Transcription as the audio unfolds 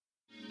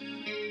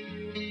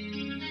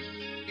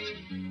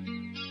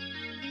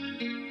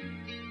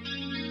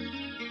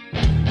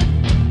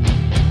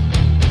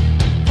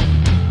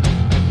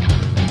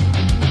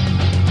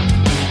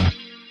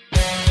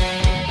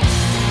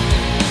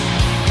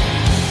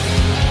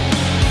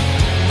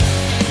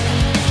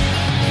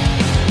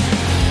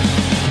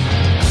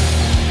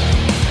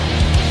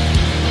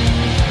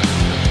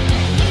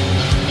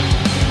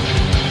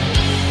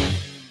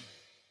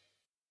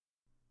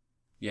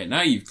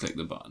now you've clicked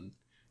the button.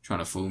 Trying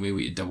to fool me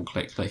with your double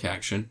click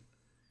action.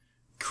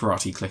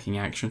 Karate clicking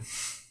action.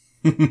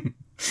 Welcome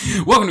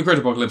to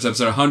Cryptopocalypse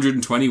episode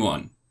 121.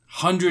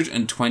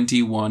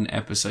 121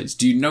 episodes.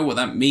 Do you know what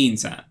that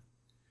means, Anne?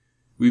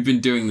 We've been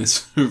doing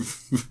this.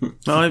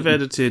 I've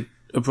edited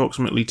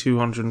approximately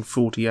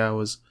 240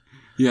 hours.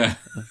 Yeah.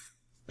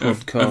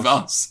 Of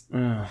us.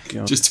 Oh,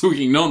 God. Just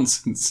talking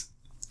nonsense.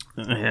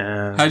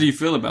 Yeah. How do you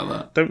feel about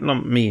that? Don't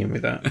lump me in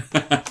with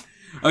that.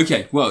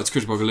 Okay, well, it's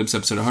Cryptopocalypse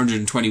episode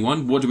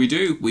 121. What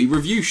do? We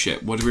review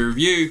shit. What do we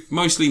review?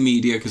 Mostly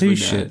media, because we're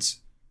nerds.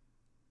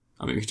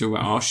 I mean, we can talk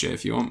about our shit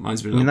if you want.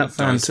 Mine's been a little bit that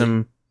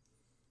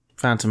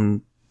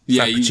Phantom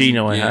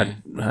Frappuccino I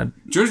had. Do you want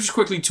to just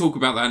quickly talk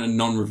about that in a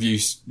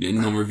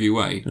non-review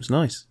way? It was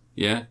nice.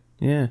 Yeah?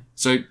 Yeah.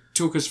 So,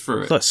 talk us through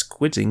it. It's like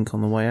squid ink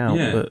on the way out,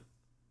 but...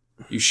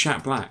 You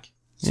shat black.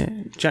 Yeah,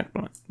 Jack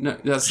Black. No,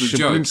 that's the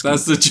joke.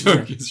 That's the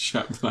joke, is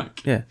shat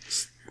black. Yeah.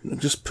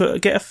 Just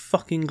get a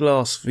fucking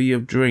glass for your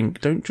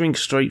drink. Don't drink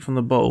straight from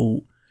the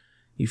bottle,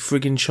 you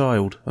friggin'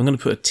 child. I'm going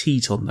to put a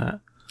teat on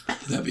that.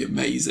 That'd be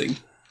amazing.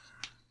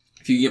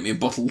 If you could get me a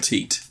bottle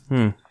teat.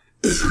 No.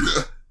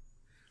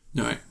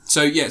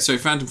 So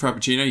Phantom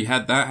Frappuccino, you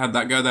had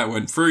that go, that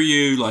went through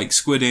you like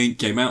squid ink,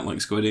 came out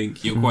like squid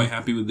ink. You're quite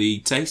happy with the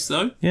taste,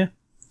 though? Yeah.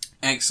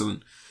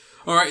 Excellent.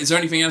 Alright, is there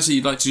anything else that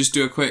you'd like to just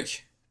do a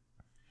quick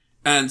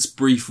and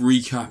brief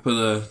recap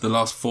of the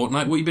last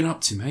fortnight? What you been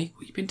up to, mate?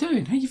 What you been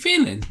doing? How you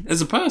feeling?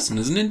 As a person,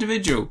 as an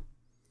individual?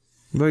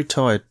 I'm very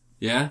tired.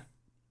 Yeah?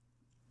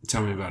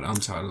 Tell me about it. I'm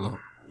tired a lot.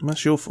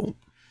 That's your fault.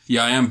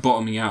 Yeah, I am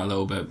bottoming out a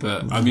little bit,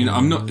 but I mean,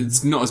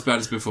 it's not as bad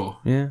as before.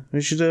 Yeah,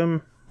 we should,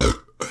 You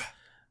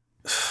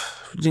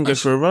didn't go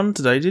for a run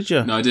today, did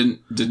you? No, I did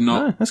not.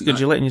 No, that's good. No.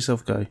 You're letting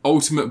yourself go.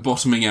 Ultimate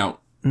bottoming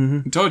out.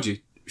 Mm-hmm. I told you.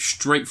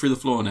 Straight through the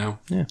floor now.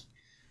 Yeah.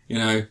 You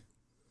know,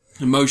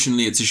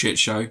 emotionally it's a shit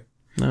show.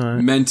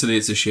 No. Mentally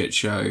it's a shit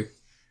show.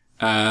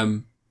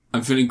 I'm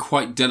feeling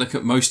quite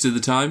delicate most of the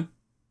time.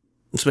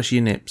 Especially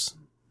your nips.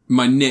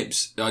 My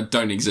nips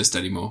don't exist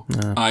anymore.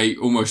 No. I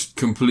almost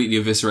completely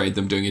eviscerated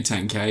them doing a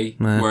 10k,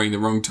 wearing the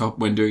wrong top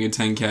when doing a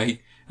 10k,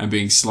 and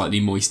being slightly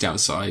moist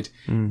outside.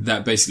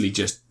 That basically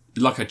just,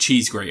 like a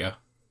cheese grater.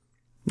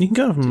 You can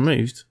go have them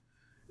removed.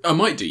 I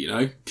might do, you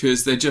know,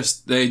 because they're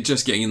just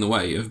getting in the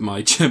way of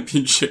my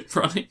championship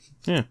running.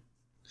 Yeah.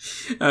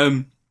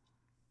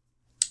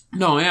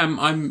 No, I am.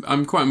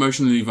 I'm quite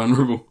emotionally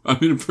vulnerable. I'm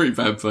in a pretty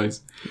bad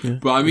place. Yeah.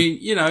 But I mean,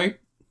 you know,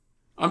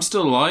 I'm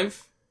still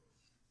alive.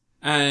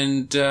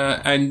 And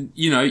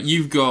you know,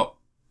 you've got,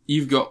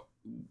 you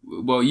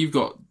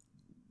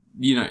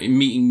know,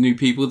 meeting new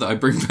people that I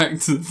bring back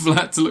to the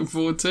flat to look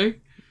forward to.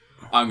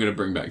 I'm going to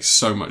bring back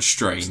so much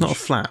strange. It's not a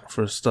flat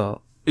for a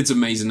start. It's a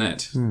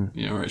maisonette.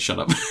 Yeah, alright, shut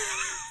up.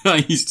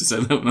 I used to say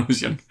that when I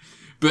was young.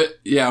 But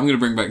yeah, I'm going to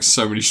bring back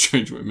so many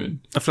strange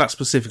women. A flat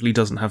specifically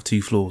doesn't have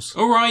 2 floors.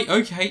 Alright,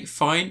 okay,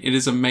 fine. It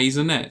is a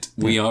maisonette.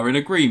 We are in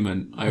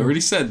agreement. I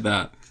already said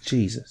that.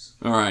 Jesus.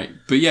 Alright,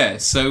 but yeah,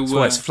 so... That's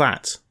why it's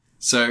flat.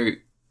 So,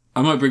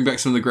 I might bring back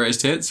some of the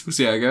greatest hits. We'll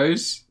see how it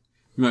goes.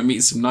 We might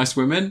meet some nice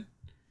women.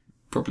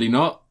 Probably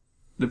not.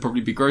 They'll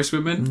probably be gross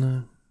women.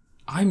 No.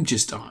 I'm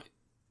just...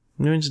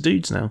 You're into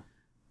dudes now.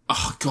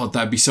 Oh, God,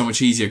 that'd be so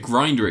much easier.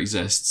 Grindr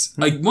exists.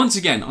 Like, once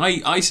again,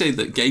 I say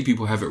that gay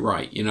people have it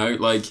right, you know?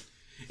 Like,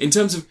 in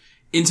terms of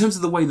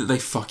the way that they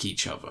fuck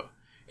each other.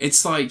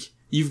 It's like,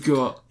 you've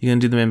got... You're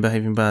going to do the men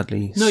behaving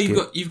badly. No,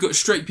 you've got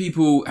straight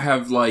people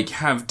have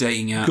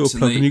dating apps. You've got a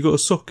plug and you've got a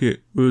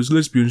socket, whereas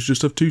lesbians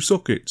just have 2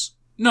 sockets.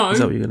 No. Is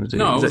that what you're going to do?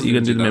 No, is that you're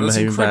going to do the men behaving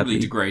badly? That's incredibly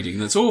degrading.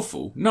 That's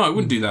awful. No, I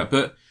wouldn't do that.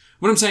 But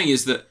what I'm saying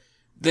is that...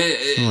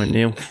 All right,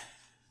 Neil.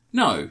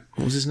 No.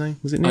 What was his name?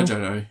 Was it Neil? I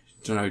don't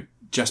know.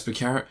 Jasper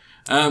Carrot.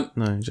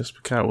 No,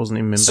 Jasper Carrot wasn't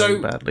in men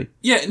behaving badly.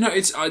 Yeah, no,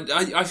 it's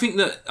I think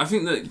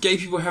that gay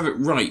people have it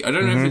right. I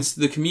don't know if it's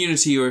the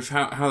community or if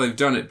how they've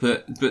done it,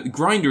 but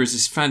Grindr is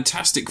this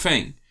fantastic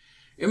thing.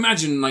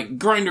 Imagine, like,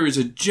 Grindr is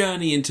a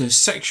journey into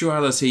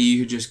sexuality.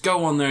 You could just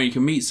go on there, you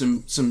can meet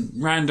some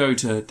rando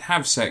to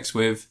have sex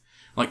with.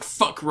 Like,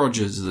 Fuck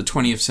Rogers of the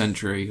 20th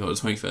century, or the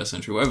 21st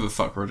century, whatever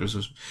Fuck Rogers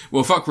was.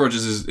 Well, Fuck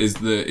Rogers is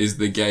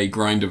the gay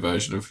Grindr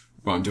version of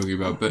what I'm talking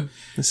about, but...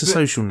 It's a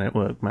social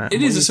network, Matt.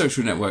 It is a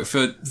social network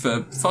for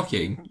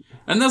fucking.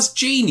 And that's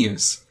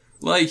genius.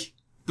 Like,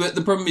 but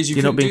the problem is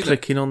you're not been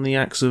clicking on the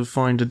acts of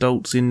find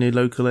adults in the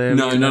local area?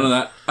 No, none of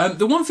that.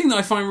 The one thing that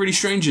I find really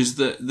strange is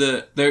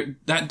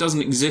that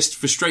doesn't exist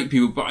for straight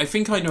people, but I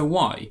think I know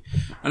why.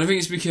 And I think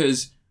it's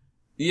because,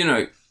 you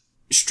know,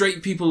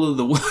 straight people are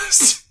the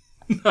worst.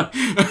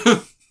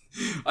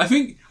 I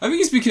think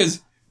it's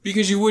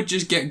because you would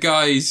just get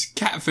guys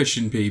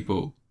catfishing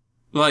people.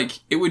 Like,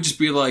 it would just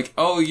be like,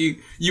 oh, you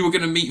were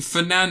going to meet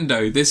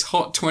Fernando, this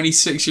hot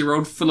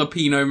 26-year-old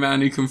Filipino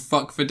man who can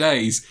fuck for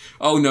days.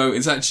 Oh no,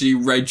 it's actually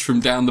Reg from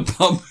down the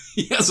pub.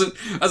 He hasn't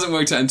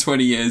worked out in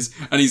 20 years,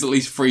 and he's at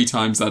least 3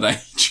 times that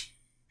age.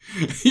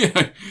 You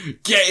know,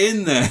 get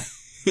in there.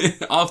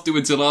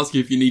 Afterwards, he'll ask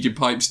you if you need your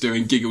pipes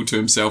doing, giggle to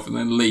himself, and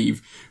then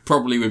leave,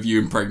 probably with you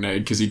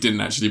impregnated, because he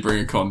didn't actually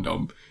bring a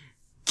condom.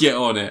 Get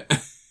on it.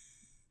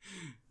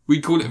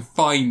 We'd call it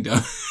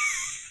Finder.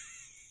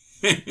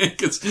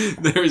 Because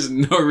there is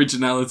no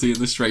originality in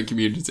the straight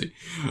community.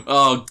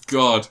 Oh,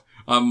 God.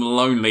 I'm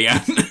lonely,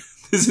 and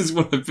this is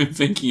what I've been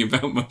thinking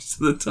about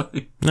most of the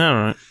time. All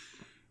right.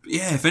 But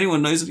yeah, if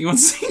anyone knows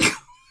anyone's single...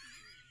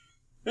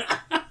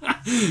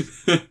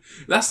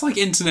 That's like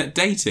internet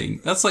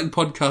dating. That's like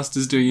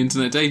podcasters doing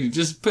internet dating.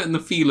 Just putting the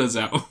feelers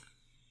out.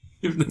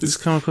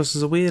 Just come across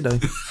as a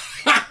weirdo.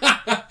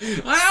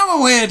 I am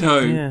a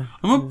weirdo. Yeah.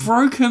 I'm a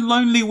broken,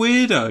 lonely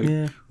weirdo.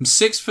 Yeah. I'm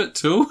 6 foot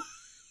tall.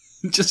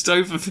 Just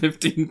over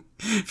 15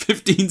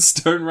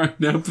 stone right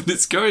now, but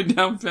it's going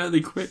down fairly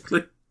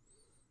quickly.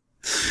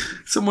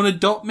 Someone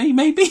adopt me,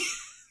 maybe?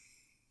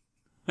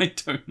 I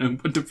don't know.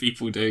 What do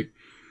people do?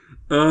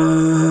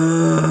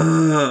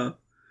 I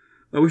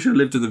wish I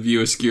lived in the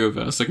viewer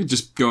skewerverse. I could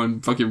just go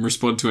and fucking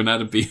respond to an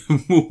Adobe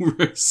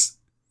walrus.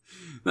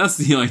 That's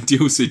the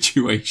ideal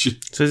situation.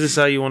 So is this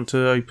how you want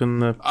to open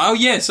the Oh,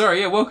 yeah,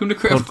 sorry. Yeah, welcome to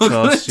Crit podcast?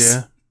 Apocalypse.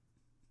 Yeah.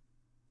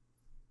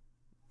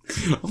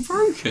 I'm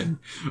broken.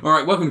 All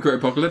right, welcome to Crit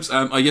Apocalypse.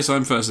 I guess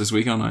I'm first this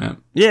week, aren't I?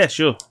 Yeah,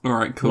 sure. All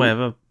right, cool.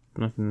 Whatever.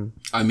 Nothing.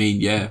 I mean,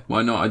 yeah,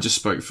 why not? I just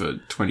spoke for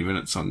 20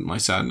 minutes on my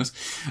sadness.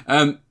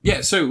 Yeah,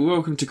 so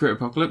welcome to Crit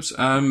Apocalypse.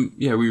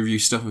 Yeah, we review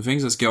stuff and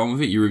things. Let's get on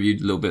with it. You reviewed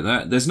a little bit of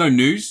that. There's no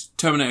news.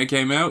 Terminator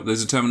came out.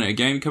 There's a Terminator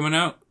game coming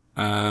out.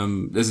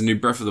 There's a new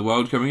Breath of the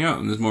Wild coming out,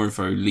 and there's more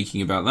info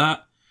leaking about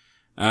that.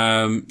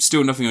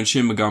 Still nothing on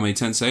Shin Megami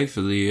Tensei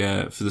for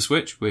the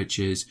Switch, which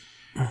is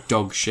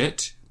dog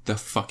shit. The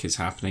fuck is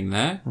happening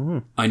there?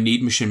 I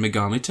need Shin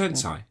Megami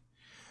Tensei.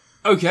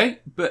 Okay,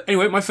 but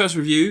anyway, my first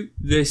review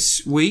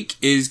this week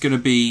is going to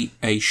be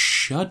a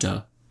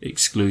Shudder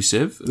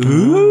exclusive.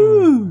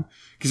 Ooh!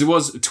 Because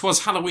it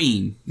was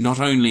Halloween. Not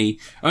only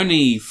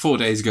 4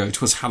 days ago,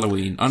 it was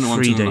Halloween. I don't know what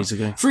I'm 3 talking days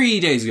about. ago. 3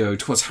 days ago,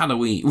 it was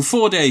Halloween. Well,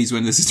 4 days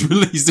when this is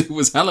released, it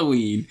was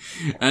Halloween.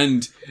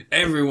 And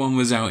everyone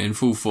was out in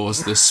full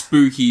force. The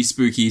spooky,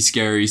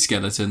 scary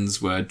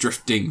skeletons were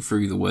drifting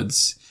through the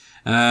woods.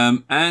 You're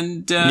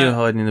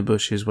hiding in the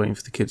bushes waiting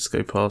for the kids to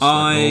go past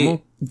like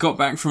normal. got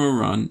back from a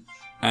run,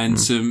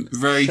 and some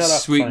very Shut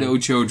up, sweet phone. little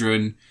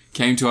children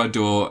came to our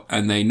door,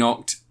 and they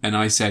knocked, and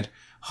I said,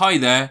 "Hi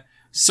there.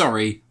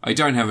 Sorry, I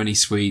don't have any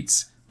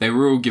sweets. They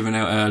were all given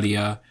out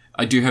earlier.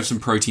 I do have some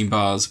protein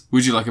bars.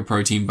 Would you like a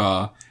protein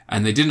bar?"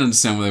 And they didn't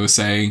understand what I was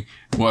saying,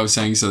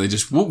 so they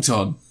just walked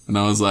on. And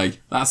I was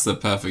like, that's the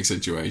perfect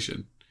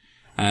situation.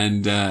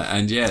 And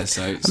yeah,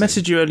 so... I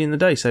messaged you early in the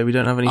day, so we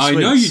don't have any sweets. I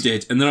know you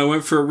did. And then I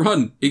went for a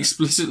run,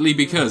 explicitly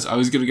because I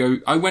was going to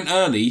go... I went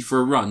early for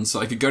a run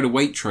so I could go to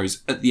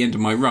Waitrose at the end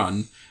of my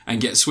run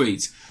and get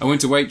sweets. I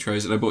went to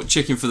Waitrose and I bought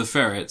chicken for the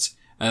ferrets,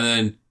 and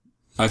then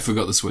I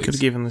forgot the sweets. Could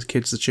have given the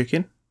kids the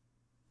chicken.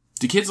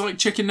 Do kids like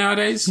chicken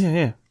nowadays?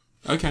 Yeah.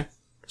 Okay.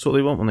 That's what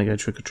they want when they go I'll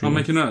trick-or-treating.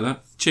 make a note of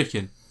that.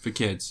 Chicken for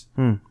kids.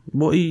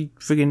 What are you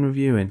friggin'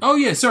 reviewing? Oh,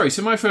 yeah, sorry.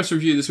 So my first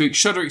review this week,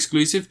 Shudder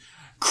exclusive,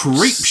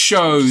 Creep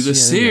Show, the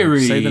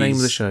series. Say the name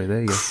of the show.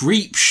 There you go.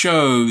 Creep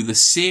Show, the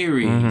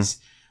series.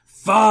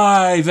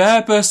 5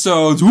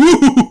 episodes.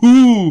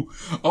 Woo-hoo-hoo.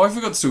 Oh, I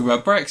forgot to talk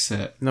about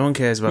Brexit. No one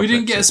cares about We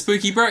didn't Brexit. get a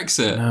spooky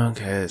Brexit. No one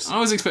cares. I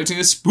was expecting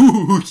a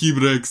spooky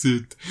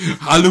Brexit.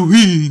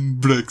 Halloween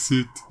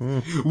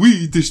Brexit.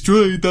 We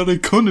destroyed our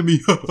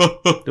economy. There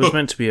was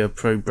meant to be a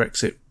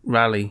pro-Brexit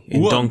rally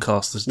in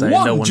Doncaster's Day.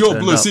 One no one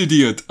jobless turned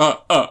idiot.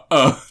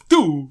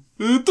 Two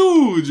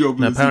jobless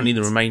No, apparently the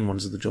idiots. Remain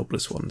ones are the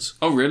jobless ones.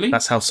 Oh, really?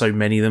 That's how so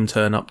many of them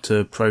turn up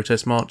to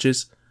protest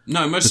marches.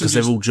 No, most Because of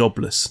they're them all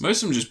jobless.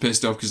 most of them just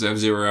pissed off because they have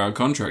 0-hour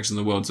contracts and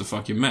the world's a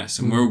fucking mess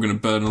and we're all going to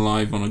burn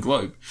alive on a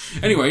globe.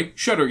 Anyway,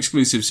 Shudder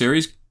exclusive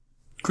series,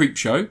 Creep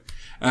Show.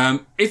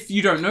 If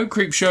you don't know,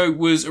 Creep Show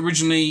was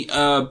originally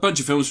a bunch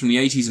of films from the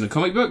 80s in a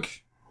comic book.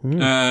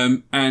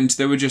 And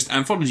they were just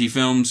anthology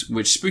films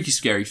which spooky,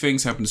 scary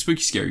things happen to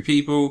spooky, scary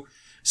people.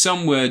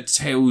 Some were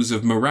tales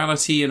of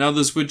morality and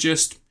others were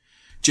just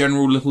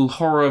general little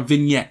horror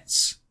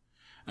vignettes.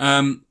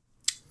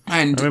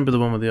 I remember the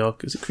one with the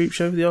arcade. Is it Creep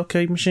Show with the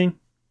arcade machine?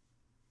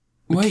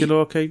 The killer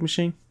arcade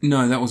machine?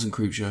 No, that wasn't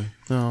Creep Show.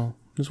 No,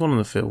 there's one of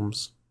the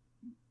films.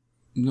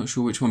 I'm not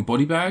sure which one.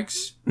 Body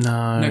Bags? No.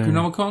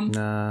 Necronomicon?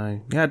 No.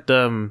 You had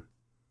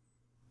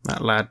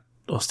that lad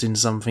Austin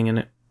something in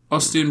it.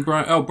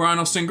 Brian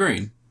Austin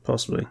Green.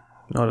 Possibly.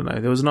 I don't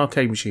know. There was an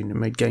arcade machine that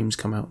made games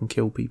come out and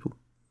kill people.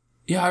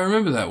 Yeah, I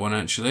remember that one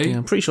actually. Yeah,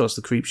 I'm pretty sure it's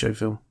the Creep Show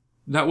film.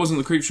 That wasn't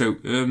the Creep Show.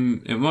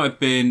 It might have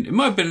been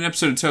an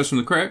episode of Tales from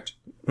the Crypt.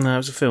 No, it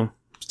was a film.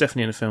 It's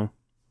definitely in a film.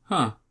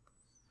 Huh.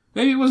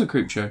 Maybe it was a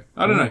Creep Show.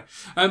 I don't know.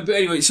 But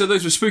anyway, so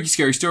those were spooky,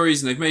 scary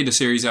stories, and they've made a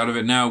series out of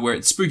it now where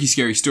it's spooky,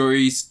 scary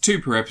stories, 2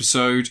 per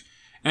episode.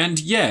 And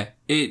yeah,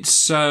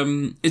 it's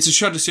a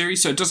Shudder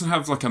series, so it doesn't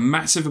have like a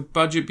massive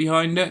budget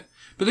behind it.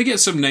 But they get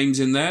some names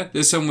in there.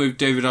 There's some with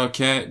David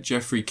Arquette,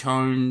 Jeffrey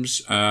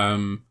Combs,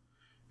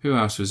 who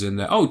else was in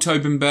there? Oh,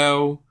 Tobin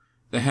Bell.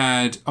 They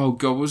had, oh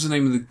god, what was the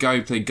name of the guy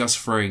who played Gus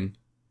Fring?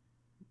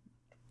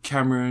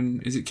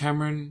 Cameron, is it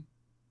Cameron?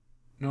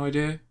 No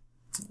idea.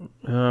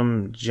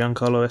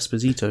 Giancarlo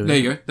Esposito. There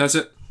you go, that's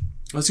it.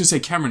 I was going to say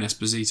Cameron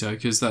Esposito,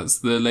 because that's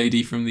the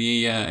lady from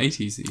the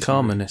 80s.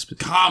 Carmen Esposito.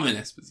 Carmen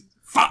Esposito.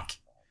 Fuck!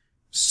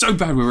 So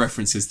bad with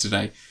references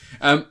today.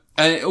 And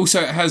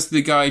also, it has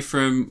the guy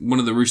from one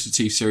of the Rooster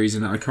Teeth series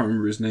in it. I can't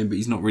remember his name, but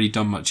he's not really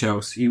done much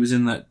else. He was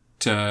in that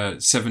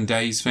 7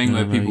 Days thing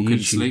where people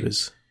couldn't sleep.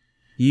 YouTubers.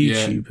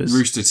 Yeah,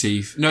 Rooster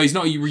Teeth. No, he's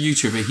not a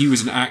YouTuber. He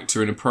was an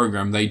actor in a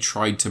program they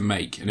tried to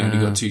make and only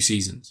got 2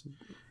 seasons.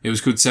 It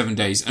was called 7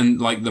 Days. And,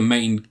 like, the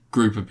main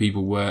group of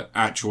people were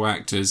actual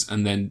actors,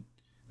 and then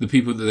the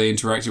people that they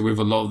interacted with,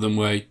 a lot of them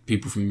were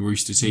people from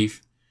Rooster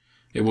Teeth.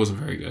 It wasn't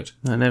very good.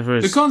 That never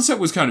is. The concept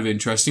was kind of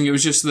interesting. It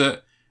was just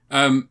that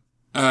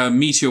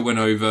meteor went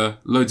over,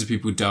 loads of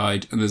people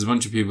died, and there's a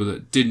bunch of people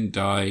that didn't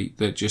die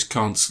that just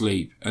can't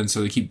sleep, and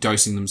so they keep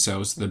dosing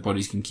themselves so their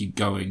bodies can keep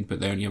going, but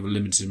they only have a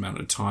limited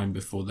amount of time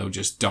before they'll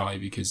just die,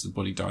 because the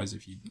body dies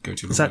if you go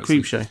too long. Is that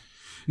Creepshow?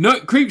 No,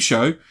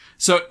 Creepshow.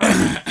 So,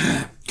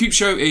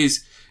 Creepshow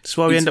is... That's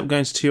why we end up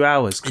going to 2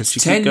 hours, because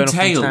you keep going off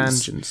on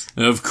tangents.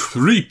 Of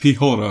creepy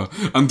horror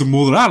and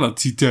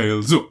morality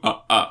tales.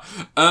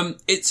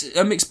 It's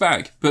a mixed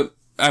bag, but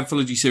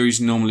anthology series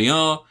normally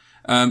are.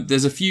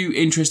 There's a few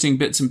interesting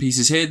bits and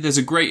pieces here. There's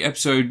a great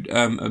episode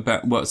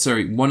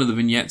one of the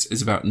vignettes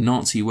is about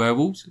Nazi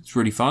werewolves. It's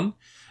really fun.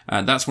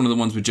 That's one of the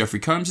ones with Jeffrey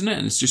Combs in it,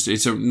 and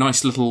it's a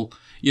nice little,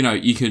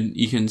 you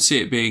can see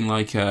it being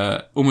like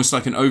almost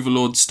like an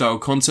Overlord style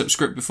concept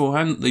script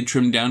beforehand. They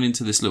trimmed down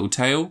into this little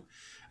tale.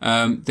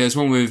 There's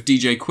one with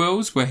DJ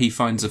Quills where he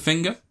finds a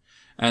finger,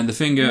 and the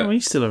finger. Oh,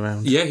 he's still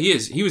around. Yeah, he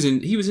is. He was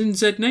in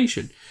Z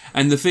Nation,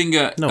 and the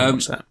finger. No,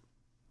 what's that?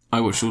 I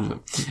watched all of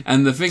them.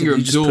 And the finger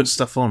absorbs... You just put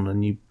stuff on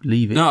and you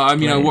leave it. No, I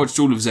mean, I watched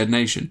all of Z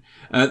Nation.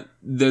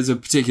 There's a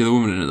particular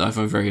woman in it that I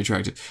find very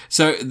attractive.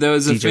 So there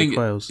was a finger...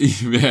 Quails.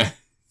 Yeah.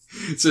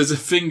 So there's a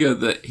finger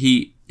that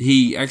he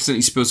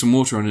accidentally spills some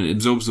water on, and it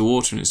absorbs the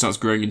water, and it starts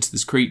growing into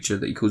this creature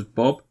that he calls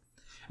Bob.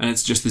 And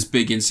it's just this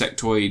big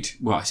insectoid...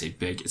 Well, I say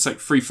big. It's like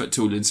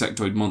 3-foot-tall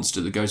insectoid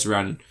monster that goes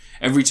around, and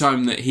every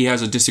time that he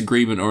has a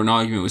disagreement or an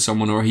argument with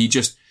someone, or he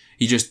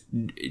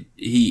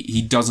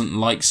doesn't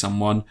like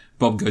someone,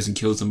 Bob goes and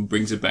kills them and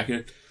brings it back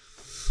in.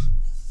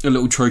 A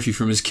little trophy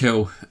from his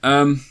kill.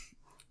 Stuff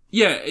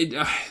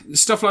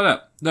like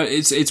that. No,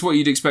 it's what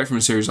you'd expect from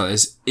a series like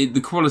this.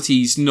 The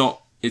quality's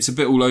not, it's a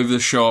bit all over the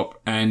shop,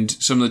 and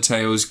some of the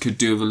tales could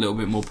do with a little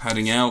bit more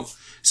padding out.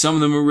 Some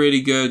of them are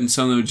really good, and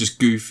some of them are just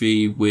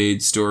goofy,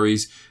 weird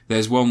stories.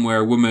 There's one where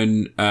a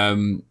woman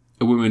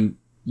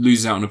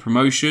loses out on a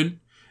promotion.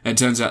 And it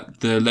turns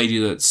out the lady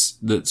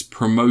that's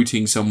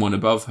promoting someone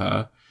above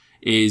her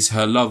is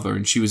her lover,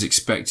 and she was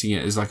expecting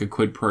it as like a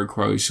quid pro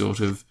quo sort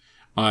of,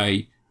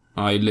 I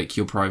lick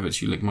your privates,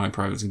 you lick my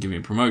privates, and give me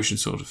a promotion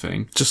sort of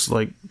thing. Just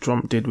like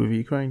Trump did with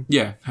Ukraine.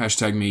 Yeah,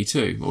 #me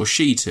too, or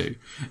she too.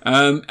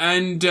 So,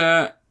 and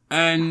then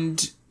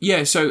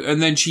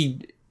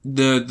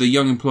the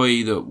young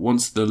employee that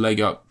wants the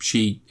leg up,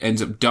 she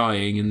ends up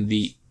dying, and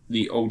the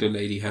older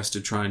lady has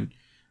to try and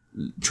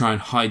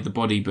hide the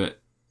body, but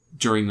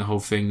during the whole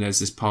thing, there's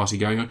this party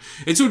going on.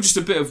 It's all just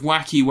a bit of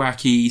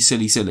wacky,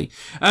 silly.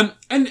 And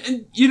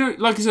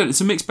like I said, it's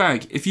a mixed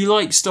bag. If you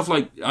like stuff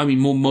like,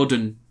 more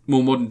modern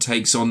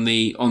takes on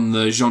the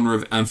genre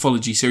of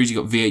anthology series,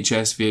 you've got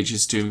VHS,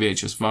 VHS2, and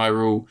VHS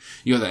Viral.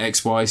 You got the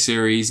XY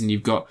series, and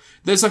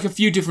there's like a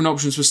few different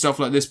options for stuff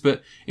like this.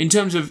 But in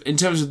terms of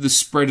the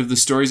spread of the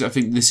stories, I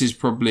think this has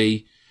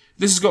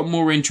got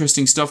more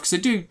interesting stuff, because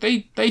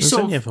they There's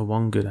only ever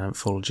one good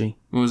anthology.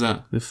 What was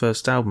that? The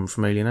first album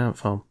from Alien Ant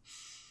Farm.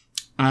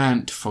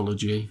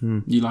 Anthology.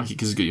 You like it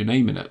because it's got your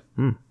name in it.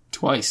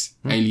 Twice.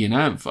 Alien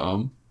Ant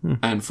Farm.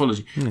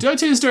 Anthology. Did I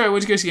tell you the story? I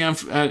went to go see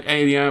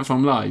Alien Ant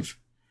Farm live,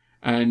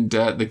 and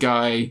the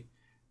guy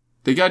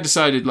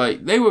decided,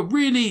 like,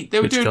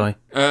 Which guy?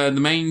 The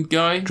main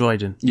guy.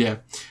 Dryden. Yeah.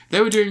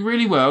 They were doing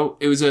really well.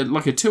 It was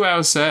like a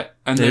 2-hour set,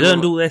 and they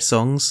learned all their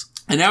songs.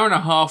 An hour and a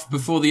half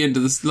before the end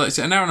of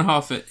an hour and a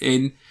half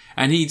in,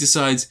 and he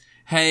decides,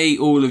 hey,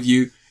 all of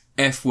you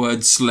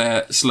F-word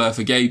slur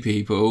for gay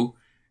people,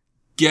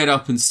 get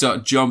up and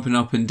start jumping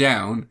up and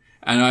down.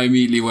 And I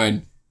immediately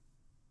went,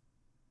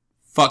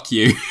 fuck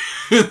you.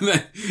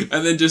 and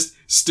then just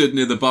stood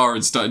near the bar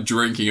and started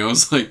drinking. I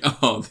was like,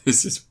 oh,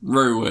 this is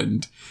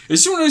ruined.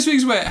 It's just one of those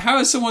things where, how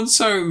is someone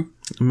so...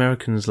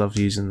 Americans love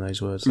using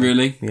those words.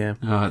 Really? Yeah.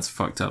 Oh, that's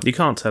fucked up. You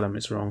can't tell them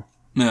it's wrong.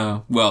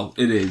 No, well,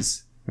 it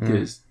is.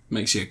 Because it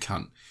makes you a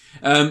cunt.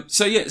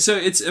 So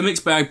it's a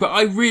mixed bag, but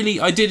I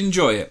did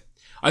enjoy it.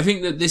 I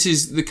think that this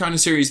is the kind of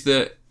series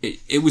that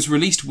it was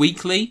released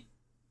weekly,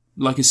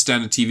 like a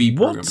standard TV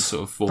program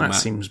sort of format. That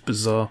seems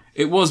bizarre.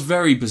 It was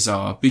very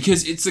bizarre,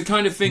 because it's the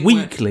kind of thing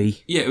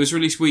weekly? Yeah, it was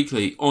released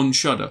weekly on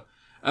Shudder.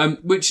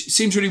 Which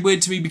seems really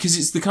weird to me, because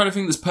it's the kind of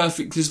thing that's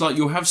perfect, because like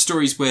you'll have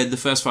stories where the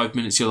first 5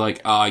 minutes you're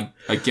like, I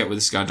get with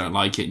this guy, I don't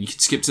like it, and you can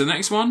skip to the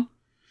next one.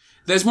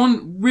 There's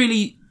one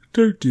really...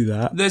 Don't do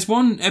that. There's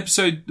one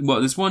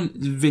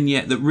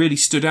vignette that really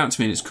stood out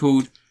to me, and it's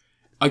called...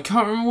 I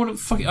can't remember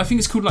what I think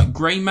it's called like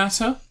Grey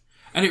Matter.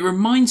 And it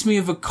reminds me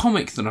of a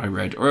comic that I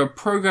read, or a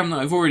program that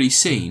I've already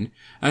seen.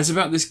 And it's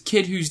about this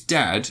kid whose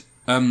dad,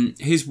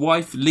 his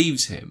wife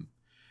leaves him.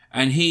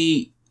 and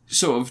he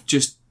sort of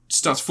just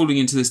starts falling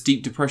into this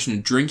deep depression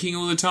and drinking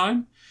all the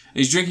time. And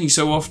he's drinking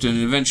so often,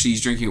 and eventually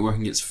he's drinking at work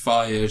and gets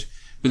fired.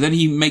 But then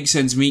he makes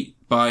ends meet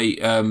by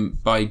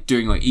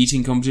doing like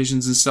eating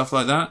competitions and stuff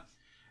like that,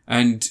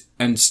 and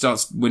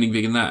starts winning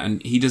big in that.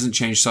 And he doesn't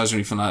change size or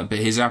anything like that,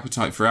 but his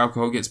appetite for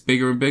alcohol gets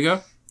bigger and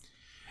bigger.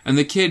 And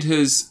the kid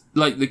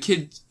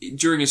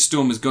during a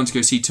storm has gone to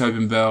go see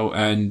Tobin Bell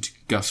and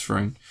Gus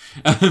Fring,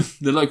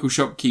 the local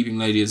shopkeeping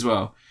lady as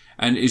well.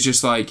 And it's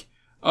just like,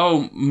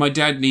 oh, my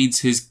dad needs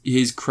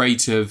his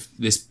crate of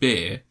this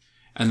beer.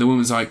 And the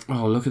woman's like,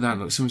 oh, look at that.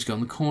 Look, someone's got on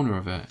the corner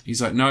of it.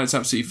 He's like, no, it's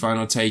absolutely fine.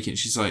 I'll take it.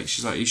 She's like,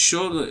 you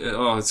sure that,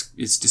 oh,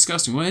 it's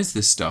disgusting. What is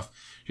this stuff?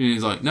 And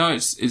he's like, no,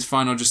 it's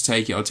fine. I'll just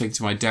take it. I'll take it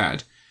to my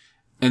dad.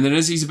 And then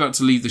as he's about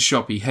to leave the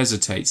shop, he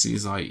hesitates. And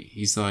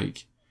he's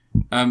like,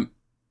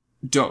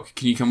 Doc,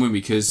 can you come with me?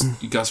 Because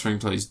Gus Fring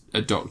plays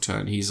a doctor,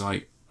 and he's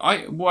like,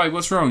 why?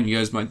 What's wrong? And he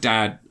goes, my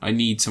dad, I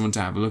need someone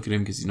to have a look at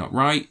him because he's not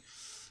right.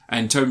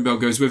 And Tobin Bell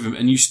goes with him,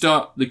 and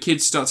the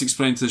kid starts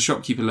explaining to the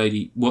shopkeeper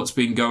lady what's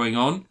been going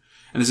on,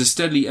 and there's a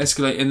steadily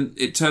escalate, and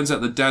it turns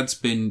out the dad's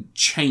been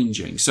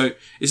changing. So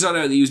it's not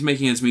that he was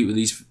making ends meet with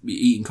these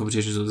eating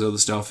competitions and all this other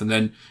stuff, and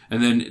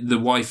then the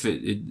wife,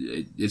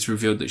 it's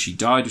revealed that she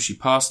died or she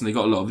passed, and they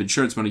got a lot of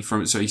insurance money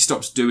from it, so he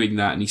stops doing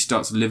that, and he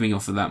starts living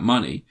off of that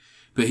money.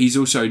 But he's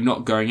also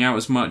not going out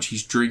as much.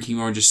 He's drinking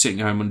more and just sitting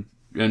at home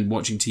and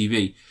watching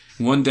TV.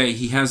 And one day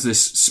he has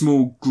this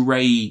small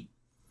grey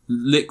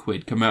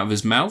liquid come out of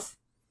his mouth.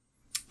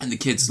 And the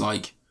kid's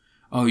like,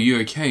 oh, you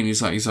okay? And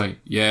he's like,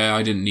 yeah,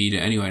 I didn't need it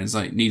anyway. And it's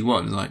like, need what?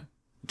 And he's like,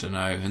 I don't know.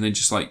 And then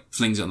just like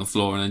flings it on the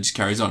floor and then just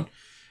carries on.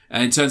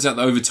 And it turns out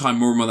that over time,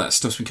 more and more of that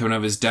stuff's been coming out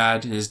of his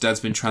dad. And his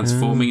dad's been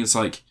transforming. It's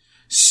like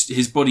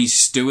his body's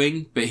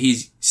stewing, but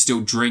he's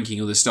still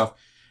drinking all this stuff.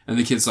 And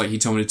the kid's like, he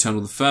told me to turn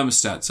all the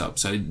thermostats up,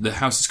 so the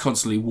house is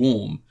constantly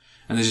warm.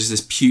 And there's just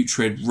this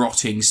putrid,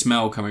 rotting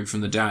smell coming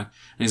from the dad.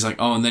 And he's like,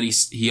 oh, and then he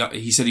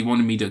said he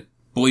wanted me to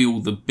boil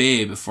the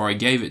beer before I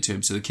gave it to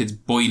him. So the kid's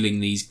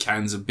boiling these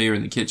cans of beer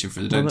in the kitchen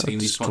for the dad, taking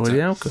these pots out.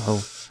 The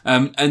alcohol.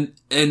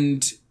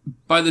 And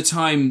by the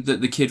time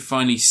that the kid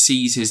finally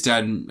sees his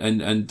dad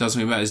and does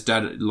something about his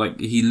dad, like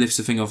he lifts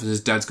the thing off, and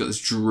his dad's got this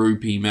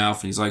droopy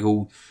mouth, and he's like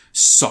all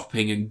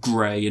sopping and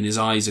grey, and his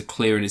eyes are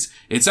clear, and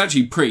it's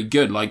actually pretty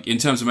good. Like in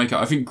terms of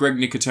makeup, I think Greg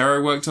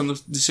Nicotero worked on the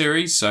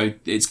series, so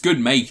it's good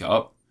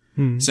makeup.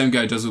 Same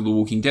guy who does all the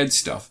Walking Dead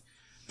stuff.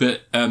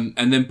 But and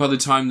then by the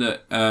time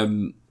that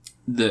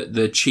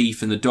the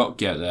chief and the doc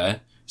get there,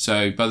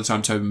 so by the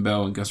time Tobin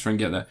Bell and Gus Fring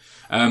get there,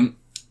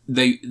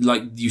 they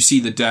like you see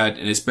the dad,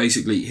 and it's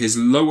basically his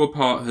lower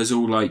part has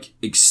all like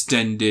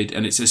extended,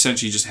 and it's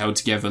essentially just held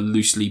together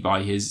loosely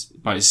by his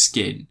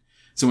skin.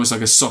 It's almost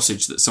like a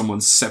sausage that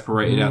someone's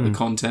separated out the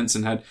contents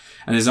and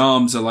his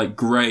arms are like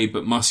grey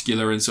but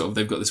muscular, and sort of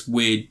they've got this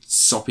weird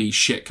soppy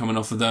shit coming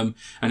off of them,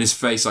 and his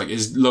face, like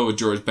his lower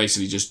jaw is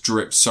basically just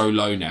dripped so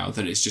low now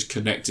that it's just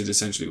connected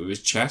essentially with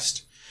his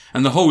chest.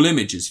 And the whole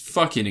image is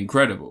fucking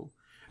incredible.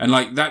 And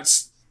like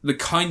that's the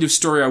kind of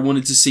story I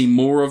wanted to see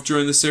more of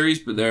during the series,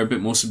 but they're a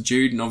bit more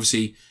subdued, and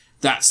obviously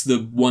that's the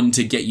one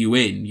to get you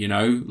in, you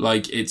know?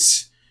 Like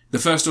it's the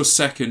first or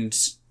second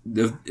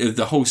of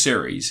the whole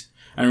series.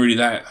 And really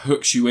that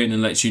hooks you in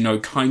and lets you know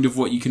kind of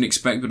what you can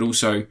expect, but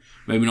also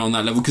maybe not on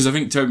that level. Because I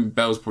think Tobin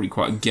Bell's probably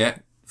quite a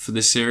get for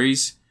this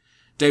series.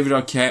 David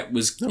Arquette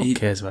was... No one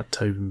cares about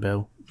Tobin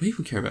Bell.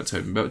 People care about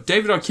Tobin Bell.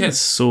 David Arquette...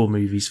 Saw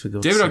movies, for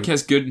God's sake. David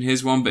Arquette's good in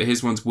his one, but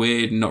his one's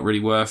weird and not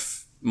really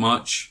worth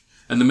much.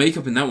 And the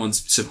makeup in that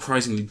one's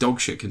surprisingly dog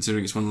shit,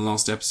 considering it's one of the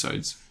last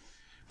episodes.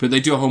 But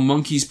they do a whole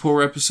Monkey's Paw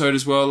episode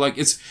as well. Like,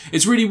 it's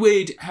really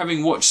weird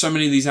having watched so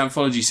many of these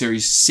anthology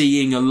series,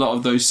 seeing a lot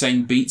of those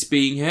same beats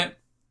being hit.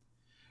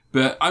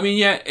 But, I mean,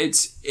 yeah,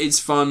 it's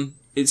fun.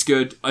 It's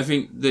good. I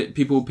think that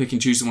people will pick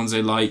and choose the ones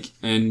they like.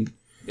 And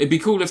it'd be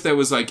cool if there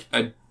was, like,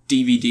 a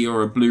DVD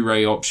or a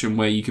Blu-ray option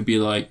where you could be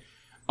like,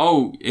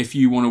 oh, if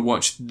you want to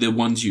watch the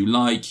ones you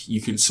like,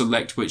 you can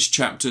select which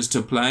chapters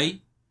to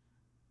play.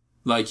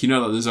 Like, you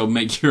know, like those old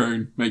make your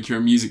own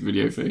music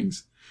video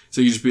things.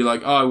 So you just be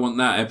like, oh, I want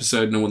that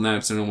episode, and I want that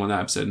episode, and I want that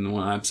episode, and I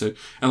want that episode.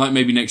 And like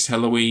maybe next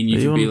Halloween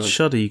you can be like...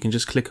 Shudder, you can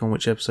just click on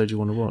which episode you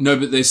want to watch. No,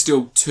 but there's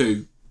still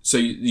two. So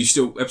you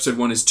still, episode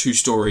 1 is 2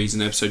 stories,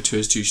 and episode 2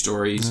 is 2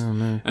 stories. Oh,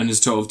 no. And there's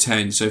a total of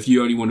 10. So if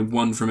you only wanted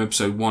one from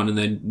episode 1, and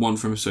then one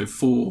from episode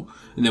 4,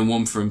 and then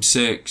one from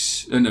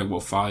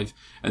 5,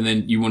 and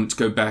then you wanted to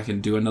go back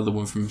and do another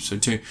one from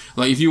episode 2.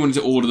 Like, if you wanted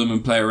to order them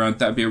and play around,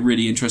 that'd be a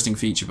really interesting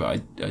feature,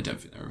 but I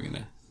don't think they're going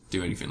to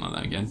do anything like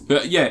that again.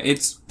 But yeah,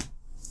 it's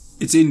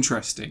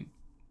interesting.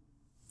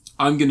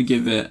 I'm going to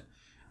give it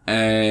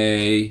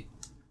a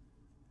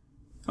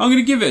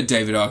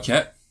David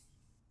Arquette.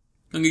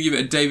 I'm going to give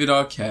it a David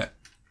Arquette.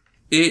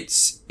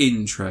 It's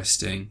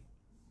interesting.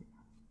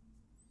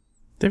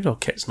 David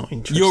Arquette's not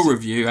interesting. Your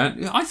review,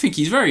 I think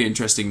he's very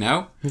interesting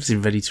now. He's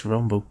ready to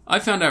rumble. I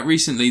found out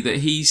recently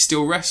that he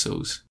still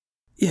wrestles.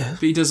 Yeah.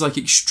 But he does like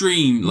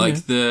extreme,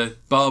 like the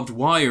barbed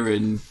wire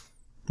and...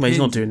 Well, he's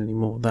not doing any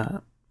more of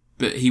that.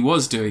 But he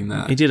was doing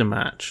that. He did a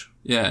match.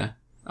 Yeah.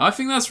 I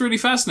think that's really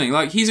fascinating.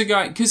 Like, he's a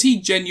guy, because he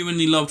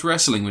genuinely loved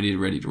wrestling when he did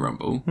Ready to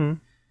Rumble.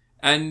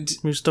 And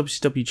He was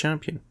WCW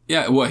champion.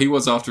 yeah, well, he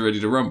was after Ready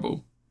to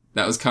Rumble.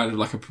 That was kind of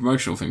like a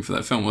promotional thing for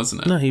that film,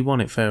 wasn't it? No, he won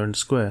it fair and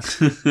square.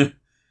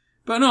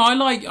 But no,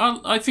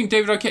 I think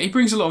David Arquette, he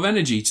brings a lot of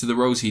energy to the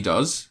roles he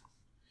does.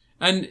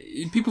 And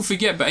people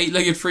forget, but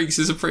Eight-Legged Freaks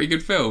is a pretty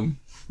good film.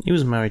 He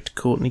was married to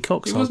Courtney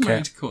Cox He was Arquette.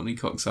 married to Courtney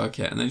Cox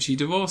Arquette, and then she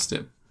divorced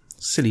him.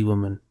 Silly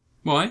woman.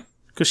 Why?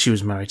 Because she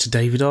was married to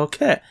David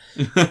Arquette.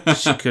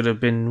 She could have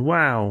been,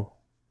 wow.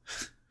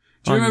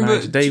 Do you I'm remember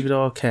married to David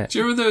Arquette. Do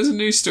you remember there was a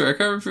news story? I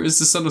can't remember if it was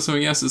The Sun or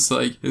something else.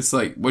 It's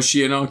like, was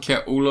she and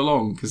Arquette all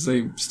along? Because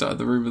they started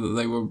the rumour that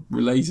they were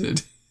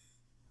related.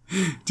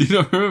 Do you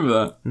not remember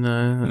that?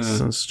 No, that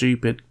sounds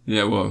stupid.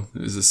 Yeah, well,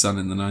 it was The Sun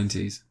in the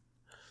 90s.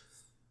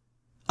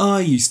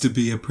 I used to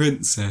be a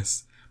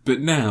princess, but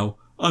now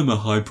I'm a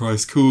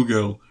high-priced cool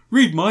girl.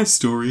 Read my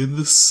story in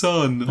The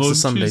Sun That's on the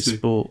Sunday Tuesday.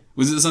 Sport.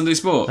 Was it the Sunday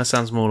Sport? That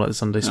sounds more like the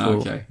Sunday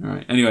Sport. Okay,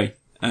 alright. Anyway,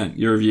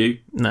 your review?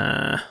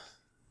 Nah.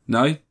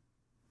 No?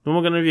 What am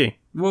I going to review?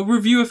 Well,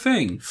 review a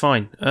thing.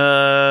 Fine.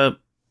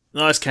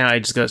 Nice count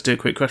ages ago. Let's do a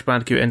quick Crash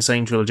Bandicoot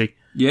Insane Trilogy.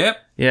 Yep.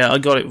 Yeah, I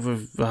got it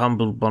with a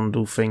Humble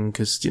Bundle thing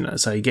because, you know,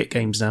 that's how you get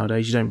games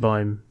nowadays. You don't buy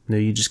them new,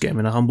 you just get them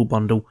in a Humble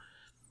Bundle.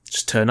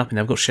 Just turn up and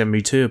they've got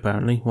Shenmue 2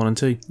 apparently, 1 and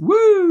 2.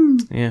 Woo!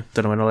 Yeah,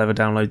 don't know when I'll ever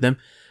download them.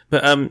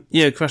 But,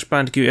 yeah, Crash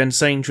Bandicoot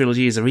Insane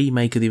Trilogy is a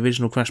remake of the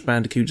original Crash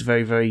Bandicoot. It's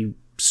very, very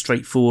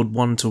straightforward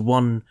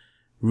one-to-one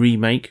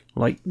remake.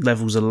 Like,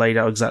 levels are laid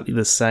out exactly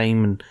the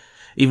same, and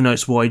even though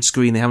it's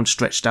widescreen, they haven't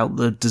stretched out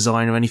the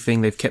design or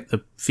anything. They've kept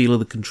the feel of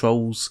the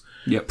controls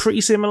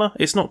pretty similar.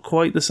 It's not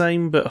quite the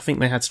same, but I think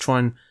they had to try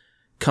and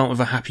come up with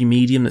a happy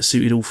medium that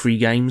suited all three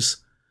games,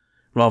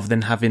 rather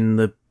than having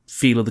the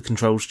feel of the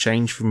controls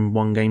change from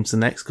one game to the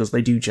next, because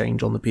they do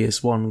change on the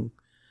PS1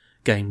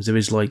 games. There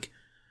is like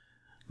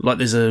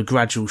there's a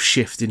gradual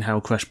shift in how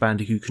Crash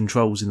Bandicoot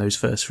controls in those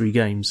first three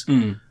games,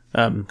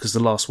 because the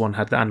last one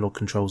had the analog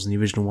controls and the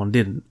original one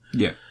didn't.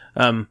 Yeah.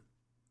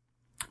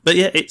 But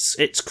yeah,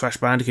 it's Crash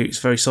Bandicoot. It's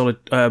very solid.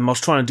 I was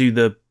trying to do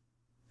the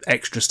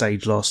extra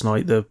stage last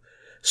night, the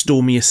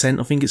Stormy Ascent,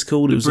 I think it's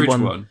called. It was Bridge the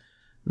one. one.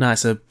 No,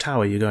 it's a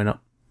tower you're going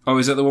up. Oh,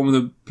 is that the one with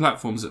the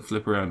platforms that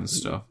flip around and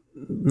stuff?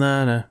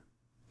 No.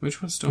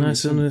 Which one's Stormy? No,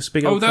 it's on this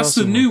big Oh, old that's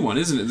the castle new one,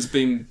 isn't it? That's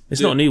been.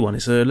 It's not a new one.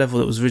 It's a level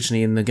that was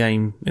originally in the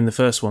game in the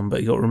first one,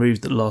 but it got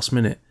removed at the last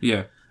minute.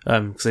 Yeah.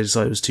 Because they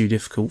decided it was too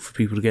difficult for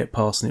people to get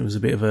past, and it was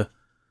a bit of a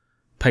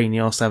pain in the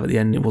arse to have at the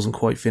end. It wasn't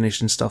quite finished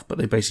and stuff, but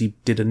they basically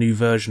did a new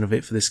version of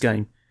it for this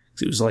game.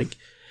 Because it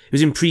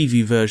was in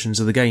preview versions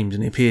of the games,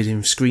 and it appeared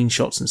in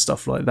screenshots and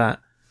stuff like that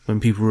when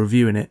people were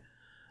reviewing it.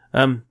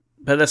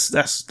 But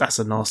that's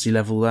a nasty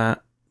level.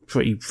 That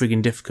pretty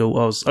friggin'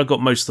 difficult. I got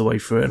most of the way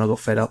through it, and I got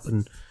fed up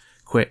and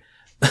quit.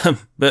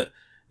 But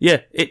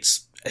yeah,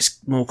 it's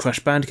more Crash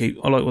Bandicoot.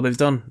 I like what they've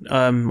done.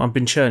 I've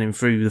been churning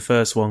through the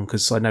first one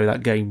because I know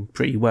that game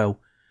pretty well.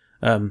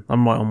 I'm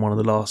right on one of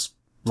the last,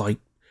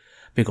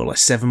 we've got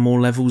 7 more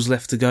levels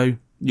left to go.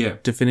 Yeah.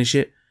 To finish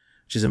it,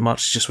 which isn't much.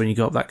 It's just when you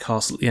go up that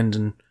castle at the end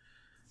and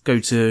go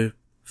to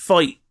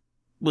fight,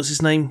 what's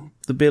his name?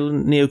 The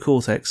villain, Neo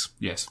Cortex.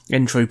 Yes.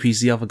 Entropy's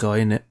the other guy,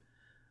 isn't it?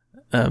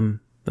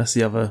 That's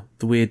there's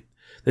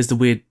the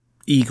weird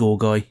Igor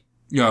guy.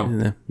 Yeah. Isn't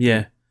there?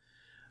 Yeah.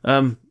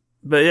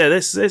 But yeah,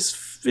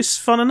 it's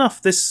fun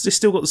enough. It's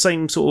still got the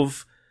same sort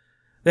of.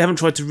 They haven't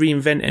tried to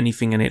reinvent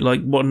anything in it.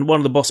 Like one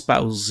of the boss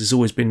battles has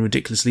always been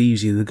ridiculously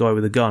easy. The guy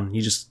with a gun,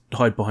 you just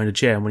hide behind a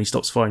chair, and when he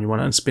stops firing, you run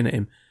out and spin at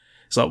him.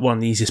 It's like one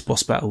of the easiest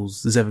boss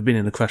battles there's ever been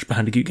in a Crash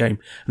Bandicoot game,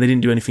 and they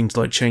didn't do anything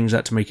to change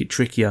that to make it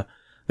trickier.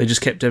 They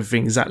just kept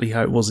everything exactly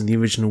how it was in the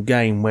original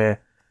game,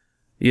 where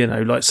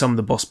some of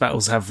the boss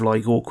battles have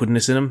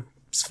awkwardness in them.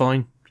 It's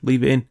fine,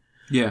 leave it in.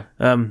 Yeah.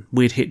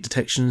 Weird hit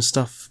detection and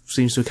stuff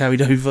seems to have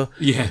carried over.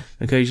 Yeah.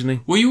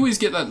 Occasionally. Well, you always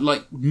get that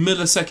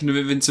millisecond of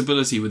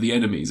invincibility with the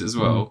enemies as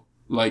well.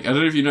 I don't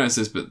know if you noticed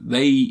this, but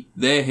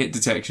their hit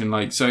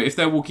detection, so if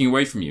they're walking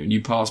away from you and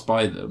you pass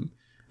by them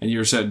and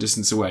you're a certain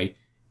distance away,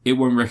 it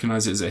won't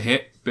recognise it as a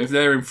hit. But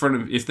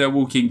if they're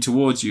walking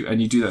towards you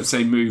and you do that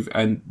same move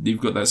and you've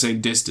got that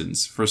same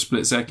distance for a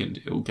split second,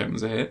 it will count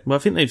as a hit. Well, I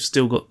think they've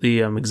still got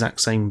the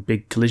exact same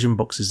big collision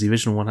boxes the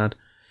original one had.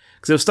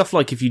 Because there was stuff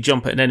like if you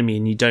jump at an enemy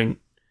and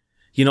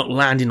you're not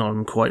landing on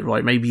them quite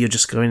right, maybe you're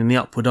just going in the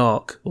upward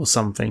arc or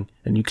something,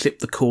 and you clip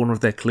the corner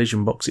of their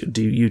collision box,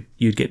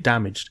 you'd get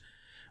damaged,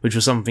 which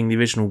was something the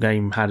original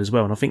game had as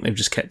well, and I think they've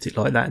just kept it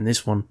like that in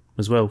this one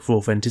as well, for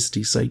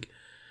authenicity's sake.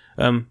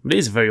 But it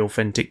is a very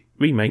authentic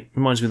remake.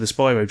 Reminds me of the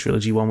Spyro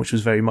Trilogy one, which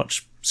was very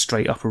much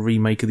straight up a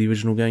remake of the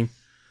original game.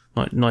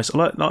 Nice. I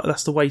like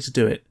that's the way to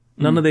do it.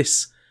 None of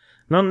this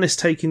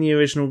taking the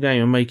original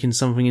game and making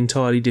something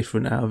entirely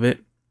different out of it.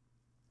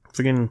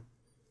 Friggin'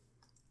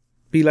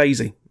 be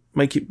lazy.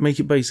 Make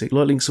it basic.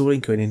 Like Link's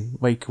Awakening,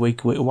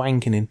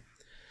 wanking in.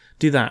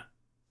 Do that.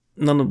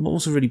 What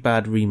was a really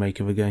bad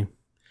remake of a game?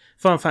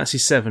 Final Fantasy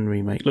VII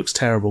remake looks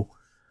terrible.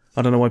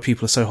 I don't know why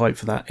people are so hyped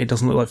for that. It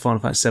doesn't look like Final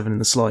Fantasy VII in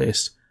the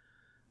slightest.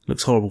 It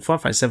looks horrible. Final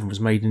Fantasy VII was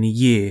made in a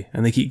year,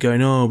 and they keep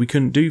going, we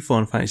couldn't do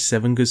Final Fantasy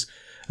VII because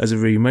as a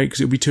remake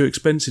because it would be too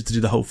expensive to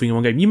do the whole thing in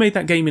one game. You made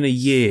that game in a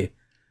year,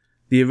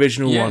 the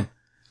original one.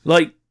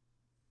 Like,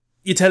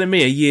 you're telling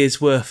me a year's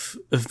worth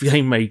of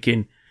game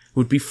making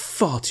would be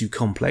far too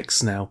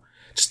complex now.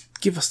 Just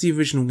give us the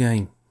original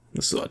game.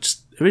 That's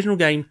just original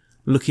game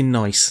looking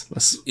nice.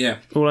 That's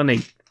all I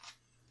need.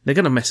 They're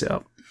going to mess it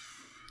up.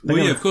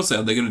 Of course they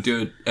are. They're going to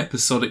do an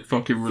episodic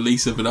fucking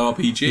release of an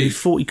RPG. It'll be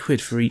 40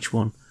 quid for each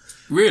one.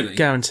 Really?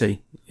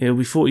 Guarantee. It'll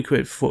be 40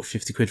 quid,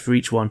 50 quid for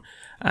each one,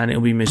 and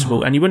it'll be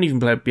miserable. And you won't even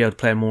be able to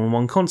play them all on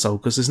one console,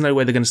 because there's no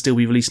way they're going to still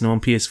be releasing them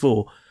on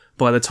PS4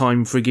 by the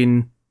time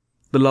friggin'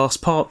 the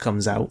last part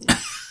comes out.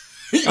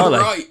 You're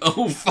right.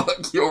 Oh,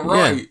 fuck, you're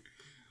right.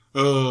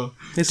 Do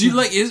you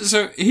like?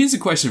 So here's a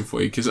question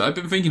for you, because I've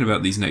been thinking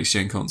about these next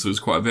gen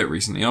consoles quite a bit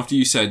recently. After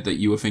you said that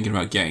you were thinking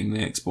about getting the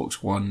Xbox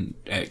One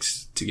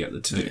X to get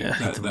the two, I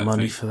had the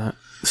money for that.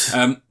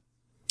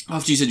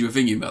 After you said you were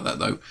thinking about that,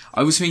 though,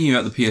 I was thinking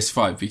about the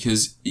PS5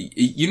 because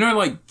you know,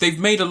 like they've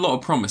made a lot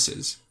of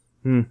promises.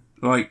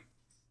 Like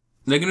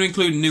they're going to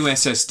include a new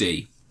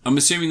SSD. I'm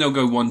assuming they'll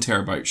go 1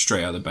 terabyte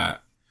straight out of the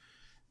bat,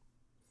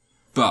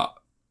 but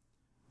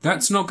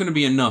that's not going to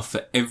be enough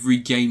for every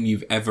game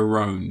you've ever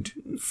owned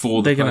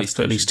for the They're going to have PlayStation. to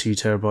put at least 2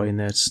 terabyte in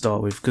there to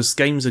start with, because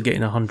games are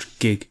getting 100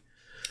 gig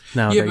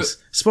nowadays.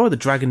 Spyro the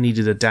Dragon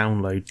needed a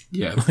download.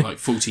 Yeah, like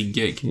 14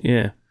 gig.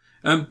 Yeah.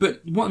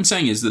 But what I'm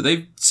saying is that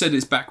they've said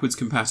it's backwards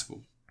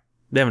compatible.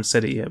 They haven't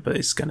said it yet, but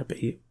it's going to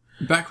be.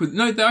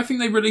 No, I think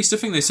they released a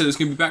thing. They said it's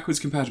going to be backwards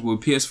compatible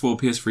with PS4,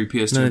 PS3,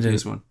 PS2, and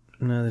PS1.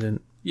 No, they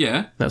didn't.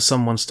 Yeah? That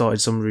someone started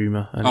some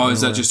rumour. Oh,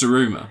 is that just a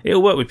rumour?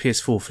 It'll work with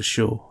PS4 for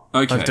sure.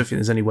 Okay. I don't think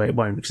there's any way it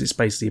won't, because it's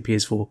basically a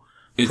PS4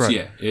 Pro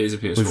It is a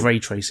PS4. with ray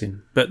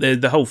tracing. But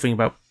the whole thing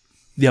about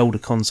the older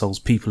consoles,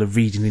 people are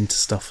reading into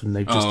stuff and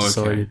they've just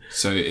decided.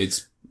 So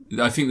it's...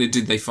 I think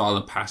they file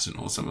a patent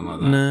or something like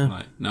that.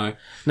 No. No?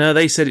 No,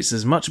 they said it's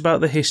as much about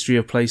the history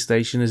of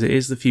PlayStation as it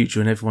is the future,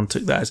 and everyone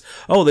took that as,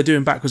 they're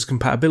doing backwards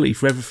compatibility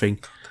for everything.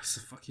 That's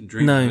the fucking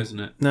dream, isn't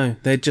it? No,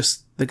 they're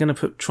going to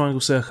put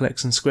triangle, circle,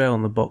 X and square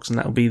on the box, and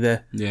that'll be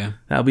their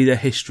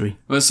history.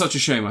 Well, it's such a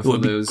shame. I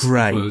thought it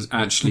was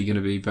actually going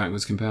to be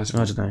backwards compatible.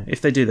 I don't know.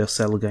 If they do, they'll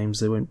sell the games.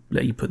 They won't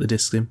let you put the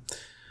disc in.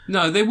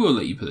 No, they will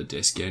let you put the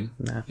disc in.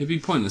 Nah. It'd be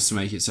pointless to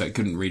make it so it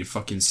couldn't read a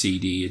fucking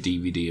CD, a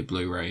DVD, a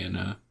Blu-ray,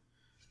 and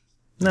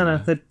No,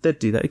 they'd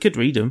do that. It could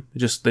read them. They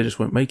just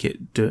won't make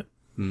it do it.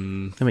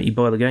 They make you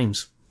buy the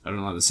games. I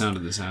don't like the sound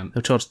of the sound.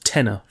 They'll charge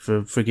 £10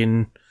 for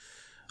friggin',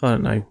 I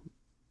don't know,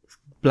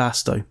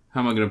 Blasto. How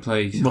am I going to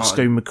play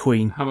Roscoe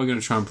McQueen. How am I going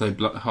to try and play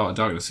Heart of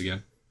Darkness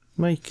again?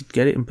 Well, you could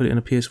get it and put it in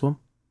a PS1.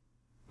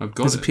 I've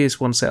got There's it. a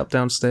PS1 set up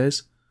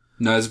downstairs.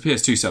 No, there's a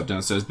PS2 set up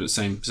downstairs, but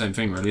same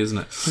thing, really, isn't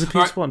it? There's a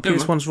PS1.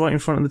 PS1's right in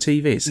front of the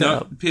TV. It's set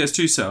up.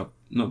 PS2 set up,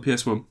 not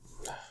PS1.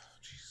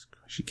 Jesus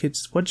Christ, you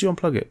kids. Why did you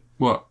unplug it?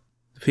 What?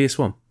 The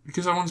PS1.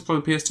 Because I wanted to play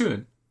the PS2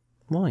 in.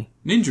 Why?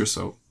 Ninja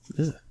Assault.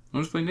 Ugh. I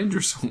was playing Ninja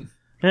Assault.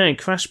 Hey,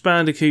 Crash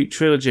Bandicoot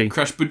Trilogy.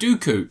 Crash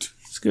Bandicoot.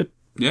 It's good.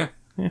 Yeah.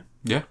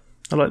 Yeah.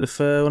 I like the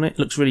fur on it. It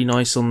looks really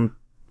nice on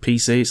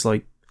PC. It's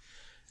like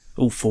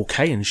all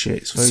 4K and shit.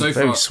 It's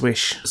very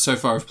swish. So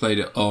far, I've played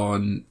it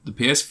on the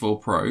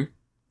PS4 Pro,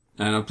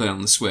 and I've played it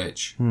on the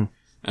Switch. And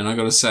I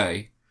gotta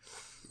say,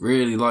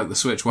 really like the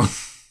Switch one.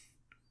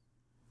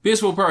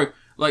 PS4 Pro,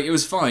 like, it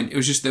was fine. It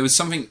was just, there was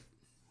something...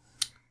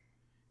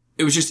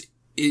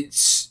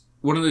 It's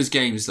one of those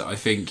games that I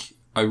think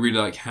I really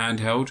like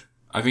handheld.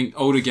 I think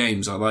older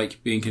games I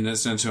like being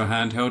condensed into a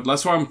handheld.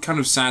 That's why I'm kind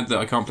of sad that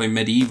I can't play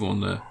Medieval on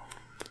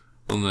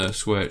the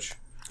Switch.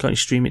 Can't you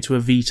stream it to a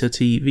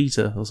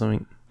Vita or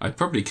something? I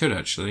probably could,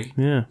 actually.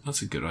 Yeah.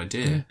 That's a good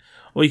idea. Yeah.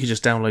 Or you could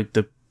just download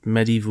the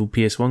Medieval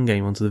PS1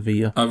 game onto the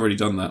Vita. I've already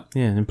done that.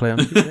 Yeah, and play on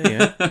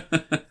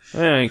the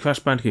Yeah, Crash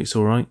Bandicoot's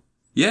alright.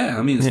 Yeah,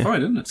 I mean, it's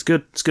fine, isn't it? It's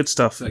good. It's good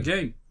stuff. It's that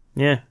game.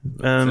 Yeah.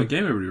 It's that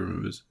game everybody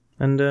remembers.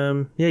 And,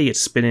 you get to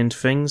spin into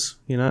things.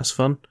 You know, that's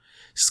fun.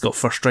 It's got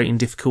frustrating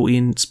difficulty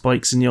and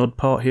spikes in the odd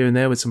part here and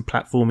there with some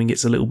platforming.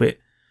 It's a little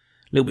bit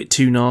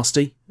too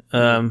nasty.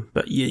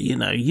 But you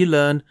know, you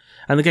learn.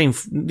 And the game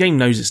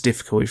knows it's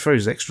difficult. It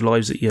throws extra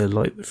lives at you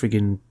like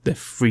friggin' they're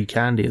free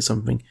candy or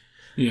something.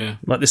 Yeah.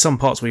 Like, there's some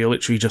parts where you're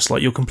literally just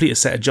like, you'll complete a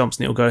set of jumps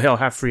and it'll go, hell,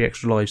 have 3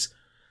 extra lives.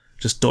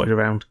 Just dotted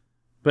around.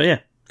 But yeah,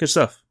 good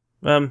stuff.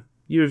 You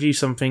review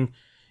something.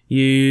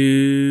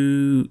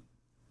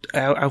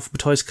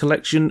 Alphabetized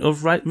collection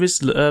of what's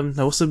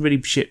the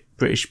really shit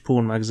British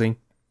porn magazine?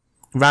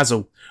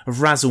 Razzle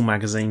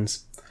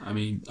magazines. I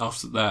mean,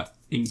 after that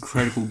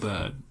incredible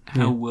burn,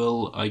 how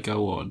will I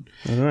go on?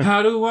 Right.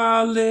 How do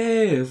I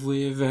live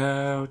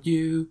without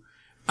you?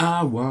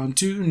 I want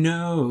to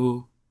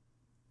know.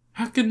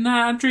 How can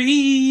I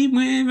dream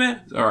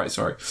without... Alright,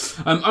 sorry.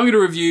 I'm going to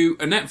review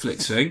a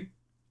Netflix thing.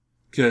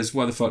 Because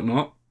why the fuck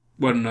not?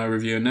 Why don't I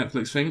review a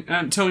Netflix thing?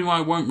 Tell me why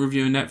I won't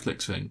review a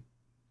Netflix thing.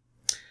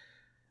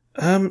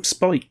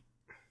 Spite.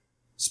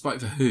 Spite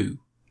for who?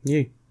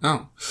 You.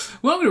 Oh.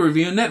 Well, I'm going to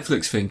review a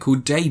Netflix thing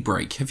called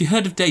Daybreak. Have you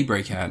heard of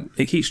Daybreak, Anne?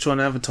 It keeps trying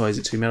to advertise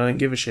it to me and I don't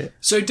give a shit.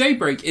 So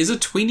Daybreak is a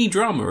tweeny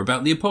drama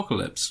about the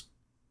apocalypse.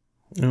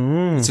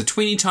 Oh. It's a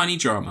tweeny tiny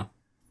drama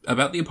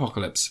about the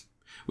apocalypse.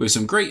 with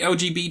some great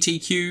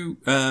LGBTQ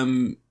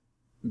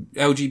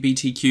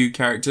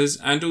characters,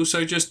 and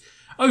also just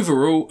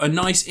overall a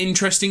nice,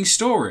 interesting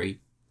story.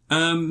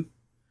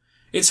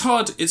 It's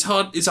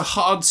a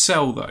hard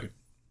sell though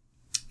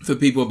for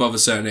people above a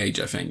certain age,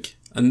 I think.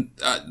 And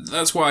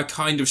that's why I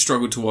kind of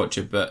struggled to watch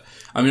it, but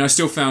I mean, I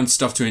still found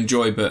stuff to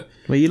enjoy, but...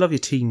 Well, you love your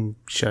teen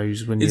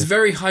shows when it's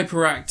very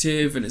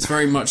hyperactive, and it's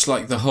very much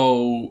like the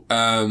whole,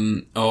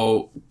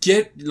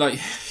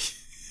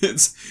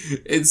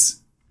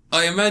 it's,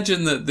 I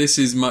imagine that this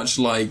is much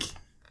like,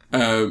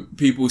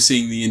 people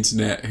seeing the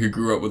internet who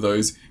grew up with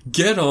those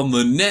get on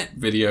the net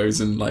videos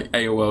and like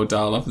AOL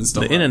dial-up and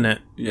stuff. The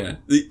internet. Yeah.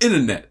 The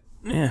internet.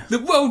 Yeah. The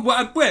World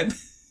Wide Web.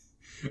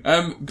 But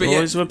all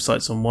those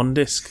websites on one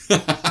disc.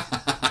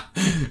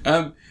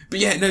 But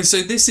yeah, no,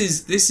 so this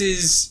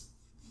is,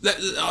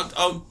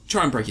 I'll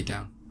try and break it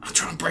down. I'll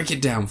try and break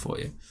it down for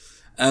you.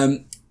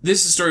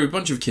 This is a story of a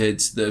bunch of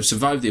kids that have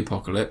survived the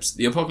apocalypse.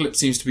 The apocalypse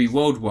seems to be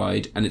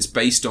worldwide, and it's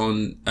based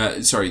on,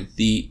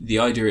 the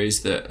idea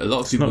is that a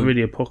lot of people... It's not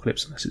really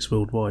apocalypse unless it's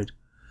worldwide.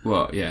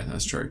 Well, yeah,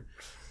 that's true.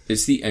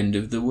 It's the end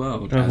of the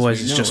world.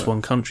 Otherwise, it's just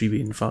one country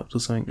being fucked or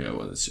something. Yeah,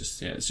 well, it's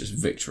just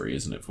victory,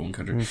 isn't it, for one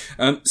country?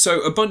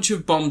 So a bunch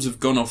of bombs have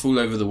gone off all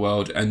over the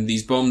world, and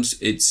these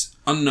bombs, it's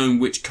unknown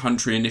which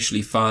country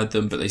initially fired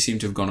them, but they seem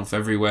to have gone off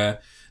everywhere.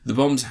 The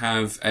bombs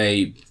have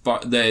they're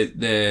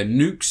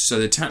nukes, so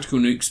they're tactical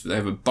nukes, but they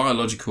have a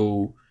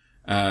biological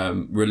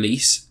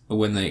release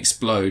when they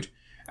explode,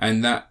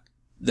 and that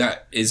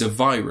is a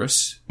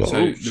virus. Well,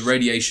 so the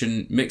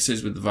radiation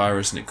mixes with the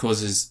virus, and it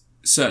causes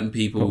certain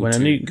people. When a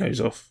nuke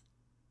goes off.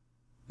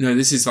 No,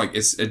 this is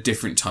it's a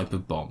different type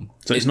of bomb.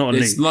 So it's not a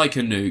nuke. It's like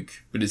a nuke,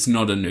 but it's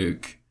not a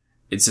nuke.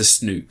 It's a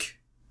snook.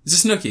 It's a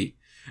snooky.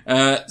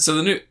 So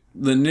the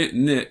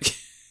nuke.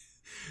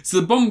 So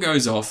the bomb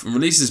goes off and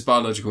releases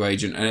biological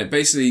agent, and it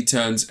basically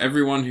turns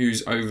everyone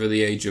who's over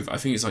the age of, I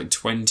think it's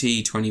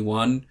 20,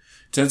 21,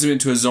 turns them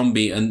into a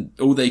zombie, and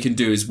all they can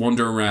do is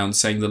wander around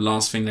saying the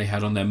last thing they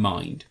had on their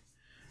mind.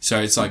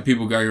 So it's like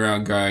people going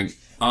around going,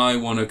 I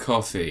want a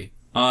coffee.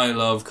 I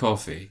love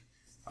coffee.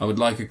 I would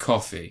like a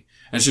coffee.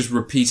 And it's just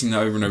repeating that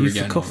over and over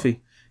again. For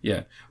coffee.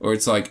 Yeah. Or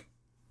it's like,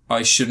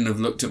 I shouldn't have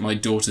looked at my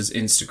daughter's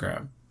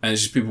Instagram. And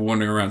it's just people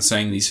wandering around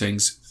saying these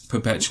things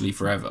perpetually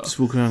forever. Just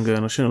walking around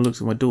going, I shouldn't have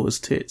looked at my daughter's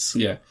tits.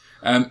 Yeah.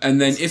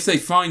 And then if they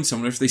find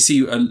someone, if they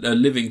see a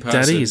living person...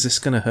 Daddy, is this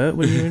going to hurt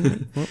when you're in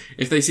it? What?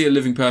 If they see a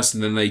living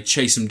person, then they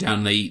chase them down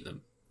and they eat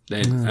them.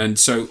 And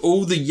so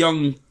all the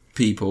young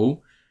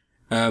people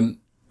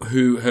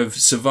who have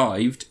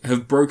survived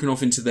have broken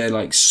off into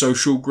their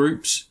social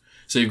groups.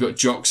 So you've got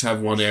jocks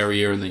have one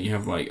area, and then you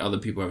have other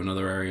people have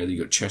another area.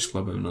 You've got chess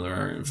club have another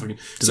area. And Do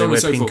they wear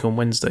pink on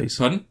Wednesdays?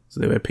 Pardon? Do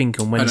they wear pink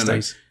on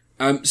Wednesdays?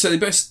 So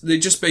they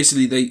just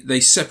basically they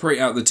separate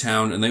out the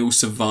town, and they all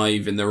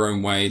survive in their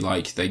own way.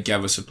 Like they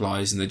gather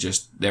supplies,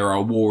 and there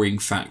are warring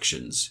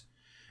factions.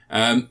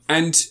 And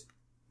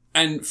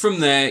from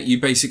there you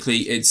basically,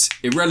 it's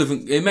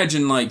irrelevant.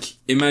 Imagine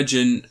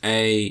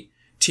a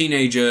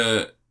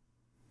teenager.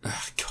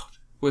 Oh God,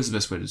 what's the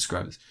best way to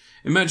describe this?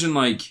 Imagine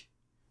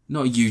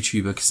not a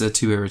YouTuber because they're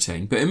too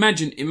irritating, but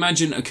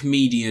imagine a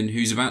comedian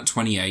who's about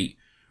 28,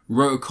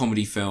 wrote a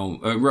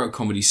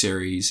comedy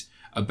series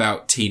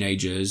about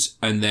teenagers,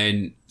 and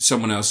then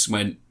someone else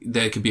went,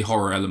 there could be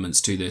horror elements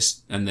to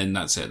this, and then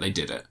that's it, they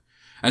did it.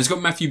 And it's got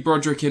Matthew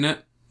Broderick in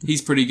it.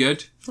 He's pretty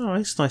good. Oh,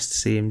 it's nice to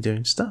see him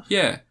doing stuff.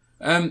 Yeah.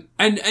 And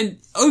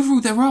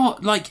overall there are,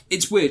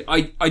 it's weird.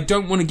 I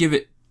don't want to give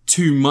it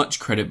too much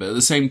credit, but at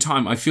the same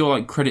time, I feel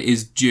like credit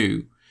is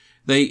due.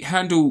 They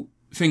handle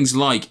things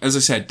as I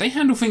said, they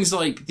handle things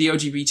like the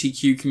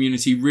LGBTQ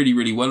community really,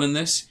 really well in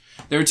this.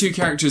 There are two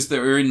characters that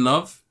are in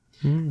love.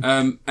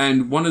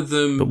 And one of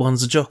them... But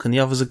one's a jock and the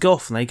other's a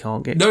goth, and they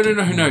can't get...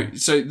 No.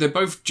 So they're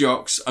both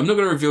jocks. I'm not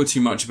going to reveal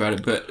too much about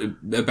it, but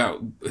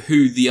about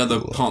who the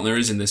other partner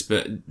is in this,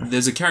 but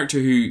there's a character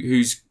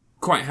who's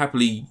quite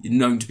happily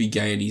known to be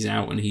gay, and he's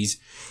out, and he's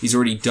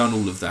already done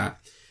all of that.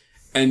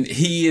 And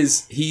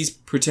he's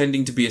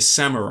pretending to be a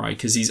samurai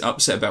because he's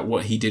upset about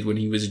what he did when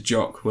he was a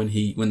jock, when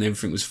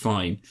everything was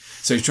fine.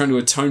 So he's trying to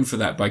atone for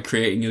that by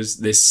creating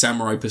this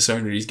samurai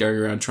persona. He's going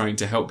around trying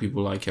to help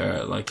people like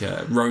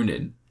a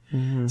Ronin.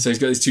 Mm-hmm. So he's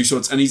got these two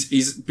swords, and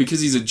he's because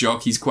he's a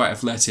jock, he's quite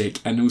athletic,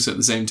 and also at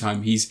the same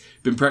time he's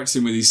been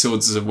practicing with these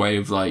swords as a way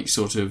of God,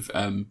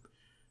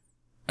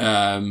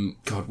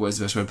 what's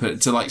the best way to put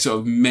it?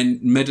 To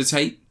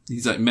meditate.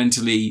 He's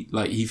mentally,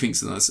 he thinks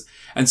that's,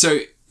 and so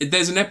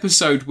there's an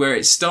episode where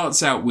it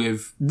starts out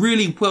with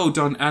really well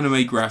done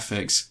anime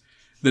graphics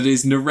that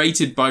is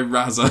narrated by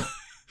RZA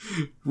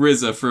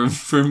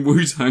from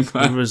Wu-Tang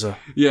Clan. RZA.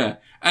 Yeah.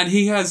 And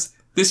he has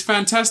this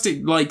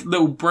fantastic,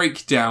 little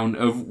breakdown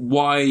of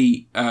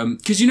why,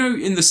 cause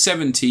in the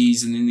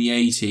 70s and in the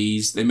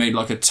 80s, they made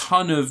a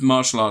ton of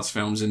martial arts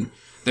films, and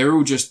they were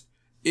all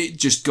it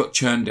just got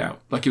churned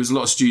out. It was a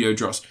lot of studio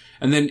dross.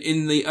 And then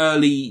in the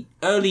early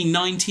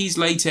 90s,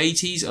 late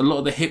 80s, a lot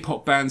of the hip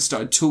hop bands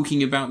started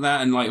talking about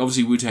that, and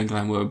obviously Wu-Tang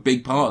Clan were a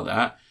big part of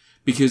that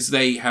because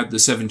they had the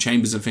 7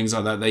 chambers and things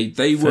like that.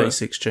 They were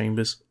 36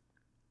 chambers.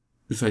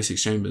 The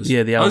 36 Chambers.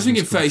 Yeah, the I was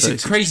thinking album's called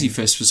 36 Crazy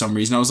Fists for some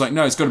reason. I was like,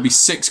 no, it's got to be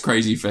 6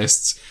 Crazy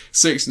Fists.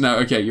 6. No,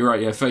 okay, you're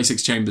right. Yeah,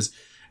 36 Chambers.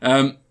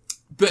 But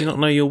Do you not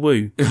know your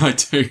Woo? I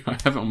do. I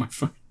have it on my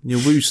phone. Your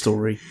Woo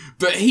story.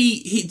 But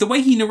he the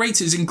way he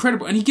narrates it is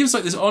incredible, and he gives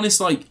like this honest,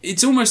 like,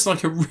 it's almost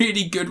like a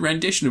really good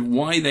rendition of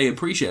why they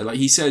appreciate it. Like,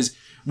 he says,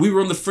 we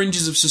were on the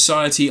fringes of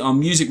society, our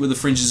music were the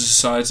fringes of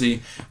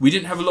society, we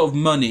didn't have a lot of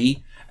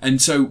money,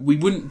 and so we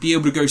wouldn't be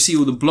able to go see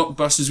all the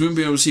blockbusters, we wouldn't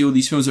be able to see all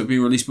these films that were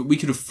being released, but we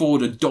could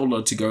afford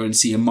 $1 to go and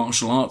see a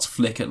martial arts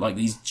flick at like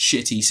these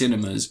shitty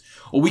cinemas.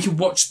 Or we could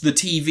watch the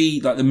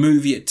TV, like the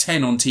movie at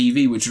 10 on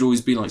TV, which would always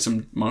be like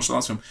some martial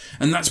arts film.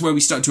 And that's where we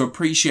start to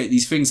appreciate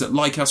these things that,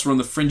 like us, were on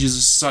the fringes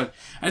of society.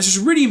 And it's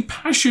just a really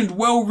impassioned,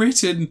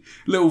 well-written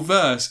little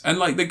verse. And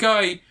like the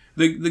guy,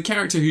 the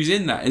character who's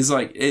in that is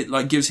like, it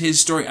like gives his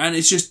story. And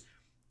it's just,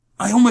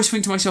 I almost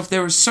think to myself,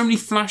 there are so many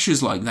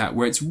flashes like that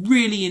where it's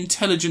really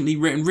intelligently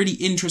written, really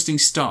interesting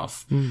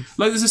stuff.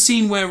 Like there's a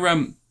scene where,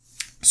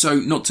 so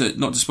not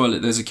to spoil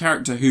it, there's a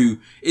character who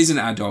is an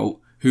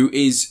adult, who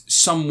is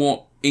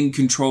somewhat in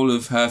control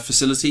of her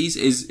facilities,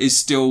 is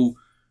still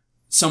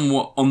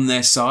somewhat on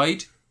their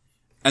side,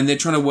 and they're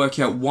trying to work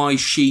out why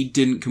she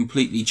didn't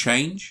completely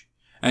change.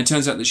 And it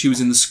turns out that she was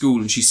in the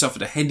school and she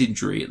suffered a head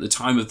injury at the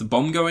time of the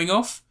bomb going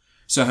off.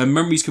 So her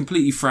memory's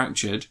completely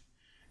fractured,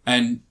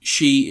 and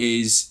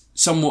she is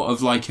somewhat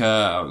of like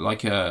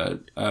a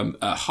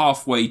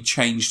halfway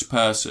changed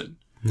person.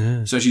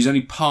 Yeah. So she's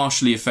only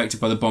partially affected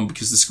by the bomb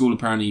because the school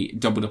apparently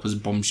doubled up as a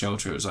bomb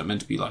shelter. It was like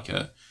meant to be like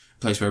a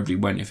place where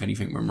everybody went if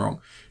anything went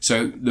wrong.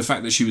 So the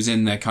fact that she was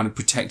in there kind of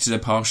protected her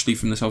partially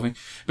from this whole thing.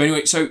 But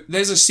anyway, so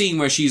there's a scene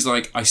where she's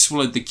like, I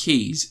swallowed the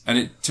keys, and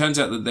it turns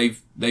out that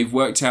they've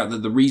worked out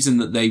that the reason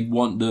that they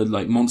want the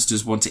like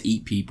monsters want to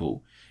eat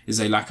people is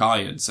they lack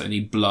iron, so they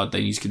need blood,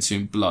 they need to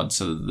consume blood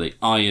so that the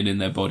iron in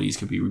their bodies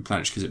can be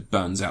replenished because it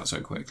burns out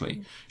so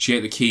quickly. She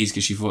ate the keys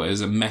because she thought it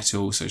was a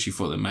metal, so she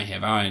thought they may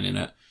have iron in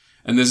it.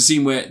 And there's a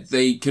scene where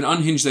they can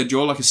unhinge their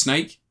jaw like a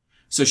snake.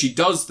 So she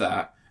does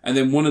that, and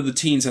then one of the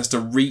teens has to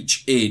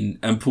reach in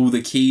and pull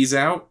the keys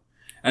out.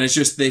 And it's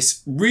just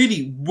this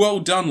really well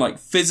done, like,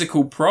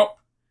 physical prop.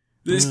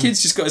 This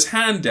kid's just got his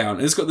hand down,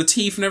 and it's got the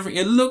teeth and everything.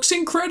 It looks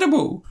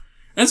incredible.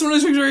 And it's one of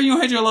those things where in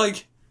your head you're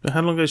like... But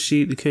how long ago did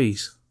she eat the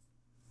keys?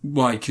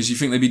 Why? Because you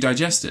think they'd be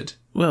digested?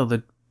 Well,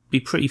 they'd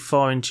be pretty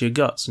far into your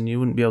guts and you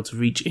wouldn't be able to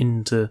reach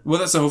into... Well,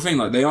 that's the whole thing.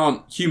 Like, they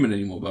aren't human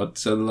anymore, bud.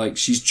 So, like,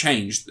 she's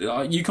changed.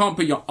 You can't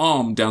put your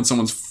arm down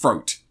someone's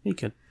throat. You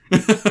can.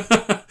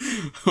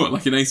 What,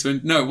 like an Ace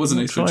Ventura? No, it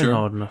wasn't Ace Ventura.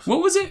 Hard enough.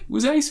 What was it?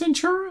 Was it Ace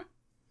Ventura?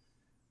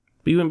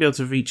 But you wouldn't be able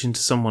to reach into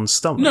someone's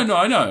stomach. No,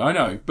 I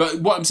know.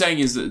 But what I'm saying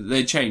is that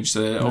they changed.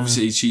 So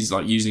obviously she's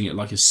like using it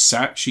like a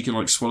sack. She can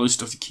like swallow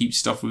stuff to keep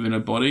stuff within her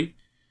body.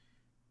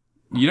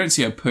 You don't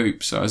see her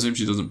poop, so I assume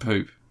she doesn't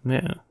poop.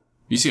 Yeah.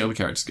 You see other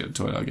characters get a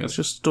toilet, I guess.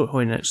 Just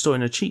storing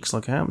her cheeks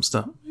like a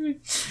hamster.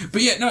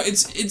 But yeah, no,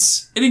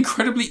 it's an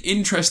incredibly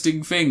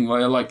interesting thing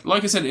where like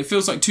I said, it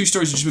feels like two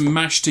stories have just been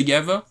mashed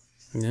together.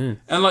 Yeah.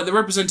 And like the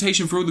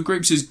representation for all the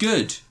groups is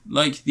good.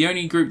 Like the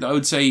only group that I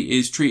would say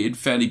is treated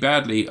fairly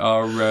badly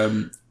are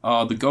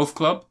the golf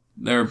club.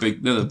 They're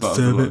the butt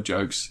of a lot of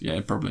jokes.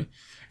 Yeah, probably.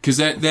 Because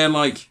they're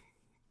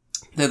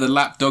the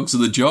lapdogs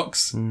of the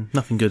jocks.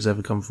 Nothing good's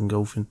ever come from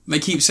golfing. They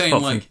keep saying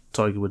Apart like from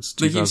Tiger Woods.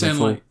 They keep saying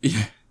 2004. like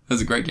yeah.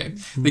 That's a great game.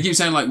 They keep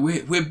saying like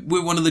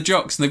we're one of the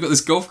jocks, and they've got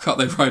this golf cart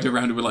they ride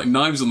around with like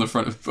knives on the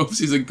front.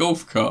 Obviously, it's a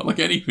golf cart. Like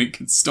anything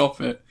could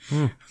stop it.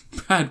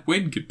 Bad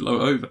wind could blow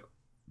over.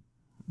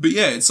 But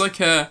yeah, it's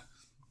like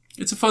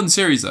it's a fun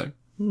series though.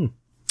 But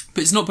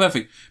it's not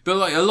perfect. But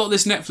like a lot of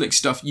this Netflix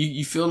stuff,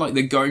 you feel like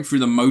they're going through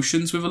the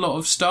motions with a lot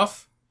of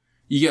stuff.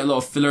 You get a lot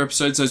of filler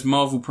episodes. Those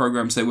Marvel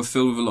programs, they were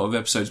filled with a lot of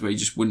episodes where you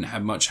just wouldn't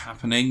have much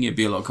happening. It'd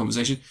be a lot of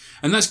conversation,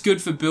 and that's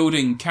good for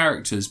building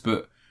characters.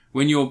 But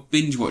when you're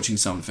binge watching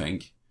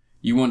something,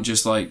 you want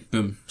just like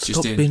boom,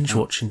 Stop just binge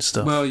watching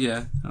stuff. Well,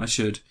 yeah, I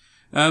should.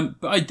 But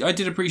I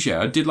did appreciate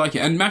it. I did like it,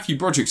 and Matthew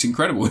Broderick's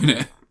incredible in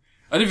it.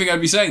 I didn't think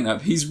I'd be saying that,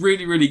 but he's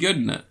really, really good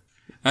in it.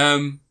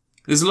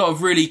 There's a lot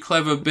of really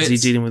clever bits.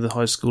 Is he dealing with the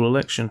high school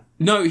election?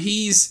 No,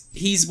 he's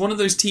one of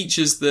those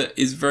teachers that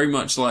is very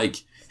much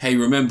like, hey,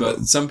 remember,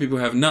 some people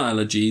have nut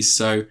allergies,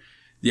 so,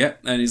 yeah.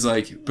 And he's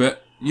like,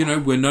 but, you know,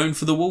 we're known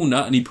for the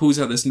walnut. And he pulls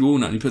out this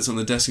walnut and he puts it on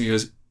the desk and he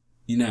goes,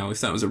 you know,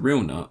 if that was a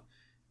real nut,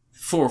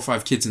 4 or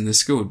 5 kids in this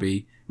school would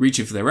be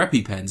reaching for their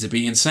EpiPens. It'd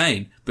be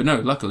insane. But no,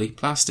 luckily,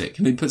 plastic.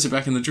 And he puts it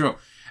back in the drawer.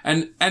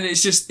 And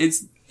it's just,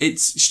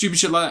 it's stupid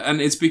shit like that.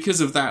 And it's because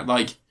of that,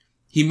 like,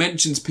 he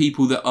mentions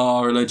people that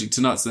are allergic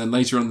to nuts, and then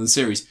later on in the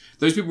series,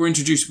 those people were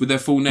introduced with their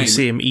full name. You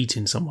see him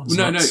eating someone's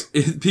nuts.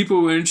 No,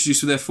 people were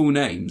introduced with their full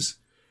names,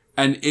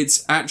 and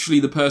it's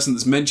actually the person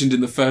that's mentioned in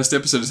the first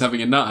episode as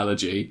having a nut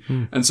allergy.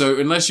 And so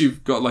unless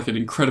you've got like an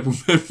incredible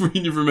memory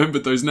and you've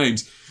remembered those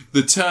names,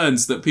 the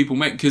turns that people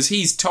make, because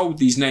he's told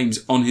these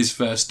names on his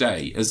first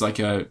day as like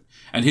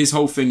and his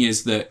whole thing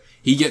is that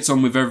he gets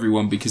on with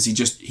everyone because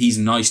he's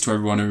nice to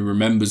everyone and he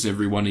remembers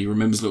everyone. He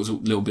remembers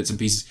little bits and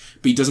pieces,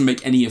 but he doesn't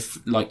make any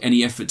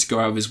effort to go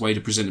out of his way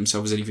to present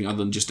himself as anything other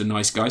than just a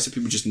nice guy. So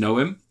people just know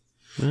him.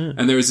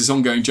 And there is this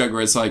ongoing joke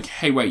where it's like,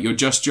 hey, wait, you're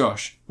just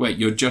Josh. Wait,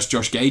 you're just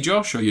Josh gay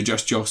Josh? Or you're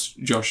just Josh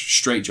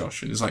straight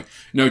Josh? And it's like,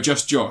 no,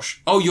 just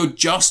Josh. Oh, you're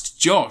just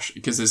Josh.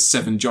 Because there's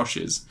 7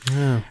 Joshes.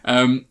 Yeah.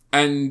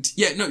 And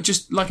yeah, no,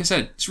 just like I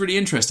said, it's really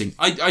interesting.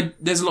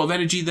 There's a lot of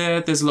energy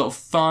there. There's a lot of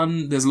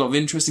fun. There's a lot of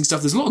interesting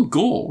stuff. There's a lot of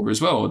gore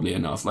as well, oddly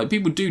enough. Like,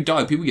 people do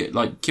die. People get,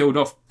 like, killed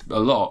off a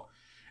lot.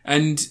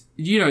 And,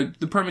 you know,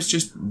 the premise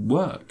just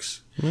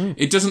works.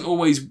 It doesn't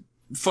always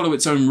follow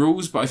its own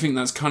rules, but I think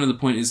that's kind of the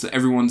point, is that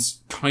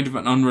everyone's kind of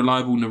an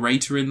unreliable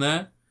narrator in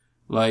there.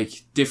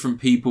 Like,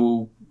 different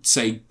people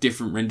say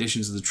different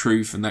renditions of the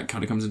truth, and that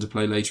kind of comes into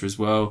play later as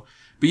well.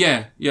 But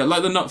yeah,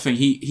 like the nut thing,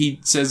 he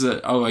says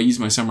that, oh, I use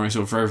my samurai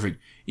sword for everything,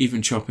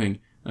 even chopping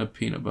a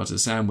peanut butter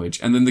sandwich.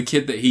 And then the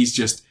kid that he's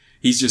just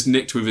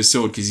nicked with his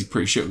sword because he's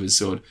pretty shit with his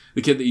sword.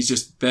 The kid that he's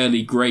just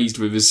barely grazed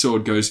with his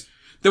sword goes,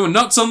 there were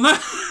nuts on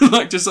that?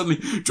 Like, just suddenly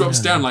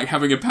drops down, like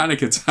having a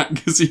panic attack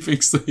because he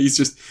thinks that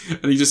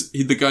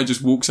the guy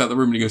just walks out the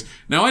room and he goes,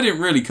 now I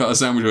didn't really cut a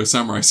sandwich with a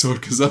samurai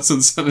sword because that's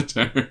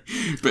unsanitary.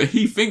 But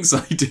he thinks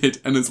I did.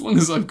 And as long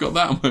as I've got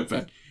that on my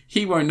back,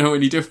 he won't know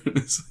any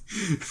difference.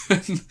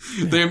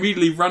 They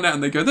immediately run out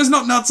and they go, there's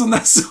not nuts on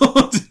that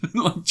sword. And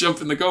like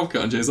jump in the golf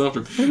cart and chase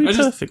after him. It's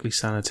perfectly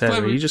sanitary.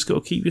 Clever. You just got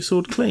to keep your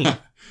sword clean.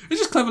 It's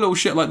just clever little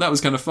shit like that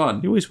was kind of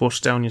fun. You always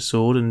wash down your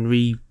sword and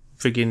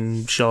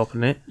friggin'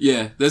 sharpen it.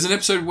 Yeah, there's an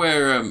episode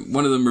where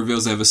one of them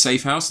reveals they have a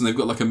safe house and they've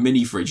got like a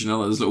mini fridge, you know,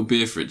 like those little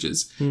beer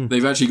fridges.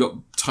 They've actually got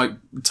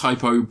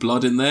typo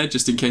blood in there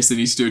just in case they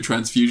need to do a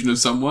transfusion of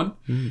someone.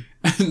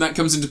 And that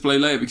comes into play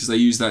later because they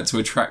use that to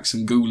attract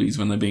some ghoulies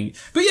when they're being...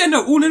 But yeah,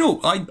 no, all in all,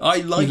 I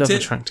liked You love it.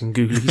 attracting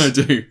ghoulies. I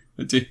do.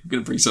 I'm going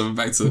to bring some of them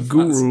back to the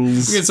Ghouls.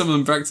 We're getting some of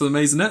them back to the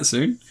Maisonette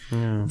soon.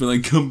 Yeah. But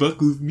like, come back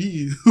with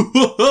me.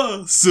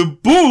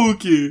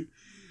 Sabuki.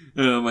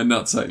 My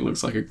nutsack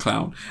looks like a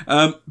clown.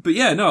 But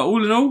yeah, no,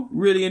 all in all,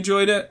 really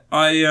enjoyed it.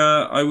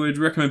 I would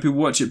recommend people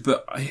watch it,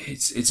 but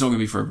it's not going to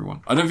be for everyone.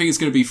 I don't think it's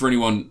going to be for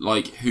anyone,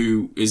 like,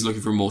 who is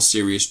looking for a more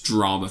serious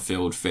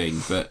drama-filled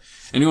thing, but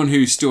anyone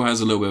who still has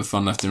a little bit of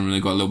fun left in them and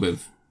they've got a little bit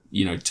of,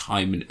 you know,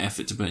 time and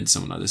effort to put into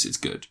something like this, it's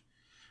good.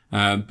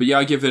 But yeah,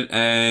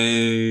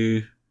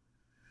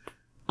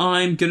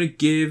 I'm gonna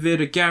give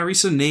it a Gary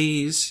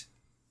Sinise.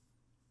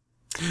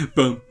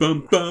 Bum,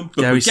 bum, bum, bum.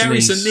 Gary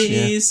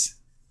Sinise. Yeah.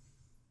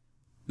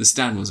 The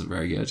stand wasn't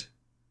very good.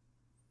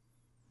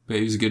 But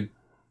he was a good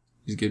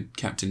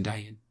Captain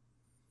Dayan.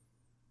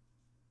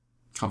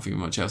 Can't think of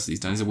much else these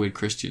days. He's a weird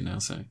Christian now,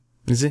 so.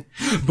 Is he?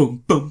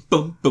 Bum, bum,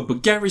 bum, bum, bum.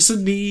 Gary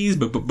Sinise.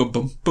 Bum, bum, bum,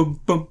 bum, bum,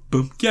 bum,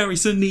 bum. Gary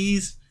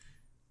Sinise.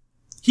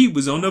 He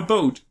was on a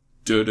boat.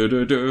 Duh, duh,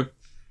 duh, duh.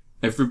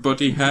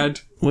 Everybody had...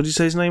 What did you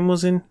say his name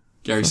was in?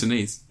 Gary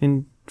Sinise.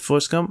 In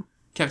Forrest Gump?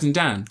 Captain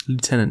Dan.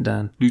 Lieutenant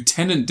Dan.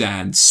 Lieutenant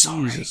Dan.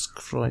 Sorry. Jesus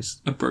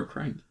Christ. I broke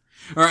rank.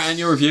 Alright, and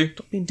your review.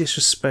 Stop being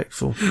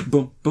disrespectful.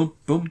 Bum, bum,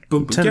 bum,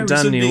 bum. Lieutenant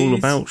Dan knew all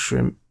about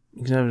shrimp.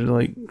 You can have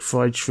like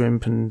fried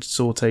shrimp and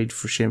sauteed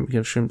for shrimp. You can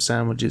have shrimp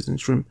sandwiches and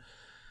shrimp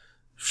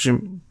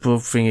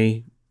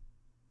thingy.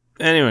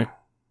 Anyway,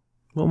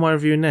 what am I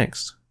reviewing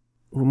next?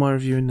 I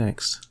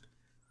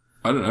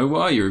don't know.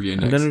 What are you reviewing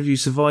next? I'm going to review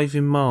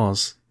Surviving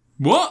Mars.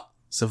 What?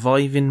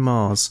 Surviving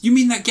Mars. You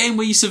mean that game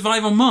where you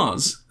survive on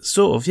Mars?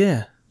 Sort of,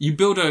 yeah. You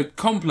build a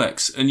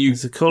complex and you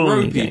It's a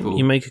colony grow people. game.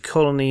 You make a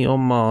colony on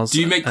Mars. Do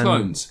you make and-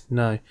 clones?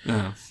 No.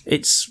 Oh.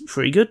 It's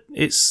pretty good.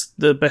 It's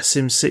the best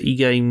SimCity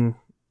game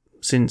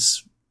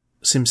since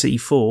SimCity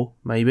 4,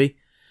 maybe.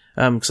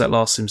 Because that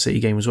last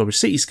SimCity game was rubbish.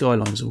 City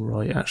Skyline's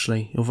alright,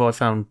 actually. Although I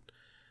found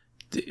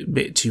a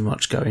bit too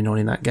much going on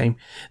in that game.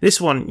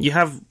 This one, you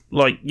have,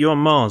 like, you're on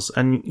Mars,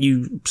 and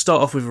you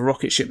start off with a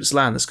rocket ship that's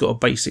land that's got a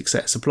basic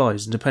set of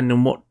supplies, and depending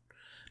on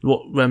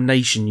what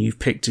nation you've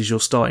picked as your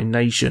starting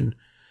nation,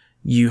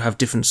 you have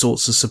different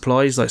sorts of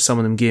supplies. Like, some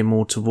of them gear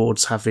more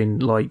towards having,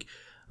 like,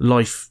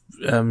 life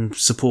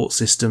support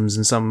systems,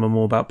 and some are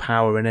more about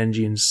power and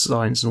energy and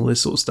science and all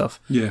this sort of stuff.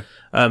 Yeah.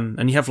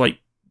 And you have,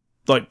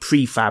 like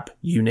prefab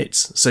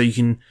units, so you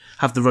can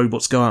have the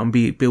robots go out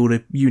and build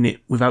a unit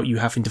without you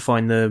having to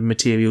find the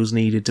materials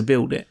needed to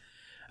build it.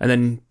 And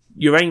then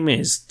your aim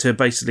is to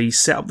basically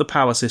set up the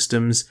power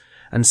systems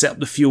and set up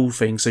the fuel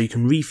thing so you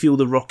can refuel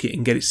the rocket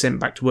and get it sent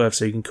back to Earth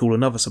so you can call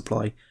another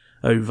supply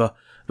over.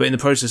 But in the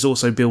process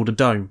also build a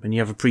dome, and you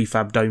have a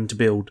prefab dome to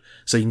build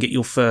so you can get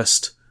your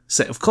first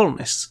set of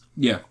colonists.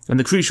 Yeah. And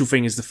the crucial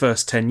thing is the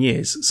first 10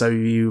 years. So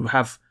you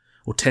have,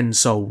 or 10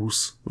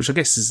 souls, which I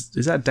guess is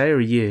that a day or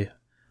a year?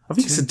 I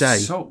think it's a day.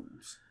 Souls.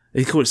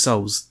 They call it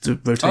souls, the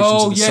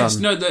rotations of the sun. Oh, yes.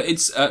 No,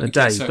 it's... a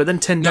day. So, but then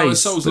 10 no, days. a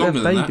soul's but longer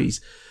they're than babies.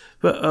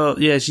 But,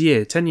 yeah, it's a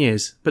year. 10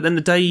 years. But then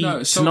the day No, to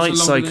night souls are longer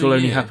than cycle a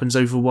only year. happens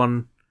over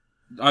one.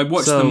 I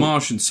watched So- The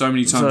Martian so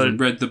many times and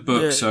read the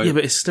book, yeah, so... Yeah,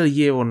 but it's still a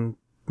year on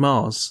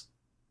Mars.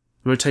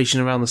 The rotation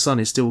around the sun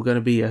is still going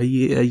to be a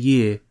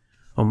year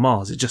on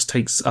Mars. It just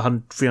takes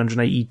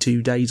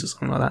 382 days or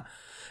something like that.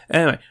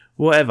 Anyway,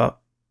 whatever.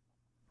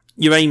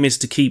 Your aim is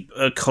to keep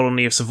a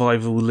colony of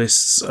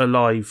survivalists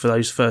alive for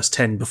those first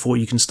 10 before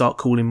you can start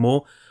calling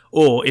more.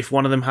 Or if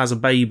one of them has a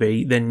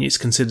baby, then it's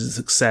considered a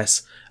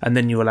success, and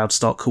then you're allowed to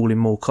start calling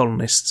more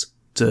colonists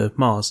to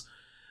Mars.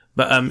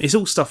 But it's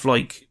all stuff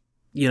like,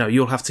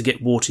 you'll have to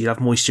get water, you'll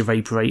have moisture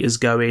vaporators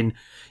going,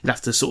 you'll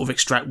have to sort of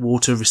extract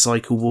water,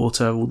 recycle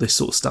water, all this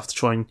sort of stuff to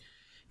try and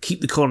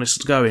keep the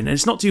colonists going. And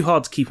it's not too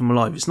hard to keep them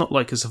alive. It's not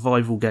like a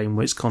survival game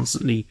where it's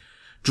constantly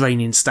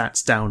draining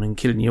stats down and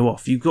killing you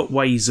off. You've got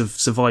ways of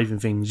surviving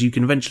things. You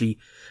can eventually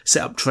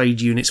set up trade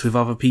units with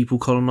other people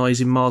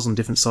colonising Mars on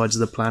different sides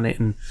of the planet,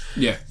 and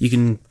you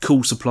can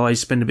cool supplies,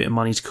 spend a bit of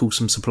money to cool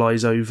some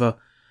supplies over.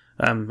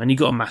 And you've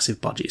got a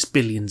massive budget. It's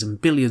billions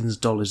and billions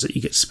of dollars that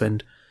you get to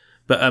spend.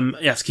 But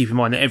you have to keep in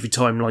mind that every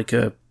time like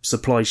a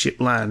supply ship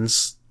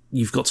lands,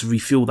 you've got to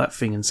refuel that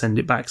thing and send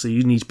it back. So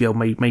you need to be able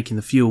to making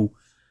the fuel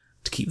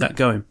to keep that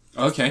going.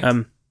 Okay.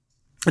 And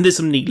there's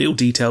some neat little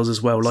details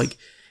as well. Like,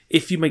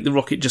 if you make the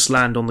rocket just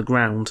land on the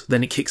ground,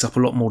 then it kicks up a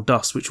lot more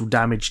dust, which will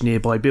damage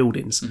nearby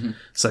buildings. Mm-hmm.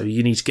 So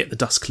you need to get the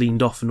dust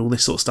cleaned off and all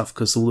this sort of stuff,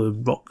 because all the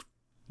rock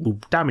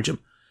will damage them.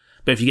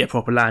 But if you get a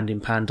proper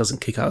landing pan,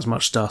 doesn't kick out as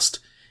much dust,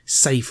 it's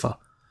safer.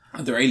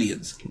 Are there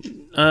aliens?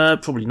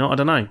 Probably not. I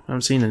don't know. I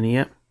haven't seen any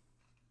yet.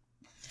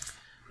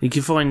 You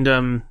can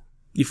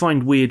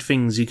find weird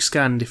things. You can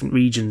scan different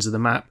regions of the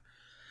map,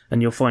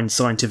 and you'll find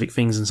scientific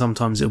things, and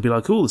sometimes it'll be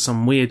like, oh, there's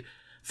some weird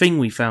thing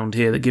we found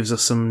here that gives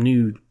us some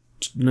new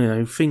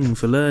thing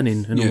for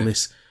learning and all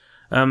this.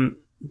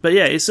 But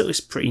yeah, it's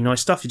pretty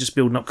nice stuff. You're just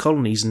building up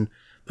colonies and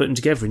putting them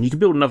together, and you can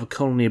build another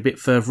colony a bit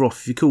further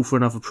off. If you're call for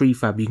another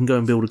prefab, you can go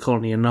and build a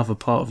colony in another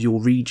part of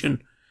your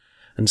region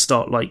and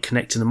start like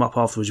connecting them up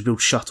afterwards. You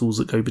build shuttles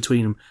that go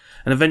between them,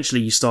 and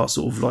eventually you start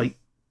sort of like,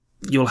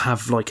 you'll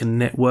have like a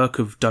network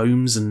of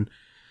domes and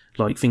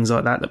like things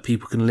like that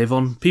people can live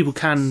on. People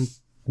can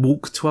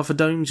walk to other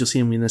domes. You'll see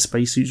them in their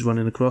spacesuits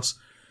running across.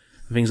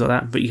 Things like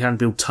that, but you can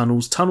build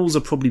tunnels. Tunnels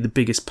are probably the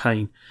biggest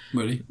pain.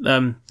 Really?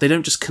 They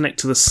don't just connect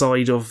to the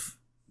side of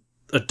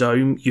a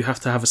dome. You have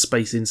to have a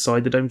space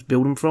inside the dome to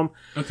build them from.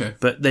 Okay.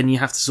 But then you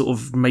have to sort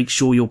of make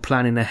sure you're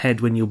planning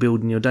ahead when you're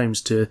building your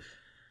domes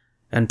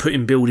and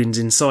putting buildings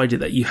inside it,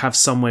 that you have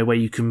somewhere where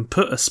you can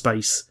put a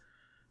space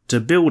to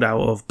build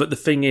out of. But the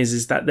thing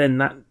is that then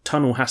that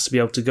tunnel has to be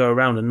able to go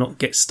around and not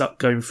get stuck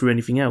going through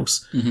anything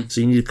else. Mm-hmm. So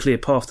you need a clear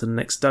path to the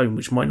next dome,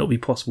 which might not be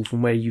possible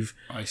from where you've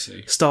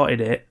started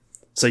it.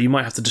 So you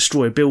might have to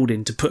destroy a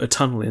building to put a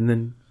tunnel in,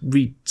 then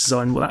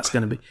redesign what that's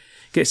going to be.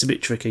 Gets a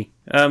bit tricky.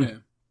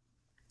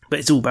 But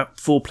it's all about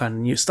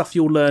foreplanning. Stuff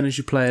you'll learn as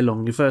you play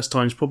along. Your first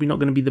time's probably not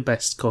going to be the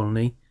best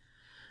colony.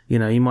 You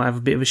might have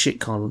a bit of a shit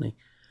colony,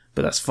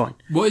 but that's fine.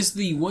 What is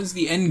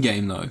the end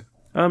game though?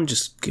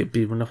 Just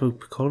build another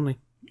colony.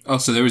 Oh,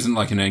 so there isn't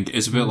like an end.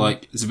 It's a bit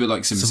like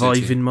SimCity.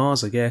 Surviving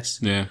Mars, I guess.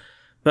 Yeah.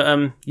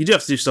 But you do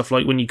have to do stuff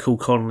like when you call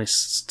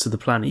colonists to the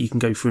planet, you can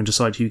go through and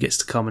decide who gets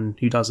to come and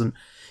who doesn't.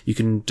 You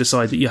can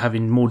decide that you're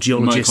having more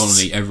geologists. In my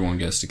colony, everyone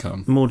gets to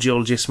come. More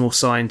geologists, more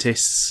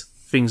scientists,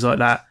 things like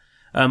that.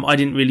 I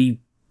didn't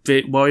really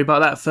worry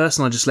about that at first,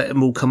 and I just let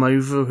them all come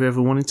over, whoever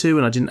wanted to.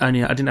 And I didn't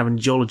have any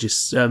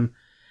geologists,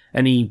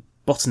 any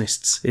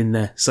botanists in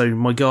there. So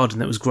my garden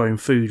that was growing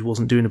food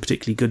wasn't doing a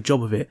particularly good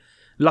job of it.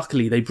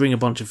 Luckily, they bring a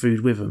bunch of food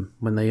with them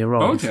when they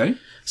arrive. Okay.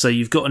 So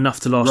you've got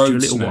enough to last you a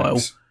little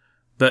while.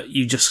 But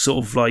you just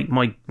sort of like,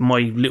 my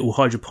little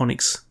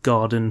hydroponics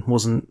garden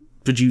wasn't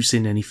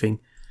producing anything,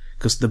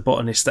 because the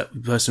botanist,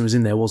 that person who was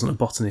in there, wasn't a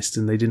botanist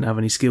and they didn't have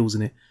any skills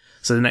in it.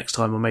 So the next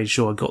time I made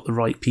sure I got the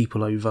right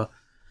people over,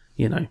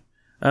 you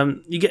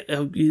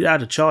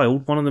had a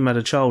child, one of them had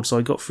a child, so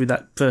I got through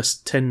that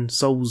first 10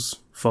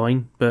 souls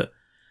fine, but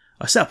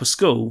I set up a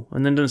school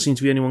and then doesn't seem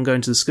to be anyone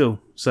going to the school,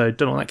 so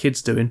don't know what that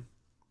kid's doing.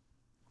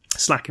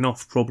 Slacking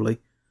off, probably,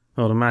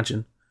 I would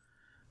imagine.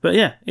 But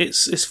yeah,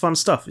 it's fun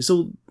stuff. It's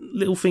all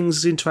little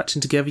things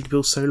interacting together. You can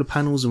build solar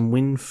panels and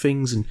wind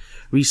things and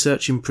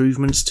research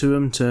improvements to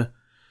them to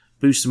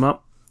boost them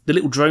up. The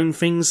little drone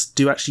things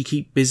do actually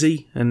keep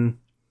busy and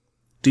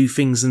do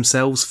things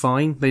themselves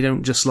fine. They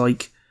don't just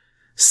like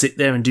sit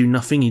there and do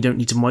nothing. You don't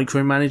need to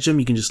micromanage them.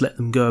 You can just let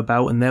them go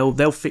about, and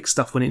they'll fix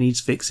stuff when it needs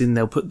fixing.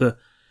 They'll put the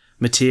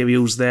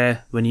materials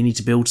there when you need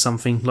to build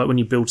something. Like when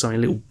you build something,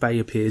 a little bay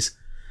appears.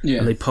 Yeah.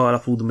 And they pile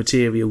up all the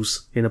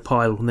materials in a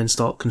pile and then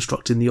start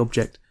constructing the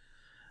object.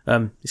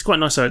 It's quite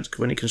nice how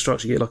when it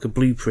constructs, you get like a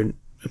blueprint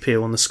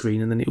appear on the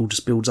screen, and then it all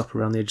just builds up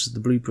around the edges of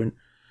the blueprint,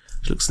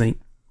 which looks neat.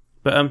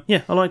 But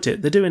yeah, I liked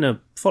it. They're doing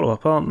a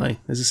follow-up, aren't they?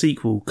 There's a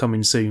sequel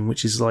coming soon,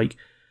 which is like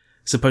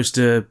supposed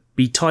to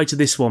be tied to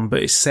this one,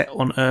 but it's set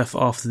on Earth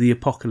after the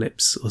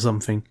apocalypse or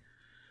something.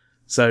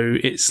 So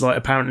it's like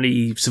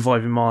apparently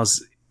Surviving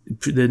Mars.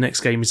 The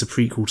next game is a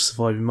prequel to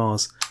Surviving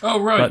Mars.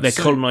 Oh right, like they're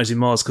colonising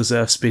Mars because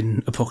Earth's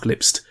been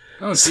apocalypsed.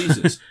 Oh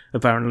Jesus!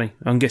 Apparently,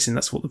 I'm guessing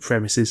that's what the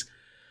premise is.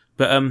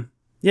 But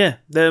yeah,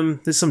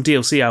 there's some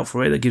DLC out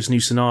for it that gives new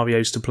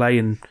scenarios to play,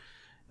 and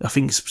I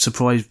think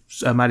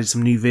added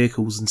some new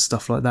vehicles and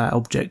stuff like that,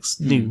 objects,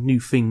 new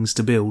things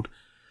to build.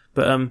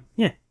 But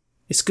yeah,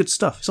 it's good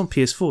stuff. It's on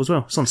PS4 as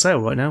well. It's on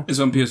sale right now. It's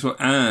on PS4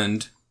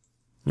 and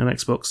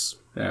Xbox.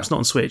 Yeah. It's not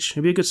on Switch.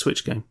 It'd be a good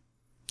Switch game.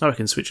 I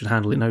reckon Switch would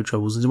handle it no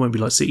troubles. It won't be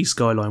like City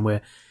Skyline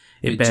where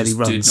it barely just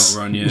runs. Did not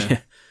run,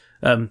 yeah.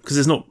 Because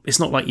it's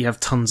not like you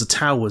have tons of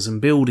towers and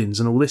buildings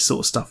and all this sort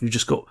of stuff. You've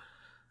just got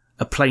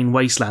a plain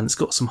wasteland that's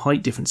got some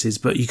height differences,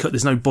 but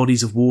there's no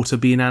bodies of water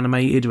being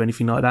animated or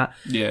anything like that.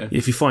 Yeah.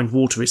 If you find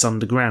water, it's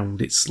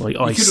underground. It's like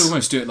ice. You could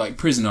almost do it like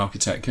Prison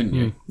Architect, couldn't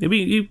you? I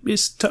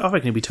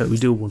reckon it'd be totally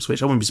doable on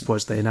Switch. I wouldn't be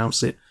surprised if they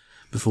announce it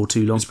before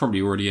too long. It's probably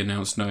already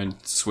announced now on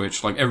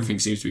Switch. Like, everything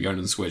seems to be going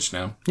to the Switch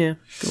now. Yeah,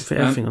 got to fit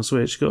everything on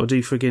Switch. Got to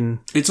do friggin'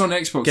 It's on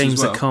Xbox games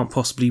as well. that can't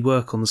possibly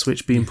work on the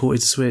Switch being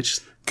ported to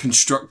Switch.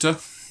 Constructor.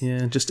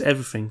 Yeah, just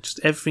everything. Just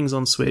everything's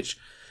on Switch.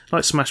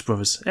 Like Smash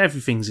Brothers.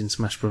 Everything's in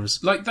Smash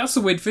Brothers. Like, that's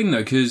the weird thing,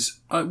 though, because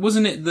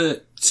wasn't it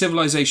that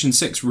Civilization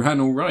 6 ran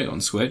all right on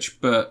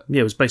Switch, but...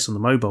 Yeah, it was based on the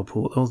mobile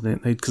port,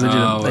 wasn't it?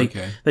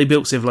 Because they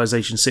built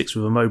Civilization 6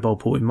 with a mobile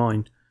port in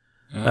mind,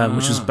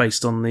 which was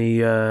based on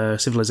the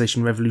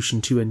Civilization Revolution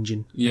 2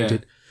 engine. Yeah.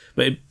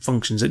 But it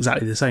functions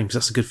exactly the same, because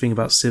that's the good thing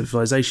about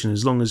Civilization.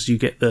 As long as you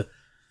get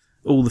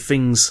all the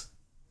things,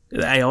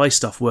 the AI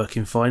stuff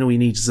working fine, all you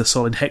need is a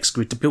solid hex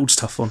grid to build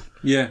stuff on.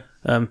 Yeah.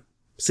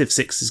 Civ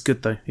 6 is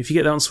good though. If you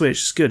get that on Switch,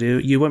 it's good.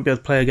 You won't be able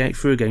to play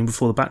through a game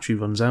before the battery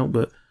runs out,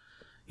 but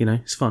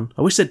it's fun.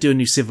 I wish they'd do a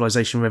new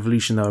Civilization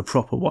Revolution though, a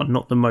proper one,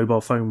 not the mobile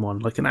phone one,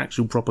 like an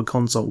actual proper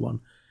console one.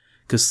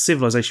 Because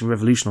Civilization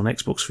Revolution on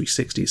Xbox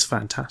 360 is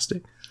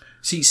fantastic.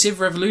 See, Civ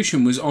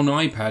Revolution was on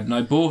iPad and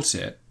I bought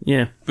it.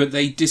 Yeah. But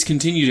they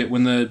discontinued it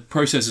when the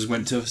processors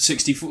went to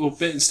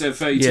 64-bit instead of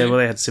 32. Yeah, well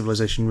they had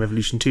Civilization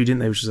Revolution 2, didn't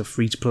they, which was a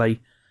free-to-play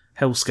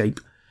hellscape.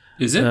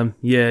 Is it?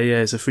 Yeah,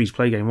 it's a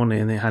free-to-play game, wasn't it?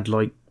 And it had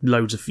like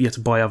loads of... You had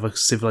to buy other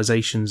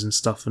civilizations and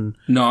stuff. And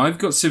no, I've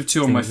got Civ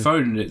 2 on my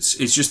phone and it's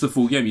just the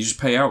full game. You just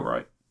pay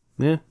outright.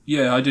 Yeah?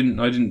 Yeah, I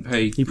didn't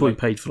pay... You probably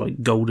paid for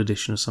like Gold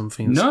Edition or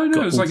something. No, it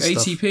was like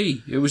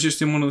 80p. It was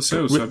just in one of the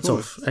sales. Ripped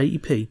off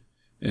 80p.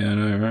 Yeah, I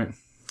know, right?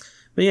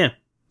 But yeah,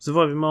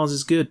 Surviving Mars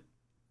is good.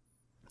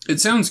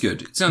 It sounds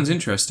good. It sounds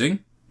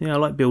interesting. Yeah, I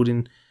like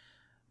building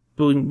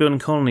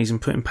colonies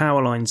and putting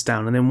power lines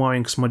down and then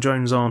worrying because my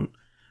drones aren't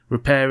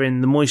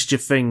repairing the moisture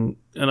thing,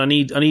 and I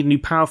need a new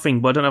power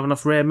thing, but I don't have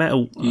enough rare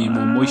metal. You need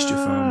more moisture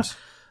farms.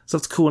 So I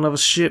have to call another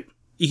ship.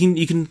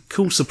 You can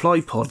call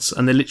supply pods,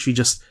 and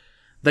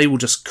they will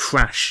just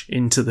crash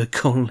into the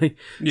colony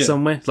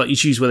somewhere. Like you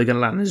choose where they're going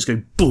to land, and they just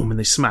go boom, and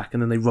they smack,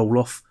 and then they roll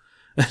off,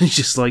 and it's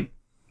just like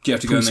you have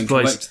to go and then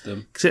collect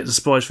them. Get the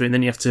supplies for it, and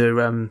then you have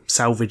to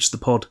salvage the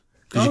pod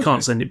because you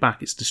can't send it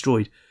back; it's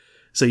destroyed.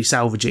 So you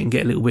salvage it and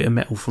get a little bit of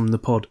metal from the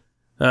pod.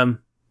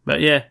 But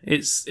yeah,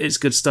 it's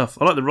good stuff.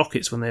 I like the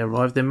rockets when they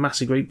arrive. They're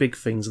massive, great big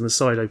things, and the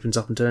side opens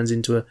up and turns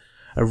into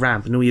a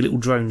ramp, and all your little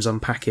drones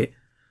unpack it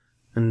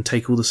and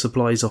take all the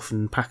supplies off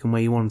and pack them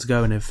where you want them to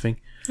go and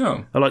everything.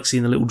 Oh. I like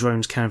seeing the little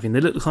drones carrying.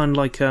 They look kind of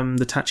like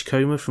the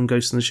Tachikoma from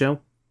Ghost in the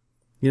Shell.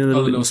 You know,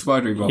 the little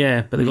spidery blob.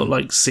 Yeah, but they've got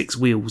like 6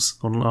 wheels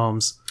on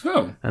arms.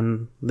 Oh.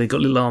 And they've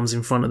got little arms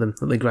in front of them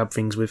that they grab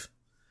things with.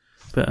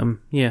 But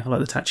yeah, I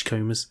like the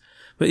Tachikomas.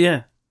 But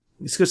yeah,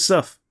 it's good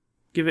stuff.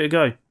 Give it a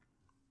go.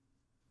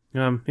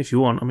 If you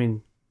want, I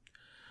mean...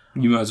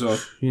 You might as well.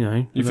 If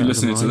you're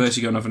listening to this,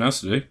 you got nothing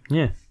else to do.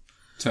 Yeah.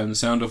 Turn the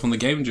sound off on the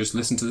game and just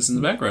listen to this in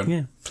the background.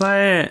 Yeah.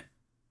 Play it.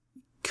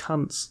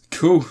 Cunts.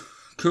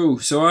 Cool.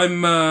 So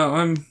I'm...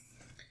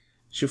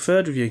 It's your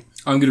third review.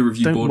 I'm going to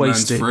review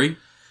Borderlands 3.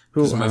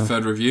 This is my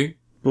third review.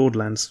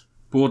 Borderlands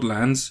 3,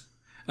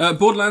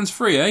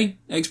 eh?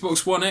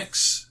 Xbox One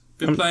X.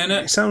 Been playing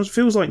it.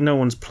 Feels like no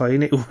one's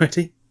playing it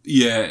already.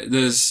 Yeah,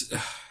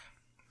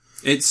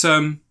 it's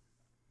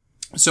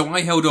so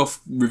I held off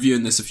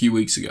reviewing this a few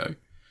weeks ago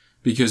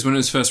because when it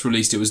was first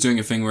released, it was doing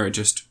a thing where it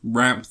just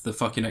ramped the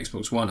fucking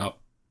Xbox One up.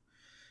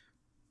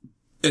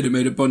 And it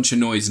made a bunch of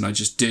noise and I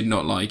just did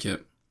not like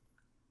it.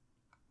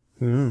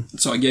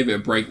 So I gave it a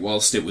break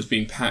whilst it was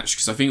being patched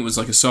because I think it was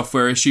like a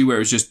software issue where it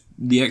was just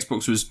the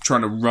Xbox was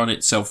trying to run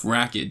itself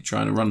ragged,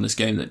 trying to run this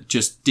game that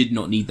just did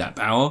not need that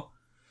power.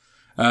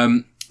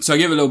 So I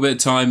gave it a little bit of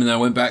time and then I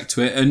went back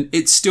to it and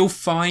it's still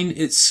fine.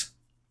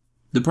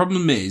 The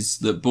problem is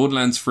that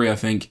Borderlands 3, I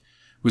think,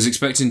 was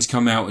expecting to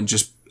come out and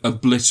just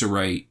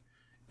obliterate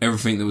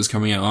everything that was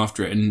coming out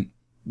after it. And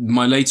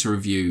my later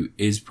review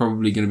is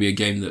probably going to be a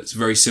game that's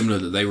very similar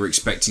that they were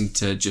expecting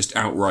to just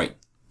outright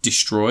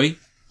destroy.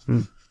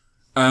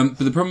 But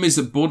the problem is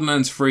that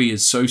Borderlands 3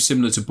 is so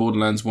similar to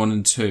Borderlands 1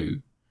 and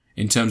 2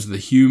 in terms of the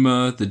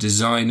humour, the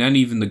design, and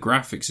even the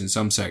graphics in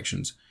some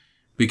sections.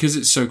 Because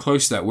it's so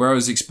close to that, where I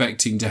was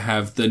expecting to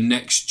have the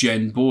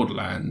next-gen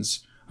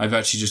Borderlands, I've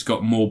actually just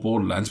got more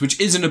Borderlands, which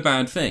isn't a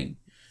bad thing.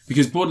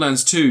 Because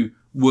Borderlands 2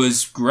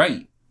 was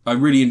great. I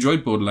really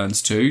enjoyed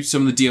Borderlands 2.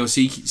 Some of the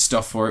DLC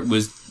stuff for it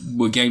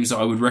were games that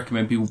I would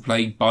recommend people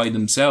play by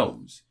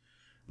themselves.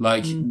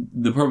 Like,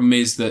 the problem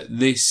is that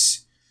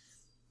this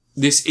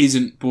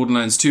isn't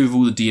Borderlands 2 with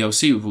all the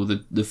DLC, with all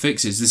the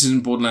fixes. This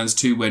isn't Borderlands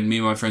 2 when me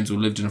and my friends all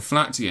lived in a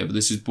flat together.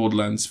 This is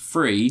Borderlands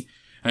 3,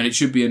 and it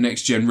should be a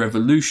next-gen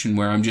revolution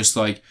where I'm just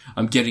like,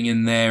 I'm getting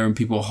in there and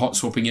people are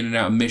hot-swapping in and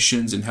out of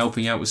missions and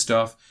helping out with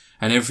stuff,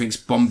 and everything's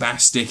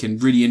bombastic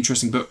and really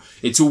interesting, but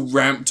it's all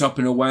ramped up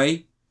in a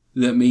way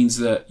that means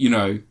that,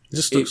 it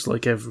just looks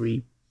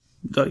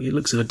it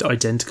looks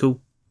identical.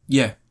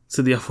 Yeah.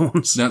 To the other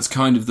ones. That's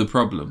kind of the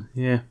problem.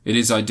 Yeah. It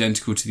is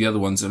identical to the other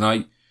ones, and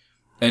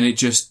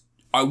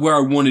where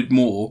I wanted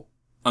more,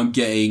 I'm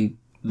getting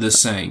the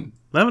same.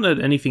 I haven't heard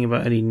anything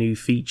about any new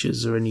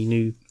features or any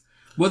new...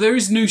 Well, there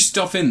is new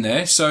stuff in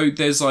there. So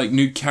there's like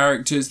new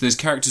characters. There's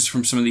characters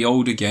from some of the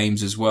older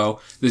games as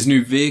well. There's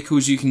new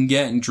vehicles you can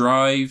get and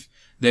drive.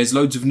 There's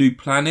loads of new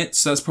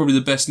planets. That's probably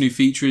the best new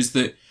feature, is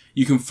that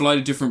you can fly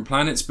to different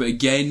planets. But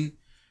again,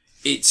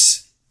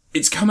 it's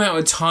come out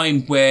at a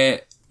time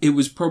where it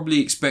was probably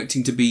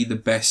expecting to be the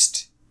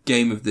best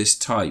game of this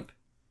type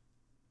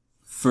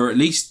for at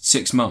least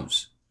 6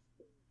 months.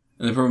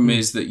 And the problem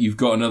is that you've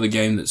got another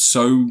game that's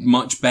so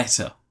much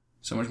better,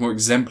 so much more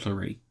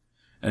exemplary,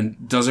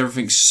 and does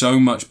everything so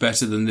much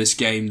better than this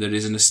game that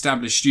is an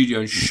established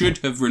studio and should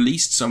have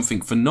released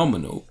something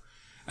phenomenal.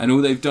 And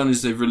all they've done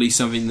is they've released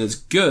something that's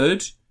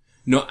good,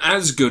 not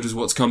as good as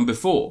what's come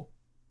before.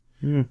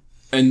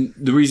 And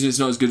the reason it's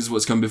not as good as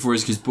what's come before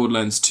is because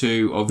Borderlands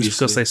 2, obviously... It's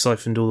because they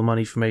siphoned all the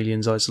money from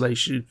Aliens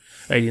Isolation,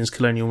 Aliens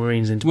Colonial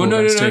Marines into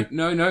Borderlands 2.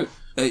 No.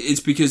 It's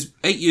because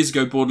 8 years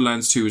ago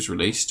Borderlands 2 was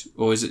released.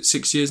 Or is it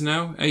 6 years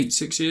now?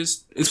 6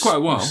 years? It's quite a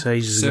while. It's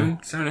ages 7, ago.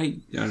 7,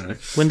 8? I don't know.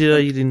 When did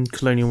Alien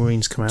Colonial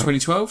Marines come out?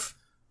 2012?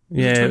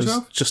 Yeah, it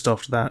was just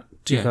after that.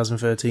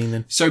 2013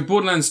 then. So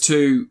Borderlands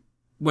 2,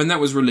 when that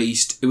was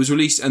released, it was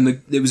released and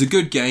it was a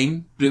good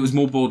game, but it was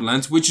more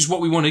Borderlands, which is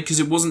what we wanted because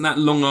it wasn't that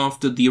long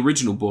after the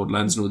original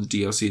Borderlands and all the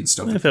DLC and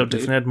stuff. It felt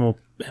different. It had more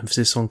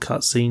emphasis on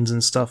cutscenes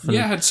and stuff. And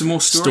yeah, it had some more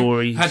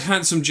story. Had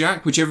Handsome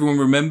Jack, which everyone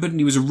remembered, and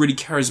he was a really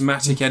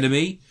charismatic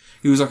enemy.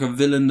 He was like a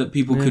villain that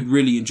people could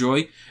really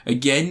enjoy.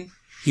 Again,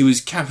 he was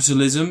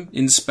capitalism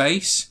in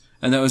space,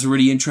 and that was a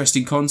really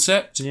interesting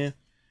concept. Yeah.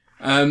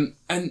 And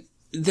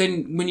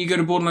then when you go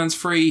to Borderlands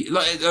 3,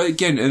 like,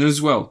 again, and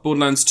as well,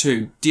 Borderlands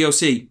 2,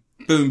 DLC,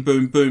 boom,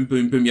 boom, boom,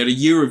 boom, boom. You had a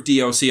year of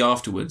DLC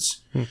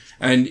afterwards.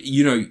 And,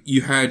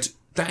 you had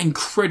that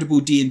incredible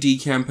D&D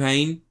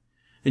campaign,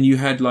 and you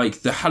had,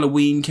 like, the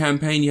Halloween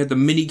campaign, you had the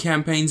mini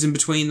campaigns in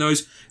between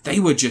those. They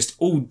were just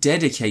all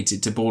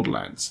dedicated to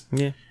Borderlands.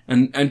 Yeah.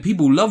 And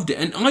people loved it.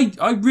 And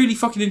I really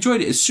fucking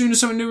enjoyed it. As soon as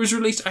something new was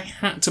released, I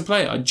had to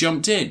play it. I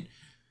jumped in.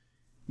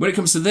 When it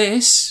comes to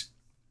this,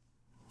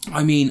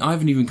 I mean, I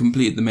haven't even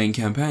completed the main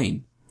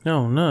campaign.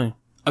 Oh, no.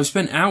 I've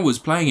spent hours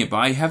playing it, but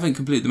I haven't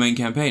completed the main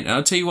campaign. And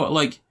I'll tell you what,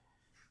 like,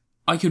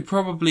 I could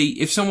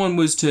probably, if someone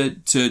was to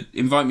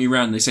invite me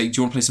around and they say,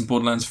 do you want to play some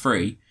Borderlands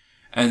 3?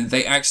 And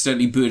they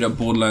accidentally booted up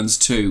Borderlands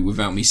 2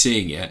 without me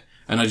seeing it,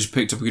 and I just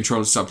picked up a controller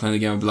and started playing the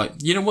game, I'd be like,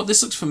 you know what,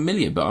 this looks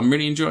familiar, but I'm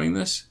really enjoying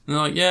this. And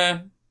they're like, yeah.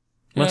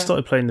 When I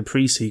started playing the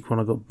pre-sequel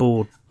and I got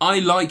bored. I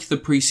like the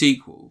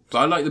pre-sequel.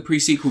 I like the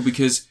pre-sequel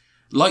because,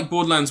 like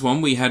Borderlands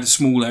 1, where you had a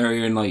small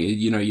area and, like,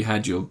 you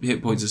had your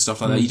hit points and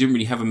stuff like that, you didn't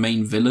really have a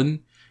main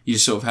villain. You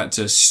just sort of had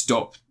to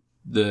stop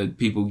the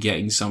people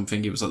getting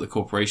something. It was like the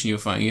corporation you were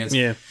fighting against.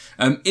 Yeah.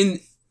 And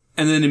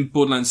then in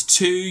Borderlands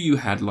 2, you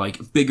had,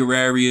 like, bigger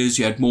areas,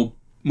 you had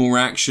more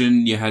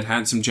action, you had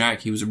Handsome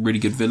Jack, he was a really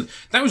good villain.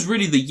 That was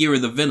really the year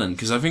of the villain,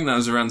 because I think that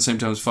was around the same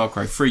time as Far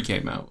Cry 3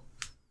 came out.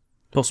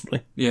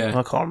 Possibly. Yeah.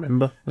 I can't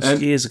remember. It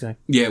was years ago.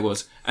 Yeah, it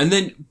was. And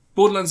then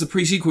Borderlands, the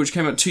pre-sequel, which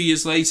came out 2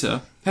 years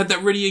later, had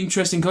that really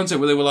interesting concept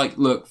where they were like,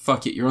 look,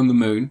 fuck it, you're on the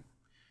moon.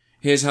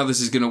 Here's how this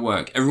is going to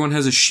work. Everyone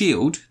has a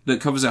shield that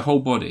covers their whole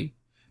body.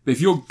 But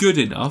if you're good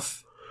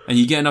enough, and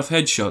you get enough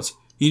headshots,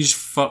 you just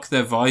fuck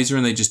their visor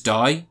and they just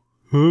die.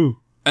 Who?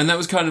 And that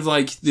was kind of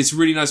like this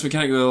really nice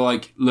mechanic where they're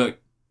like, look,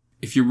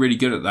 if you're really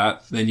good at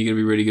that, then you're going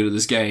to be really good at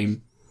this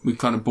game. We've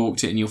kind of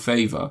balked it in your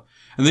favour.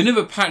 And they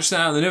never patched that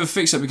out, they never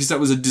fixed that because that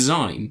was a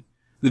design.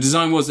 The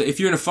design was that if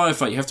you're in a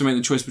firefight, you have to make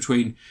the choice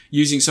between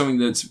using something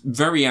that's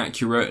very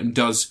accurate and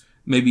does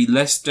maybe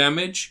less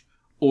damage,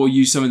 or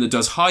use something that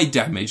does high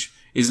damage,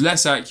 is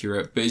less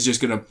accurate, but is just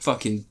going to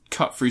fucking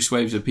cut through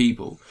swathes of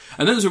people.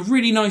 And that was a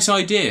really nice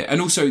idea. And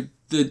also,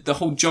 the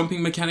whole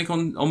jumping mechanic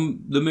on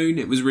the moon,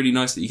 it was really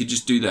nice that you could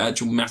just do the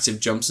actual massive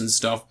jumps and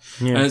stuff.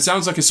 Yeah. And it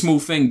sounds like a small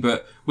thing,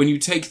 but when you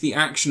take the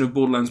action of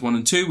Borderlands 1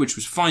 and 2, which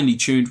was finely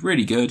tuned,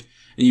 really good,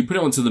 and you put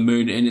it onto the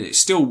moon, and it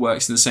still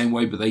works in the same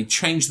way, but they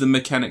changed the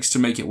mechanics to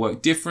make it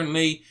work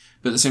differently,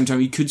 but at the same time,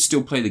 you could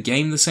still play the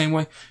game the same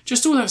way.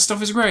 Just all that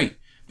stuff is great.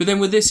 But then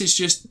with this, it's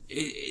just,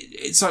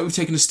 it's like we've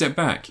taken a step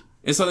back.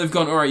 It's like they've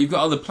gone, alright, you've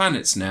got other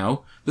planets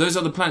now, but those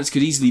other planets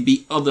could easily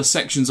be other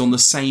sections on the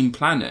same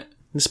planet.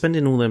 They're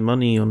spending all their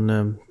money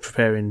on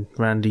preparing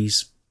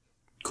Randy's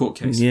court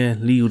case. Yeah,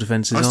 legal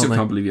defences, I still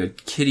can't believe you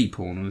had kiddie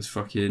porn on this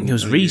fucking... It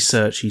was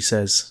research, he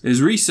says. It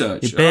was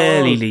research? It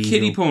barely legal.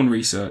 Kiddie porn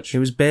research. It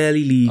was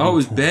barely legal. Oh, it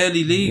was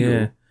barely legal?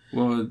 Yeah.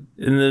 Well,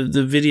 and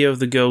the video of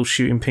the girl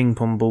shooting ping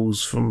pong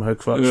balls from her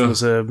crutch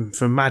was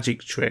for a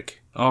magic trick.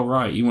 Oh,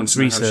 right. You want to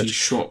know how she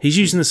shot... He's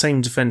using the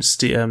same defence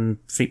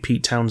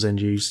Pete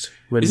Townsend used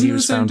when he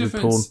was found with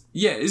porn.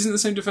 Yeah, isn't the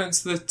same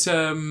defence that...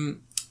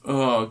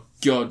 oh,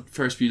 God.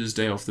 Ferris Bueller's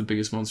Day Off, the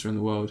biggest monster in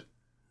the world.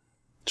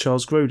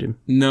 Charles Grodin?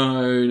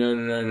 No.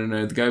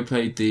 The guy who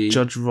played the...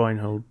 Judge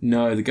Reinhold.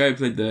 No, the guy who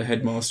played the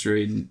headmaster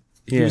in...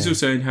 He was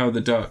also in Howard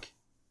the Duck.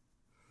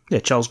 Yeah,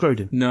 Charles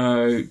Grodin.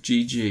 No,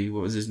 GG.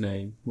 What was his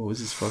name? What was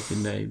his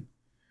fucking name?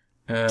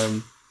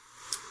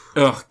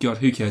 Oh, God,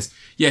 who cares?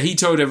 Yeah, he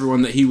told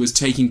everyone that he was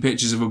taking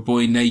pictures of a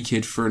boy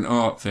naked for an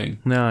art thing.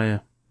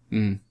 No,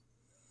 yeah.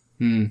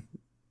 That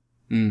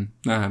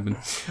happened.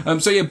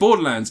 So yeah,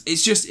 Borderlands,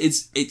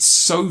 it's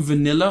so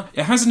vanilla.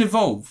 It hasn't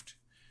evolved.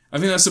 I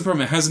think that's the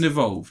problem. It hasn't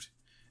evolved.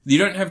 You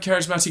don't have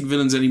charismatic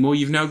villains anymore.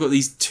 You've now got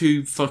these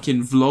two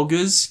fucking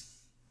vloggers.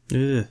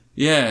 Ugh.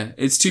 Yeah,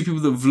 it's two people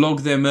that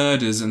vlog their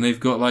murders, and they've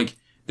got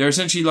they're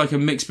essentially like a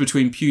mix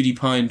between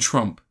PewDiePie and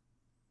Trump.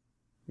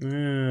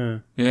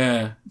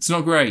 Yeah, it's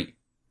not great.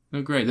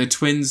 Not great. They're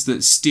twins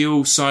that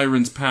steal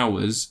Siren's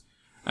powers,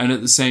 and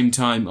at the same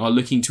time are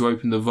looking to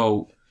open the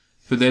vault.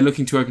 But they're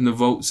looking to open the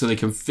vault so they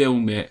can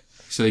film it,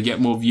 so they get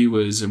more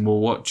viewers and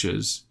more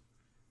watchers.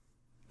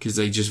 Because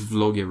they just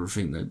vlog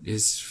everything that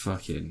is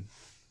fucking...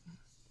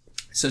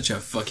 Such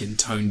a fucking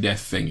tone-deaf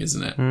thing,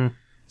 isn't it?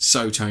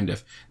 So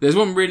tone-deaf. There's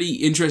one really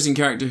interesting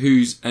character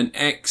who's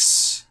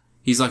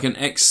he's like an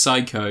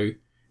ex-psycho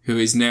who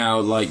is now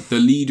like the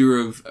leader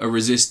of a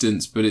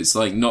resistance, but it's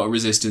like not a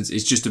resistance,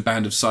 it's just a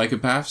band of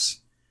psychopaths.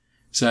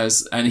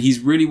 And he's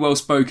really well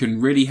spoken,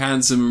 really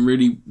handsome, and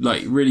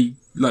really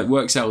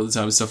works out all the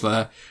time and stuff like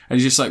that. And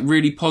he's just like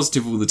really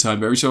positive all the time,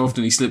 but every so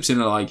often he slips in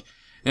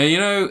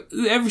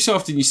every so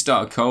often you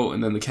start a cult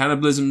and then the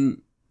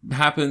cannibalism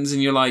happens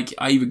and you're like,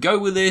 I either go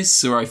with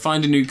this or I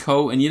find a new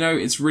cult, and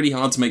it's really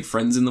hard to make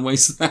friends in the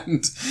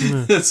wasteland.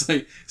 It's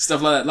like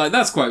stuff like that. Like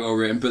that's quite well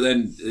written, but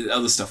then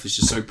other stuff is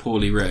just so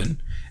poorly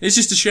written. It's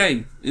just a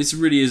shame. It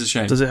really is a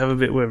shame. Does it have a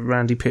bit where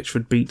Randy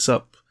Pitchford beats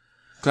up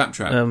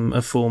Claptrap?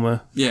 A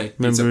former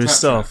member of his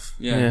staff.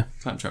 Yeah,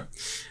 Claptrap.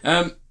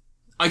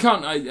 I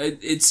can't.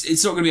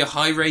 It's not going to be a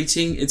high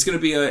rating. It's going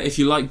to be if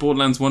you like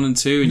Borderlands 1 and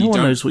 2 and no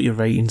one knows what your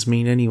ratings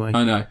mean anyway.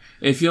 I know.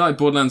 If you like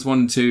Borderlands 1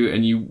 and 2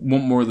 and you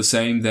want more of the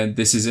same, then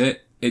this is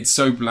it. It's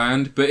so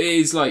bland, but it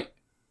is like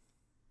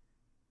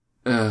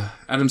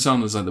Adam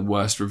Sandler's like the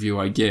worst review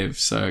I give,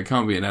 so it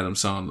can't be an Adam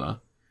Sandler.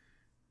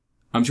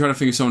 I'm trying to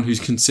think of someone who's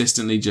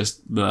consistently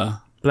just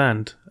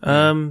bland.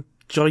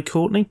 Jai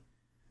Courtney.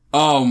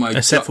 Oh my god!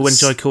 Except for when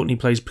Jai Courtney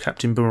plays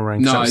Captain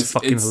Boomerang. No, it's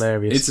fucking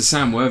hilarious. It's a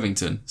Sam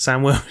Worthington. It's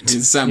Sam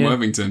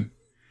Worthington.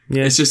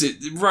 Yeah. It's just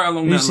right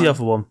along that line. Who's the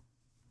other one?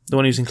 The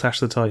one who's in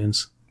Clash of the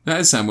Titans.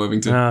 That is Sam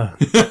Worthington. Ah.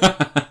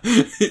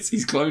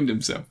 He's cloned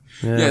himself.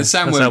 Yeah,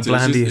 Sam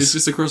Worthington. It's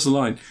just across the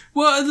line.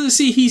 Well,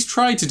 see, he's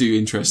tried to do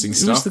interesting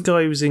stuff. Who's the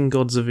guy who was in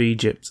Gods of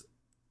Egypt?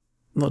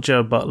 Not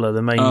Gerard Butler,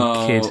 the main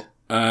kid.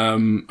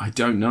 I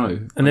don't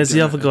know. And there's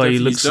the other guy who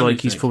looks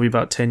like he's probably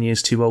about 10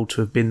 years too old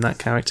to have been that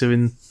character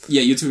in...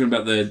 Yeah, you're talking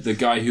about the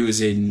guy who was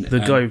in... The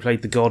guy who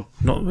played the god,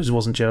 it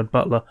wasn't Gerard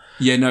Butler.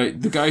 Yeah, no,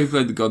 the guy who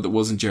played the god that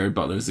wasn't Gerard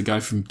Butler was the guy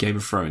from Game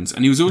of Thrones.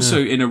 And he was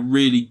also in a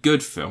really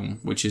good film,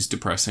 which is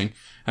depressing.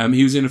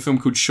 He was in a film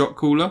called Shot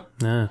Caller,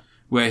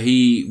 where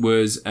he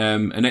was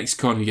an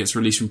ex-con who gets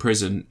released from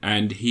prison,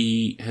 and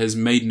he has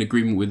made an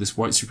agreement with this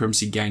white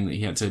supremacy gang that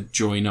he had to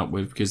join up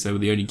with because they were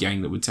the only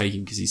gang that would take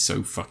him because he's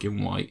so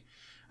fucking white.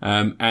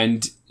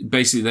 And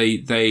basically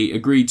they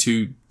agreed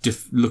to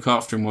look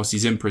after him whilst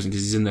he's in prison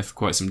because he's in there for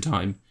quite some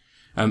time.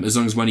 As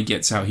long as when he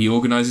gets out, he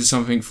organises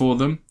something for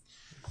them.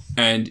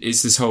 And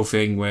it's this whole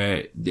thing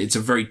where it's a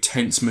very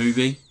tense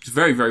movie. It's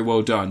very, very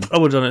well done. I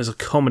would have done it as a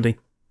comedy.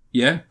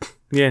 Yeah?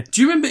 Yeah.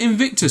 Do you remember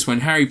Invictus when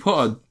Harry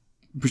Potter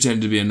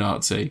pretended to be a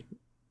Nazi?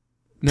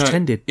 No,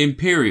 pretended?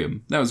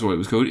 Imperium. That was what it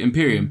was called.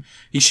 Imperium.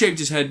 He shaved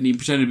his head and he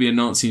pretended to be a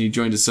Nazi and he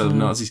joined a set of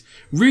Nazis.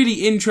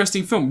 Really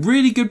interesting film.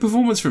 Really good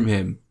performance from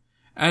him.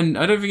 And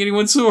I don't think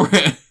anyone saw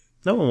it.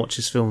 No one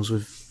watches films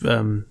with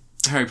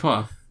Harry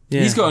Potter.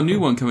 Yeah. He's got a new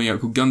one coming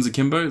out called Guns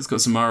Akimbo. It's got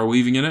Samara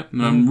Weaving in it,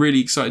 and I'm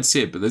really excited to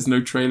see it. But there's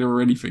no trailer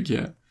or anything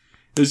yet.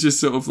 It's just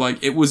sort of like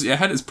it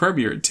had its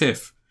premiere at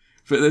TIFF,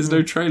 but there's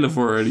no trailer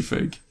for it or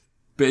anything.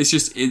 But it's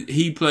just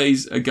he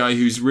plays a guy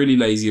who's really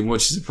lazy and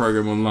watches a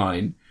program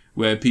online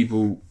where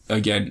people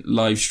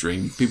live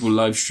stream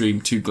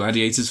two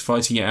gladiators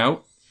fighting it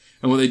out.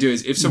 And what they do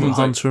is if someone's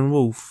Hunter and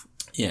Wolf.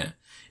 Yeah.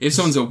 If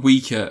someone's a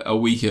weaker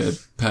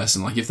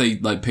person, like if they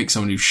pick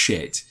someone who's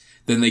shit,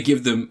 then they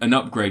give them an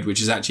upgrade,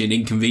 which is actually an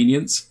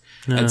inconvenience.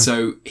 Yeah. And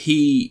so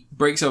he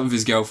breaks up with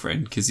his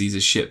girlfriend because he's a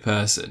shit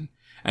person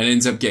and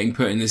ends up getting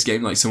put in this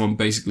game. Like someone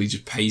basically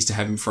just pays to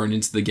have him thrown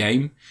into the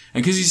game.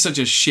 And because he's such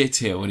a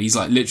shitheel and he's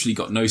literally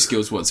got no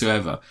skills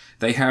whatsoever,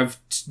 they have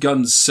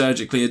guns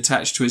surgically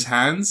attached to his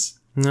hands.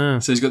 No.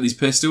 So he's got these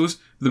pistols.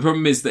 The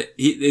problem is that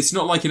it's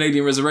not like an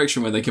Alien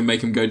Resurrection where they can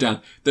make him go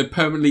down. They're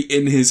permanently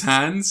in his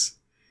hands.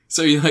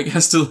 So he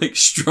has to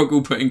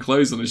struggle putting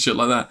clothes on and shit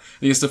like that.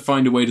 And he has to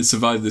find a way to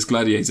survive this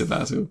gladiator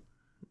battle.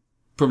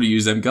 Probably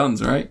use them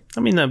guns, right? I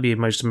mean, that'd be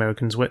most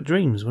Americans' wet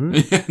dreams,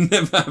 wouldn't it?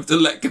 Never have to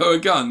let go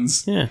of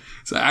guns. Yeah.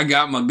 So I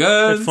got my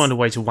guns. They'd find a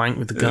way to wank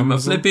with the guns. My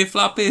flippy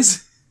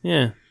floppies.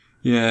 Yeah.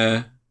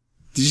 Yeah.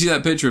 Did you see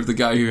that picture of the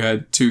guy who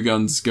had two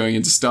guns going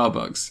into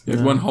Starbucks? He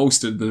had one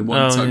holstered and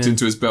one tucked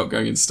into his belt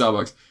going into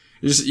Starbucks.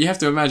 You have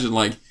to imagine,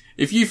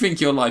 if you think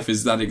your life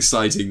is that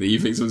exciting that you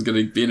think someone's going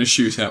to be in a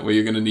shootout where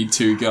you're going to need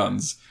two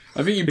guns,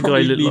 I think you probably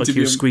need to be... The guy looked like he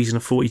was squeezing a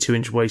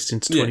 42-inch waist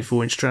into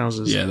 24-inch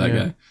trousers. Yeah, that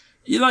guy.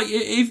 You like,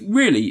 if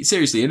really,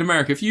 seriously, in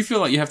America, if you feel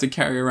like you have to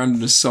carry around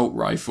an assault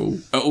rifle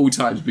at all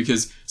times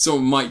because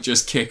someone might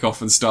just kick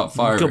off and start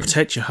firing. You've got to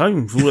protect your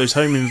home from all those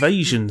home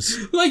invasions.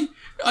 Like,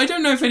 I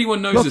don't know if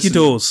anyone knows Lock this. your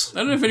doors. I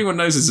don't know if anyone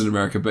knows this in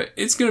America, but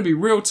it's going to be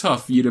real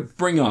tough for you to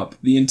bring up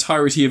the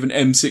entirety of an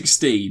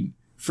M16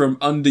 from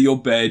under your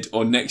bed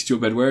or next to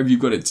your bed, wherever you've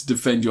got it, to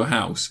defend your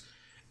house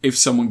if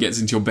someone gets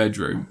into your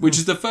bedroom, which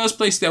is the first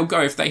place they'll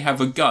go if they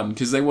have a gun,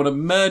 because they want to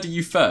murder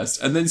you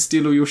first and then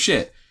steal all your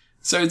shit.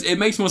 So it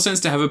makes more sense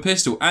to have a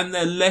pistol, and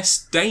they're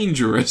less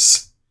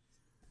dangerous.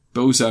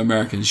 But also,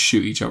 Americans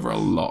shoot each other a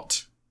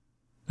lot.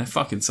 They're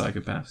fucking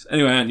psychopaths.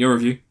 Anyway, Ant, your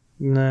review.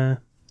 Nah.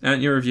 Ant,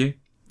 your review.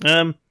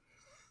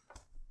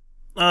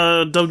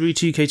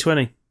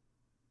 WWE2K20.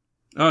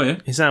 Oh, yeah?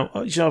 It's out.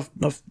 I've just,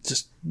 all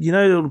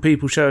the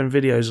people showing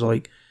videos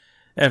like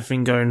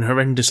everything going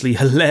horrendously,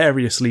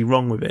 hilariously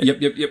wrong with it.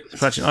 Yep.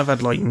 Actually, I've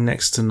had like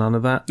next to none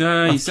of that.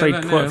 I've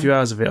played quite a few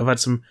hours of it. I've had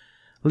some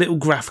little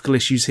graphical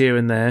issues here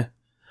and there.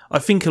 I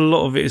think a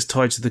lot of it is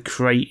tied to the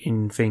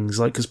creating things,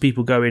 like, because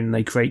people go in and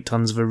they create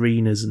tons of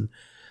arenas and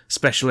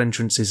special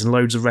entrances and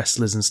loads of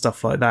wrestlers and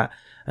stuff like that,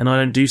 and I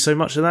don't do so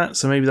much of that,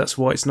 so maybe that's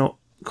why it's not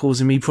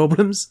causing me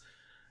problems.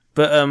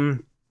 But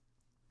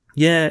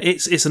yeah,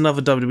 it's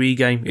another WWE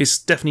game. It's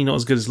definitely not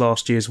as good as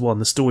last year's one.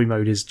 The story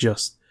mode is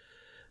just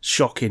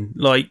shocking.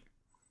 Like,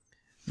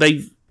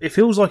 it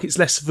feels like it's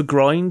less of a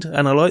grind,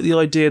 and I like the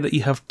idea that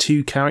you have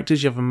two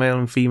characters. You have a male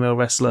and female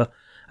wrestler,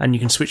 and you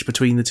can switch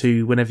between the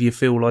two whenever you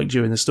feel like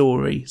during the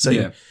story. So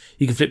you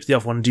can flip to the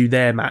other one and do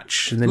their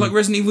match. And then like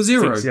Resident Evil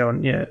Zero.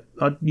 Yeah,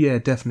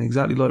 definitely.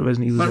 Exactly like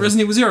Resident Evil Zero. Like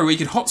Resident Evil Zero, where you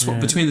could hot swap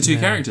between the two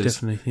characters.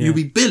 Definitely, yeah. You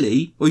could be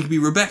Billy, or you could be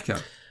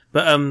Rebecca.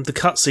 But the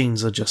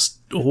cutscenes are just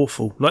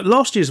awful. Like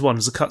last year's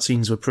ones, the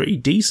cutscenes were pretty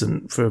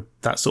decent for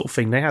that sort of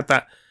thing. They had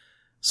that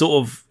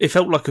sort of... It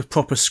felt like a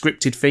proper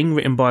scripted thing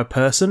written by a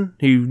person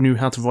who knew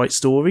how to write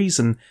stories,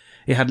 and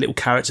it had little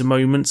character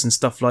moments and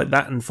stuff like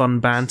that, and fun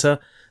banter.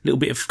 Little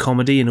bit of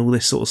comedy and all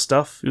this sort of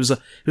stuff. It was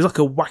like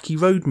a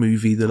wacky road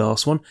movie, the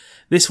last one.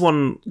 This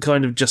one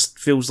kind of just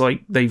feels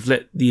like they've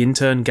let the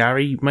intern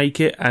Gary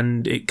make it,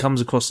 and it comes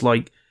across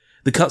like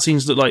the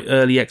cutscenes look like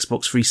early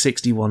Xbox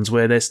 360 ones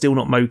where they're still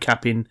not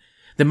mocapping.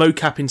 They're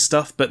mocapping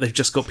stuff, but they've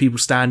just got people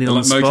standing on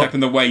the spot. Mocapping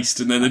the waist,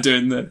 and then they're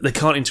doing They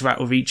can't interact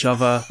with each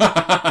other.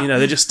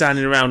 They're just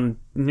standing around.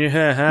 do you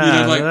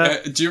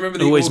remember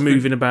the always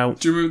moving about?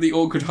 Do you remember the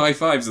awkward high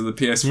fives of the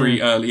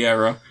PS3 early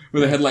era,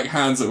 where they had like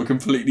hands that were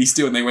completely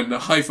still, and they went to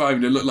high five,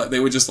 and it looked like they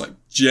were just like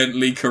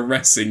gently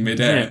caressing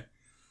midair. Yeah.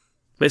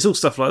 But it's all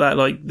stuff like that.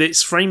 Like,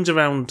 it's framed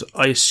around,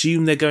 I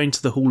assume they're going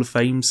to the Hall of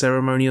Fame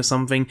ceremony or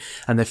something,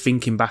 and they're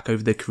thinking back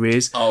over their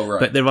careers. Oh, right.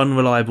 But they're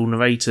unreliable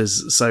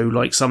narrators, so,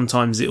 like,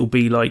 sometimes it'll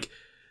be like,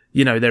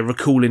 they're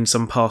recalling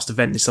some past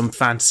event in some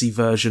fantasy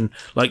version.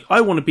 Like,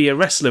 I want to be a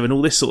wrestler and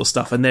all this sort of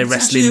stuff, and they're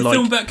wrestling actually a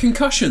film about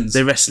concussions.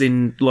 They're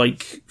wrestling,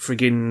 like,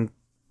 friggin',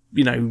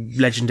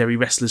 legendary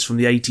wrestlers from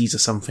the 80s or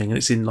something, and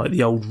it's in, like,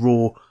 the old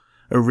Raw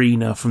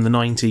arena from the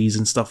 90s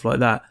and stuff like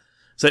that.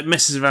 So it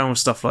messes around with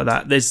stuff like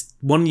that. There's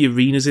one of the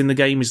arenas in the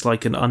game is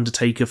like an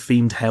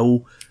Undertaker-themed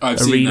Hell I've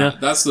arena. Seen that.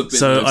 That's the bit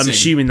so that I've I'm seen.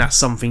 assuming that's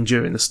something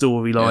during the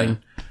storyline.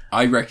 Yeah.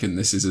 I reckon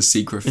this is a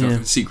secret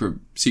film,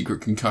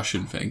 secret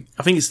concussion thing.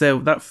 I think it's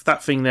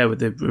that thing there with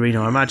the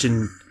arena. I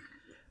imagine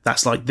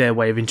that's like their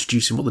way of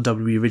introducing what the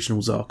WWE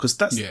originals are, because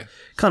that's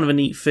kind of a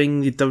neat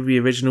thing. The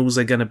WWE originals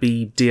are going to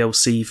be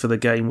DLC for the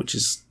game, which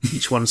is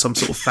each one some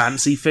sort of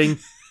fancy thing.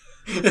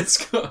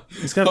 It's got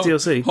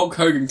DLC. Hulk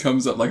Hogan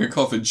comes up like a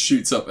coffin,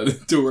 shoots up, and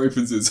the door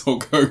opens. It's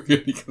Hulk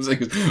Hogan. He comes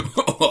in and goes,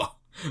 "Oh,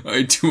 I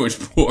ate too much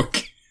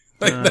pork."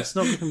 It's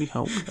not going to be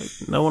Hulk Hogan.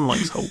 No one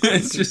likes Hulk Hogan.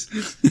 It's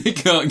just they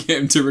can't get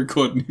him to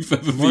record any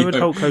further. Why would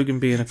Hulk Hogan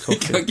be in a coffin?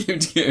 They can't get him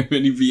to get him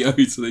any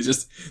VO, so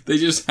they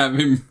just have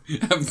him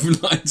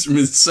have lines from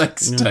his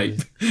sex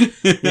tape.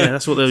 Yeah,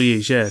 that's what they'll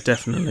use. Yeah,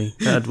 definitely,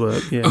 that'd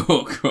work. Yeah.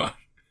 Oh god,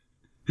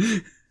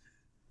 I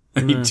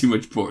eat too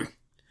much pork.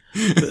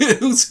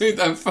 Also,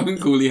 that phone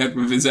call he had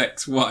with his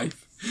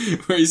ex-wife,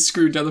 where he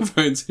screwed down the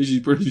phone and said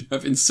she's probably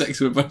having sex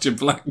with a bunch of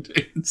black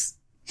dudes.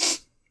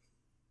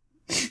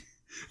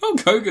 Hulk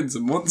Hogan's a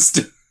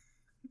monster.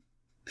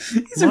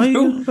 Why are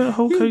you on about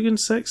Hulk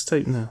Hogan's sex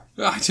tape now?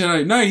 I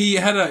don't know.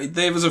 No,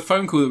 there was a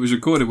phone call that was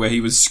recorded where he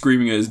was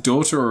screaming at his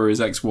daughter or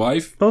his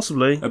ex-wife.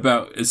 Possibly.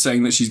 About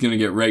saying that she's going to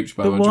get raped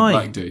by a bunch of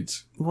black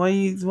dudes. Why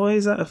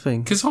is that a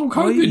thing? Because Hulk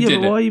Hogan did it.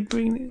 Why are you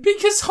bringing it?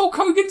 Because Hulk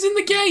Hogan's in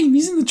the game.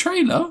 He's in the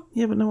trailer.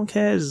 Yeah, but no one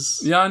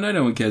cares. Yeah, I know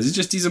no one cares. It's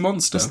just he's a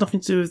monster. It's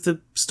nothing to do with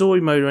the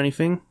story mode or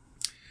anything.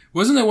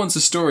 Wasn't there once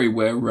a story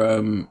where,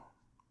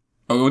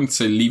 I wouldn't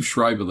say Liev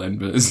Schreiber then,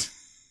 but...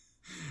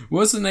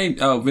 What's the name?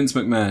 Oh, Vince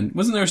McMahon.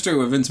 Wasn't there a story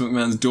where Vince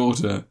McMahon's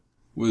daughter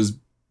was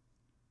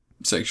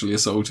sexually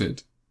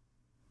assaulted?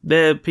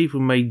 There, people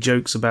made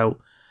jokes about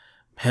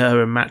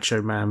her and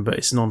Macho Man, but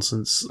it's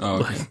nonsense. Oh,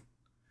 okay.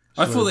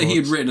 I thought that he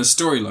had written a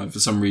storyline for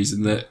some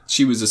reason that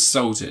she was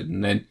assaulted,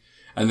 and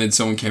then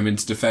someone came in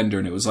to defend her,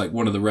 and it was like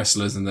one of the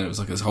wrestlers, and then it was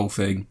like this whole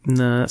thing.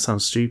 No, that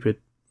sounds stupid.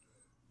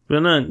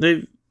 But no,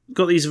 they've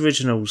got these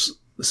originals.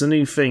 It's a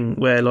new thing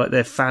where like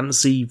they're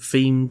fantasy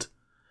themed.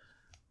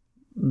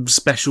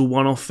 special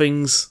one-off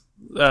things.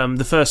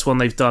 The first one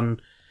they've done,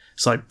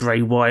 it's like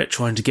Bray Wyatt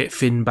trying to get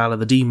Finn Balor,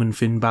 the demon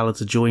Finn Balor,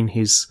 to join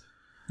his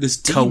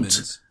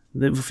cult.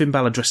 Finn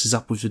Balor dresses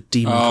up with a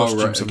demon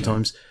costume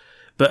sometimes.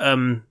 But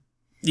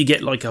you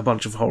get like a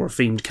bunch of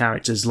horror-themed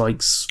characters,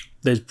 like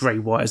there's Bray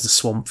Wyatt as the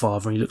Swamp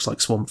Father, and he looks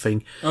like Swamp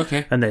Thing.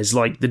 Okay. And there's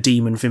like the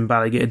demon Finn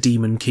Balor, you get a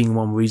Demon King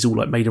one where he's all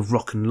like made of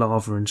rock and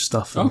lava and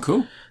stuff. Oh,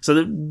 cool. So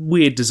the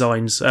weird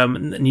designs.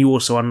 And you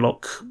also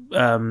unlock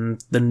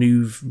the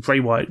new Bray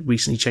Wyatt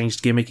recently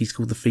changed gimmick. He's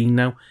called the Fiend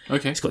now.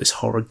 Okay. He's got this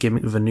horror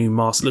gimmick with a new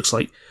mask. It looks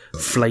like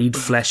flayed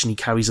flesh, and he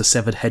carries a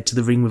severed head to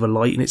the ring with a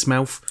light in its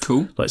mouth.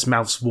 Cool. Like its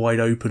mouth's wide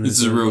open. This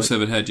is a real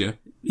severed head, yeah?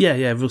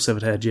 Yeah, real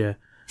severed head, yeah.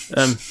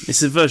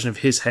 It's a version of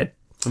his head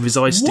with his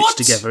eyes stitched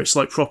together. It's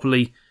like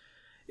properly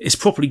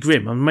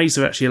grim. I'm amazed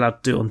they're actually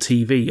allowed to do it on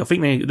TV. I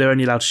think they're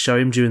only allowed to show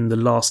him during the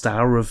last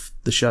hour of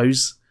the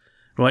shows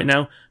right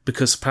now,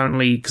 because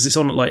it's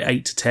on at like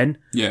 8 to 10.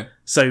 Yeah.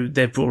 So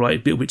they're brought like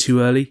a little bit too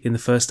early in the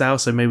first hour,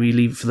 so maybe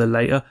leave it for the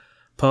later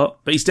part.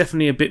 But he's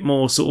definitely a bit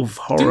more sort of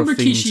horror themed.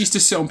 Didn't Rikishi used to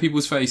sit on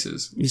people's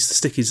faces? He used to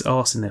stick his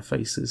arse in their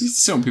faces. He used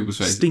to sit on people's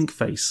faces? Stink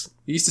face.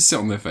 He used to sit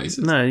on their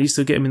faces? No, he used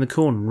to get him in the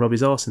corner and rub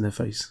his arse in their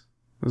face.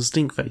 It was a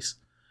stink face.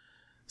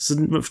 It's a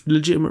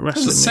legitimate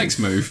wrestling That's a sex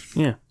move.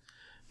 Yeah.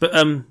 But,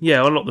 I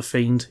like the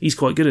Fiend. He's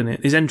quite good in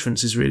it. His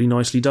entrance is really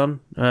nicely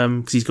done,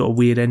 because he's got a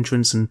weird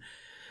entrance, and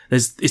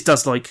it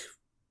does, like,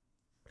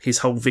 his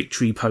whole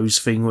victory pose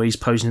thing where he's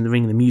posing in the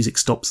ring and the music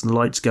stops and the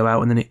lights go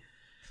out, and then it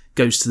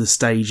goes to the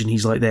stage and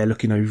he's, like, there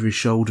looking over his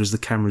shoulder as the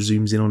camera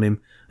zooms in on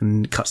him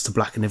and cuts to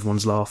black and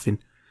everyone's laughing.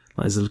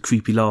 Like, there's a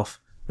creepy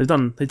laugh. They've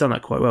done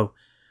that quite well.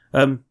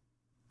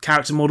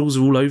 Character models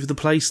are all over the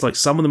place. Like,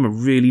 some of them are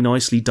really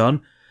nicely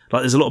done.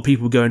 Like, there's a lot of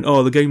people going,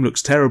 oh, the game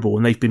looks terrible,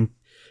 and they've been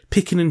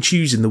picking and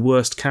choosing the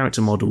worst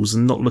character models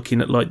and not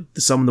looking at, like,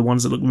 some of the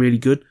ones that look really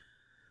good.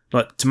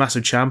 Like, Tommaso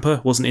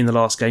Ciampa wasn't in the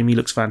last game. He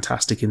looks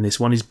fantastic in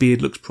this one. His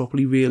beard looks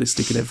properly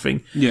realistic and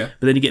everything. Yeah.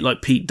 But then you get,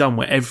 like, Pete Dunne,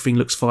 where everything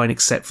looks fine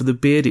except for the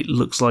beard. It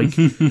looks like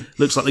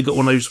they got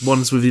one of those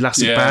ones with the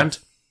elastic band.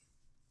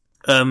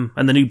 And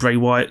the new Bray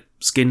Wyatt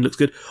skin looks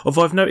good.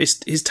 Although I've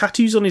noticed his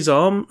tattoos on his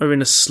arm are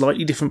in a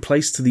slightly different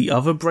place to the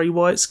other Bray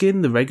Wyatt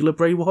skin, the regular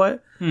Bray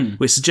Wyatt,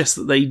 which suggests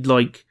that they,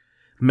 like,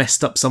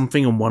 messed up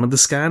something on one of the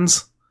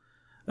scans.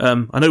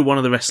 I know one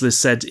of the wrestlers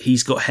said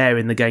he's got hair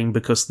in the game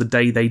because the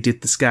day they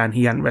did the scan,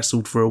 he hadn't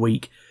wrestled for a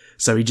week,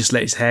 so he just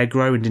let his hair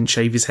grow and didn't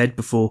shave his head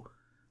before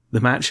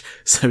the match.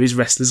 So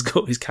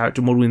his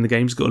character model in the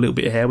game's got a little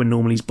bit of hair when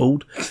normally he's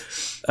bald.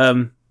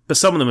 But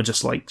some of them are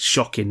just, like,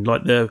 shocking.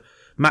 Like, the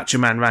Macho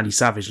Man Randy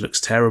Savage looks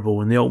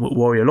terrible, and the Ultimate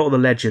Warrior, a lot of the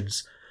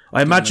legends.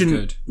 I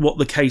imagine what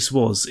the case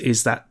was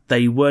is that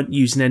they weren't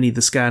using any of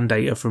the scan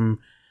data from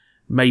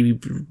maybe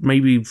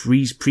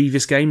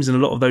previous games, and a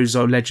lot of those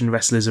legend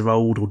wrestlers are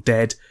old or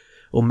dead,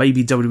 or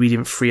maybe WWE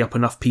didn't free up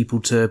enough people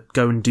to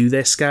go and do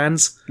their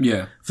scans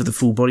for the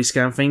full body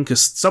scan thing,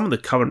 because some of the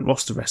current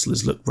roster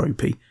wrestlers look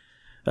ropey.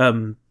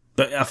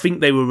 But I think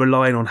they were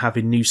relying on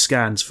having new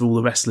scans for all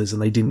the wrestlers,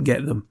 and they didn't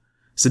get them.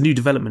 It's a new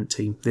development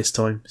team this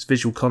time. It's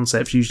Visual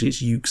Concepts. Usually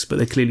it's Yuke's, but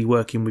they're clearly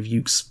working with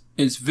Yuke's.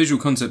 It's Visual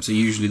Concepts are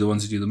usually the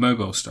ones who do the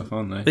mobile stuff,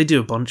 aren't they? They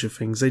do a bunch of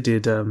things. They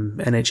did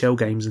NHL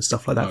games and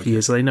stuff like that for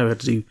years, so they know how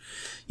to do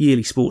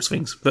yearly sports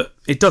things. But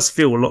it does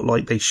feel a lot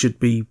like they should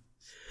be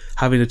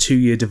having a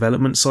 2-year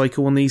development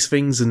cycle on these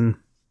things, and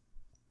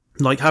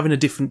like having a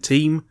different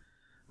team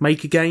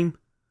make a game.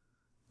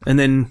 And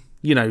then,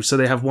 so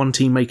they have one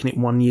team making it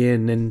 1 year,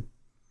 and then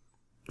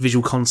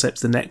Visual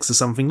Concepts the next or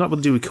something, like what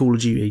they do with Call of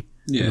Duty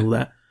and all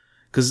that.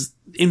 Because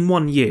in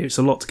 1 year, it's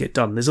a lot to get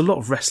done. There's a lot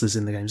of wrestlers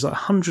in the game. It's like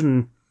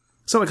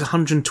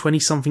 120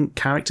 something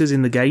characters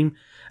in the game,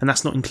 and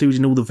that's not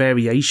including all the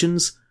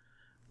variations.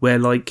 Where,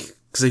 like,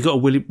 because they've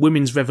got a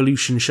Women's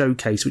Revolution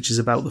showcase, which is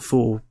about the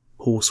 4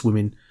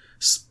 horsewomen: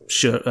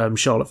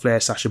 Charlotte Flair,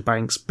 Sasha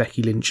Banks,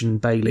 Becky Lynch, and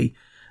Bayley,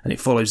 and it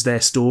follows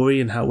their story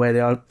and where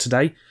they are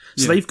today.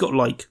 So they've got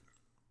like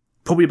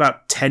probably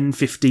about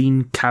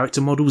 10-15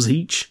 character models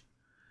each,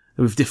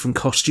 with different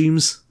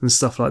costumes and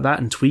stuff like that,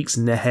 and tweaks,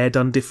 and their hair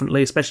done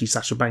differently, especially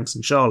Sasha Banks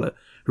and Charlotte,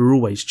 who are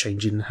always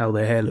changing how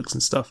their hair looks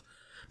and stuff.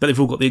 But they've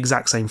all got the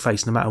exact same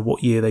face, no matter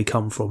what year they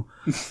come from.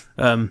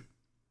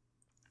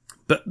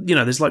 But,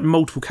 there's like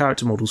multiple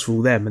character models for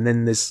all them, and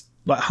then there's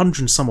like 100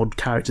 and some odd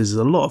characters.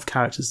 There's a lot of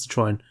characters to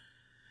try and,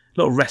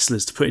 a lot of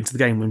wrestlers to put into the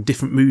game, with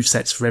different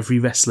movesets for every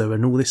wrestler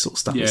and all this sort of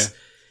stuff. Yeah.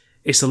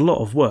 It's a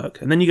lot of work.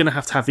 And then you're going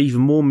to have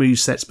even more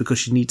movesets,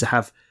 because you need to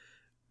have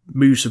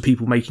moves for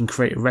people making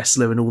Create a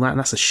Wrestler and all that, and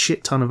that's a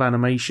shit ton of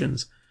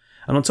animations.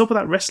 And on top of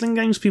that, wrestling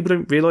games, people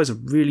don't realise, are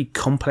really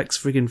complex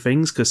friggin'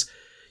 things, because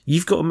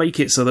you've got to make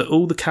it so that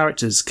all the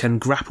characters can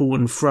grapple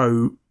and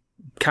throw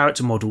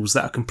character models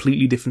that are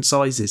completely different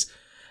sizes.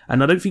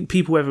 And I don't think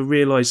people ever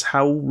realise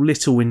how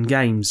little in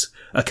games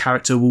a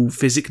character will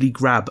physically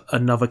grab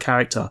another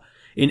character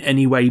in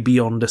any way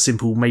beyond a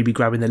simple maybe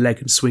grabbing their leg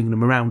and swinging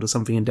them around or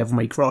something in Devil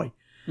May Cry.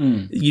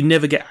 You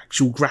never get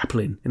actual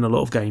grappling in a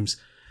lot of games.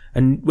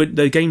 And when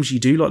the games you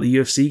do, like the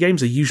UFC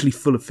games, are usually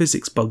full of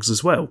physics bugs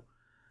as well.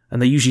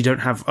 and they usually don't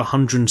have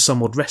 100 and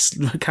some odd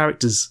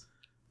characters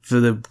for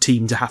the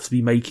team to have to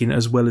be making,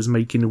 as well as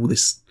making all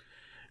this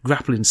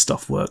grappling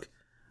stuff work.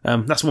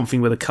 That's one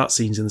thing where the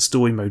cutscenes in the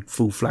story mode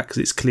fall flat, because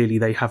it's clearly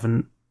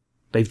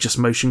they've just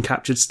motion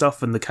captured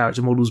stuff and the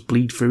character models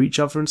bleed through each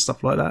other and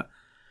stuff like that,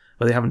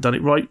 but they haven't done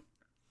it right.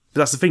 But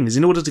that's the thing, is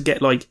in order to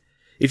get, like,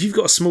 if you've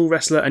got a small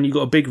wrestler and you've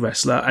got a big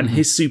wrestler, and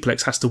his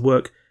suplex has to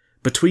work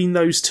between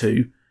those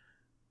two,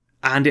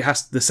 and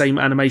the same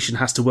animation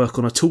has to work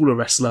on a taller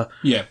wrestler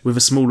with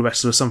a smaller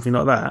wrestler or something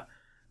like that,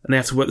 and they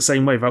have to work the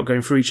same way without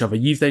going through each other,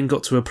 you've then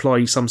got to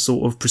apply some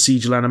sort of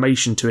procedural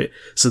animation to it,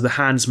 so the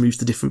hands move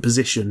to different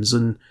positions,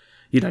 and,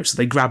 so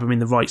they grab them in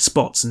the right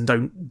spots and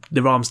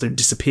their arms don't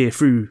disappear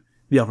through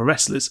the other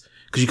wrestlers,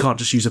 because you can't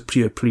just use a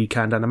pure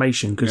pre-canned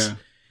animation, because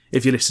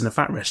if you're lifting a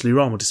fat wrestler,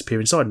 your arm will disappear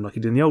inside him like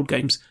you did in the old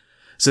games.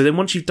 So then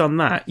once you've done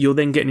that, you're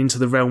then getting into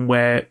the realm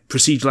where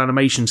procedural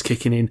animation's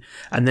kicking in,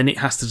 and then it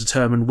has to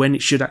determine when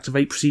it should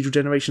activate procedural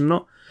generation or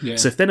not. Yeah.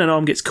 So if then an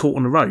arm gets caught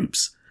on the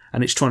ropes,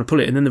 and it's trying to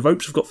pull it, and then the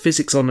ropes have got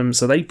physics on them,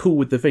 so they pull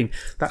with the thing,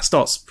 that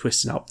starts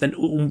twisting up. Then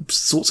all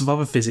sorts of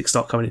other physics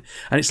start coming in.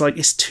 And it's like,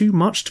 it's too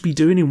much to be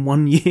doing in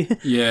 1 year.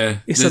 Yeah.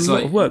 It's a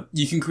lot of work.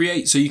 You can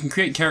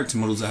create character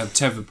models that have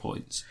tether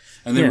points.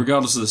 And then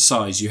regardless of the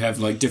size, you have,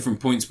 like, different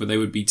points where they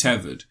would be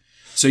tethered.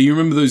 So you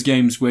remember those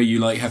games where you,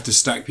 like, have to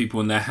stack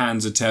people and their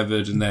hands are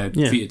tethered and their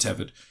feet are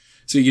tethered.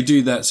 So you could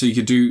do that.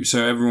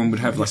 So everyone would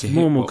have, like, a hitbox.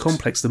 More and more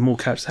complex the more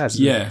characters has.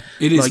 Yeah,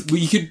 it is. Like,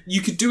 well,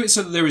 you could do it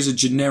so that there is a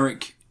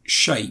generic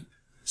shape.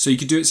 So you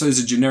could do it so there's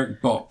a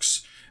generic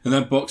box, and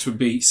that box would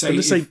be,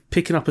 let's say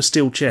picking up a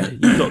steel chair.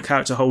 You've got a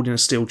character holding a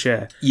steel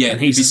chair,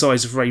 and he's the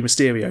size of Rey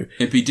Mysterio.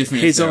 It'd be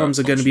different. His arms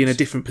are going to be in a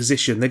different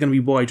position. They're going to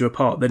be wider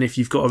apart than if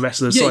you've got a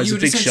wrestler the size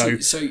of Big Show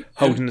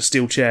holding a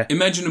steel chair.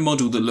 Imagine a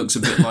model that looks a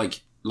bit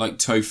like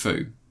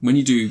tofu when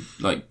you do,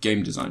 like,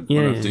 game design.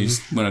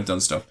 When I've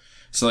done stuff.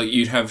 So, like,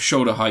 you'd have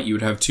shoulder height, you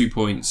would have 2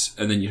 points,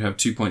 and then you'd have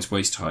 2 points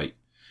waist height.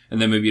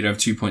 And then maybe you'd have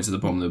 2 points at the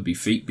bottom that would be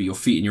feet, but your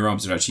feet and your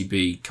arms would actually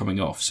be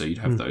coming off, so you'd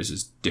have those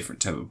as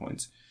different tether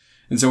points.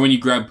 And so when you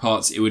grab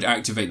parts, it would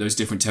activate those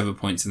different tether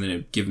points, and then it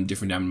would give them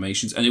different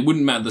animations. And it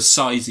wouldn't matter the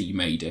size that you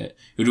made it.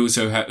 It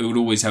would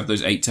always have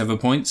those 8 tether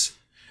points.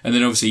 And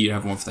then obviously you'd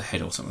have one for the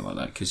head or something like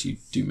that, because you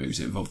do moves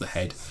that involve the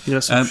head. Yeah,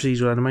 that's how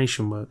procedural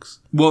animation works.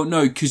 Well,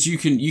 no, because you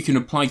can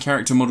apply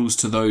character models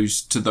to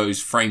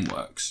those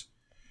frameworks.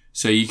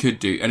 So you could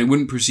do, and it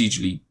wouldn't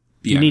procedurally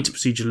be. You need to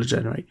procedurally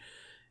generate.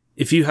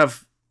 If you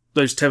have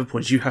those tether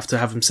points, you have to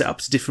have them set up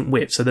to different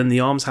widths, so then the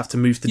arms have to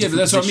move to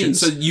different positions. Yeah, but that's what I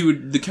mean. So you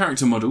would, the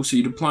character model, so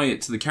you'd apply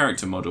it to the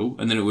character model,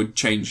 and then it would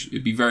change,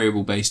 it'd be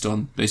variable based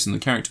on the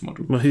character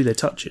model. Well, who they're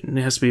touching.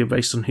 It has to be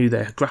based on who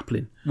they're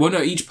grappling. Well,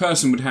 no, each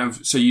person would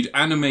have, so you'd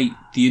animate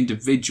the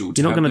individual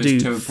to You're not going to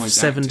do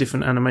 7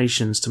 different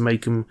animations to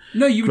make them.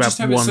 No, you would just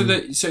have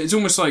it so it's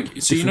almost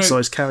like, so different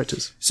size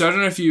characters. So I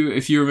don't know if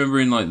you remember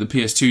in, like, the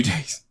PS2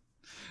 days.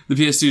 The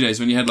PS2 days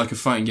when you had, like, a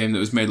fighting game that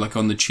was made, like,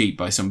 on the cheap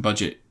by some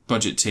budget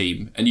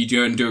team, and you'd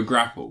go and do a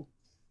grapple.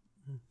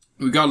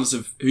 Regardless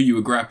of who you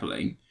were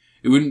grappling,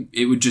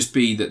 it would just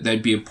be that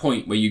there'd be a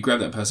point where you grab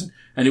that person,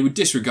 and it would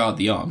disregard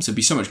the arms. There'd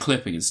be so much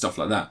clipping and stuff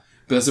like that.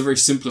 But that's a very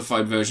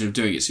simplified version of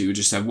doing it, so you would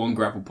just have one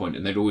grapple point,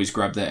 and they'd always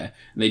grab there,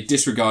 and they'd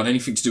disregard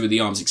anything to do with the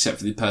arms except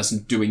for the person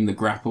doing the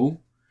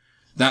grapple.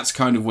 That's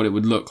kind of what it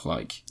would look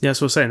like. Yeah,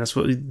 that's what I'm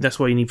saying. That's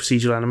why you need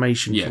procedural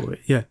animation for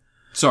it. Yeah.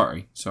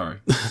 Sorry.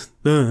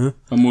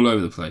 I'm all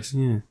over the place.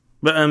 Yeah.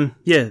 But,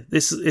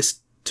 it's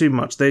too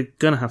much. They're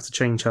going to have to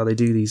change how they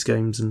do these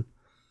games, and,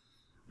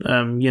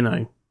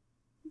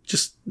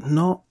 just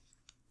not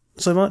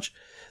so much.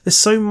 There's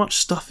so much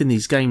stuff in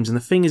these games, and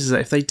the thing is that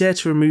if they dare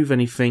to remove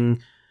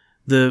anything,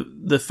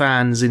 the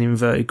fans, in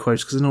inverted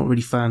quotes, because they're not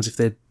really fans if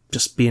they're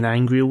just being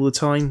angry all the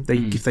time,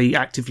 if they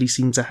actively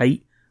seem to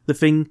hate the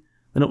thing,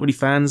 they're not really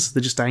fans,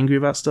 they're just angry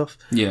about stuff.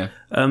 Yeah.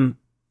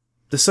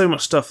 There's so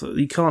much stuff that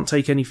you can't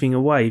take anything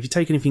away. If you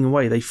take anything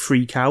away, they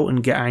freak out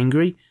and get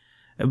angry.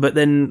 But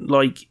then,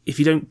 like, if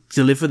you don't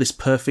deliver this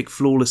perfect,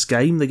 flawless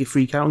game, they get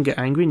freak out and get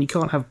angry, and you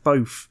can't have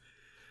both.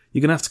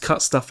 You're going to have to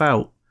cut stuff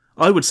out.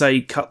 I would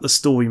say cut the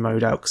story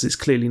mode out, because it's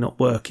clearly not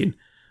working.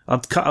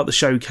 I'd cut out the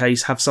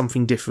showcase, have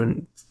something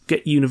different,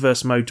 get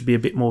universe mode to be a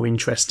bit more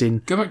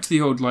interesting. Go back to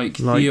the old,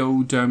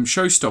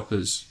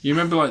 showstoppers. You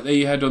remember, like,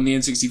 they had on the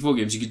N64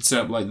 games, you could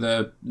set up, like,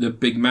 the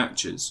big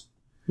matches.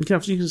 You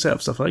can set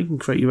up stuff like that. You can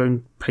create your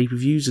own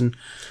pay-per-views and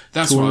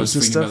that's what I was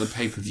thinking about, the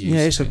pay-per-views.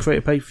 Yeah, so create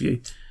a pay-per-view.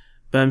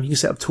 You can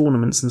set up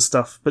tournaments and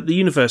stuff. But the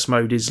universe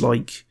mode is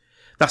like,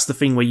 that's the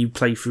thing where you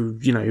play through,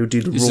 you'll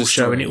do the Raw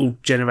show and it'll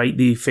generate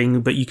the thing,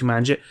 but you can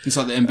manage it. It's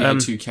like the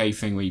NBA 2K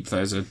thing where you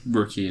play as a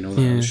rookie and all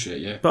that other shit,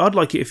 yeah. But I'd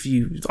like it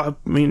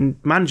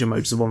manager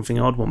mode's the one thing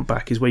I'd want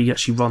back, is where you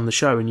actually run the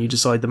show and you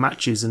decide the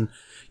matches and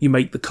you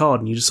make the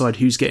card and you decide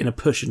who's getting a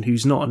push and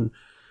who's not and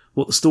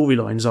what the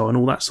storylines are and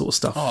all that sort of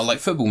stuff. Oh, like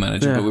Football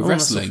Manager, but with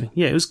wrestling. Sort of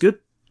yeah, it was good.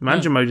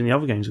 Manager mode in the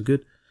other games were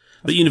good.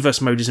 But universe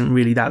mode isn't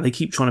really that. They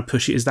keep trying to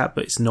push it as that,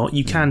 but it's not.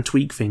 You can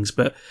tweak things,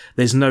 but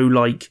there's no,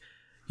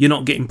 you're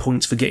not getting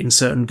points for getting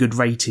certain good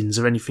ratings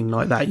or anything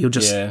like that. You're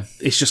just,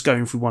 it's just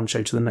going from one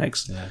show to the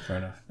next. Yeah,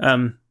 fair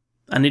enough.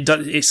 And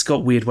it's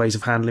got weird ways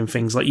of handling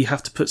things. Like, you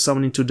have to put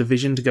someone into a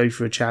division to go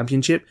for a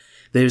championship.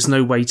 There's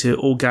no way to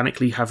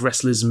organically have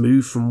wrestlers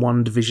move from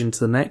one division to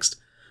the next.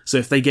 So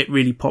if they get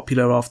really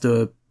popular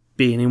after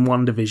being in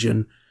one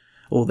division,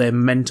 or their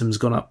momentum's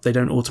gone up, they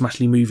don't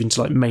automatically move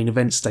into like main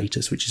event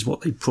status, which is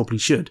what they probably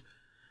should.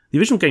 The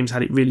original games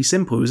had it really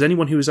simple. It was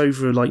anyone who was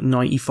over like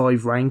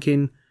 95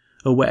 ranking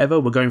or whatever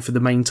were going for the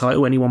main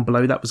title. Anyone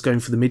below that was going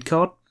for the mid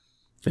card.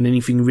 And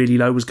anything really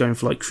low was going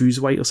for like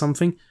cruiserweight or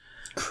something.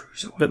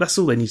 But that's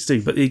all they need to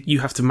do. But you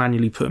have to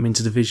manually put them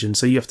into division,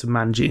 so you have to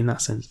manage it in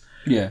that sense.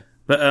 Yeah.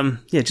 But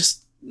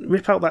just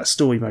rip out that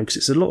story mode, because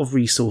it's a lot of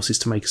resources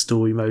to make a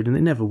story mode, and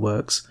it never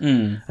works.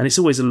 And it's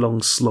always a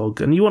long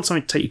slog. And you want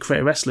something to take your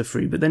creative wrestler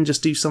through, but then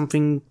just do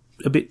something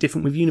a bit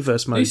different with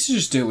universe mode. They used to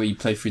just do it where you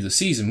play through the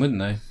season, wouldn't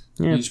they?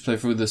 Yeah. You just play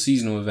through the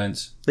seasonal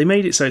events. They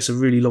made it so it's a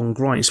really long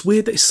grind. It's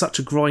weird that it's such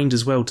a grind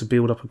as well to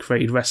build up a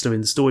created wrestler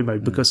in the story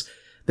mode, because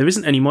there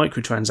isn't any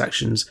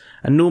microtransactions,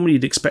 and normally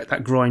you'd expect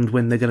that grind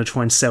when they're going to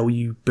try and sell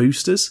you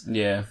boosters.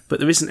 Yeah. But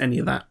there isn't any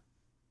of that.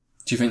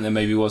 Do you think there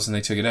maybe was and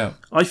they took it out?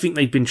 I think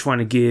they've been trying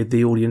to gear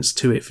the audience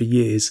to it for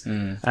years,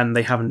 and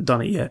they haven't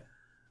done it yet.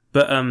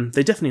 But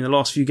they definitely, in the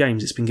last few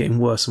games, it's been getting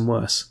worse and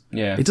worse.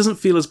 Yeah. It doesn't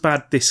feel as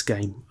bad this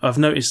game. I've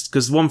noticed,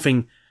 because one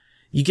thing,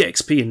 you get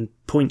XP and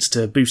points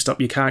to boost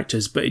up your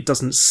characters, but it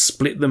doesn't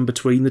split them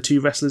between the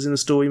two wrestlers in the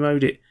story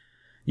mode.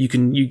 You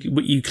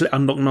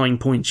unlock 9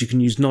 points, you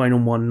can use 9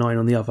 on one, 9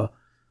 on the other.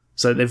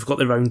 So they've got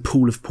their own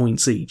pool of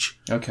points each.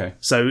 Okay.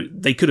 So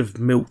they could have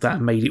milked that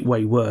and made it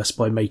way worse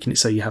by making it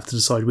so you have to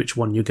decide which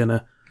one you're going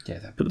to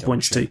put the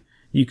points to.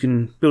 You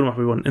can build them up if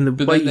you want. And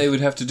but then they would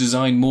have to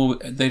design more,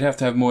 they'd have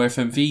to have more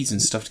FMVs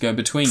and stuff to go in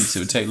between, so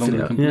it would take longer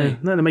to complete. Yeah,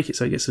 no, they make it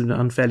so it gets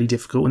unfairly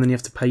difficult, and then you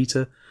have to pay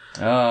to...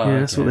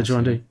 that's what they're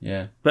trying to do.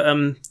 Yeah. But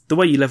the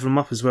way you level them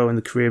up as well in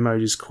the career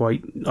mode is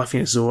quite... I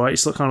think it's alright.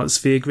 It's like kind of like the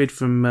sphere grid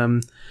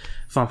from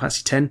Final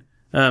Fantasy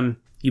X.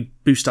 You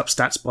boost up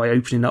stats by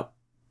opening up,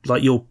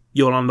 like you'll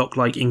unlock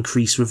like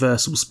increased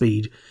reversal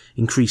speed,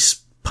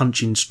 increased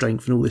punching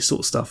strength and all this sort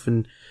of stuff,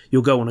 and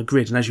you'll go on a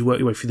grid, and as you work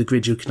your way through the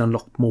grid you can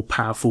unlock more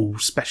powerful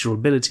special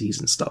abilities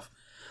and stuff.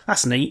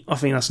 That's neat. I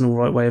think that's an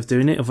alright way of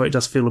doing it, although it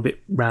does feel a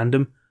bit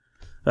random.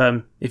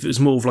 If it was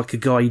more of like a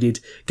guided,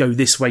 go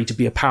this way to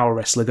be a power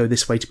wrestler, go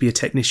this way to be a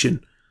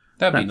technician.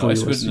 That'd be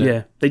nice, wouldn't it?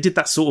 Yeah, they did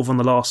that sort of on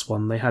the last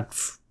one. They had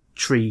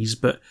trees,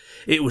 but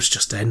it was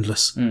just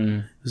endless.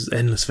 It was an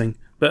endless thing.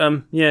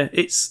 But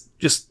it's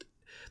just...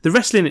 The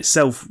wrestling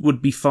itself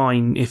would be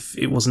fine if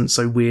it wasn't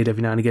so weird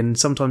every now and again.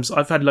 Sometimes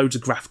I've had loads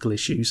of graphical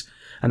issues,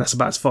 and that's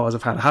about as far as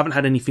I've had. I haven't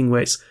had anything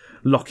where it's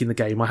locking the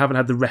game. I haven't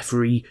had the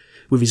referee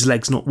with his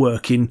legs not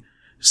working,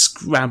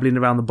 scrambling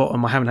around the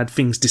bottom. I haven't had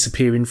things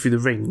disappearing through the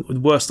ring. The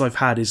worst I've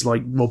had is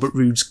like Robert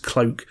Roode's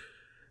cloak,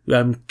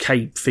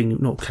 cape thing.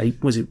 Not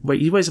cape, was it?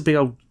 Wait, he wears a big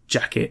old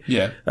jacket.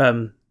 Yeah.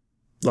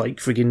 Like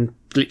frigging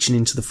glitching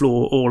into the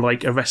floor, or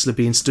like a wrestler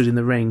being stood in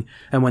the ring,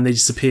 and when they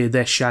disappear,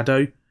 their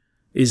shadow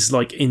is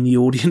like in the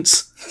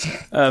audience.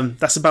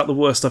 That's about the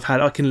worst I've had.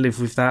 I can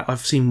live with that.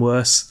 I've seen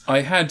worse.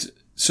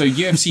 So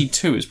UFC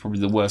 2 is probably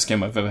the worst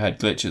game I've ever had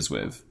glitches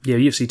with. Yeah,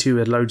 UFC 2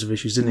 had loads of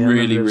issues, didn't it?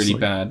 Really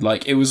bad.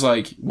 Like, it was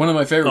like, one of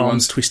my favourite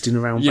ones... twisting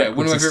around. Yeah,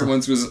 one of my favourite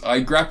ones was I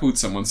grappled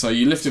someone, so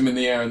you lift them in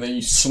the air and then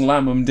you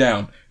slam them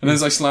down. And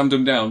as I slammed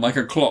them down, like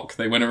a clock,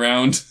 they went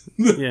around...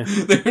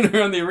 they went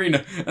around the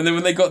arena. And then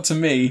when they got to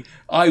me,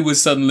 I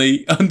was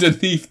suddenly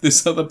underneath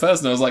this other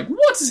person. I was like,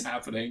 what is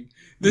happening?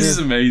 This is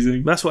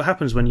amazing. That's what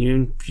happens when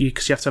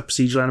because you have to have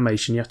procedural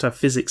animation, you have to have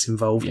physics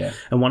involved. Yeah.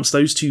 And once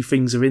those two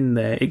things are in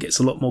there, it gets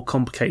a lot more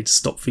complicated to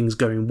stop things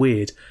going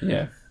weird.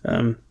 Yeah.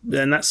 And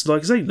that's,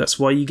 like I say, that's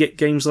why you get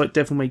games like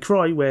Devil May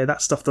Cry where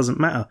that stuff doesn't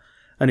matter.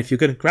 And if you're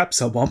going to grab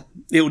someone,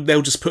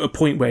 they'll just put a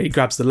point where it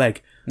grabs the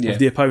leg of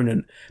the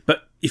opponent.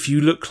 But if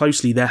you look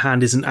closely, their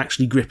hand isn't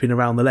actually gripping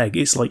around the leg.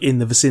 It's like in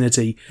the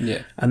vicinity.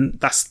 Yeah. And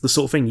that's the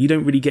sort of thing. You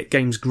don't really get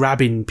games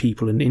grabbing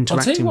people and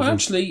interacting with them.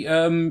 Actually,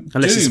 unless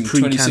Doom it's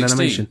pre-canned 2016.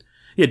 animation.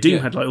 Yeah, Doom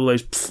had like all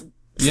those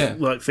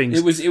like things.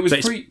 It was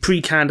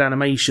pre-canned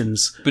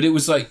animations. But it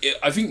was like,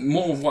 I think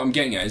more of what I'm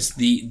getting at is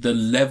the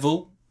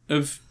level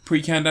of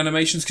pre-canned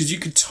animations, because you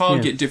could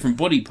target different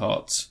body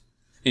parts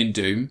in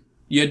Doom.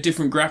 You had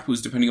different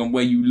grapples depending on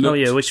where you looked. Oh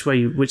yeah, which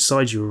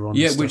side you were on.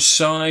 Yeah, which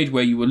side,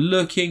 where you were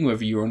looking,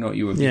 whether you or not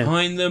you were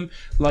behind them.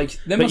 Like,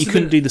 but you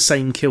couldn't do the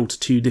same kill to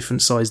two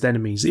different sized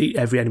enemies.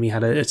 Every enemy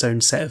had its own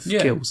set of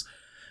kills.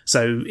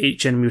 So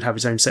each enemy would have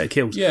its own set of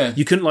kills. Yeah.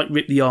 You couldn't like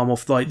rip the arm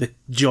off like the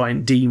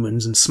giant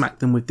demons and smack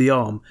them with the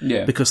arm.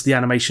 Yeah. Because the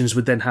animations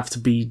would then have to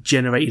be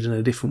generated in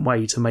a different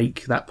way to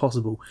make that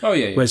possible. Oh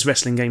yeah. Whereas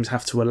wrestling games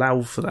have to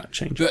allow for that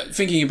change. But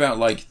thinking about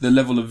like the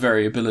level of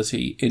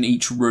variability in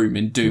each room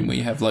in Doom, where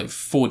you have like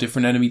 4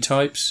 different enemy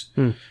types,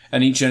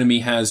 and each enemy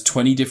has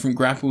 20 different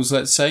grapples,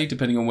 let's say,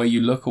 depending on where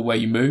you look or where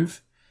you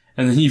move.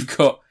 And then you've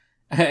got,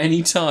 at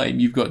any time,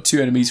 you've got 2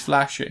 enemies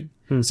flashing.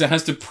 So it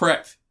has to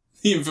prep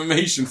the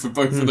information for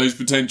both of those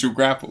potential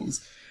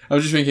grapples. I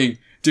was just thinking,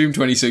 Doom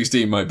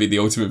 2016 might be the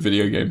ultimate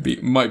video game,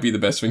 might be the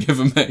best thing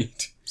ever made.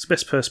 It's the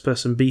best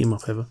first-person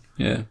beat-em-up ever.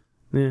 Yeah.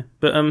 Yeah,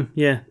 but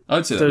yeah.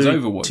 I'd say that was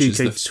Overwatch is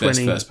the 2K20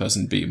 best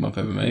first-person beat-em up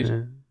ever made.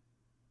 Yeah.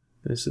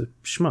 There's a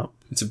shmup.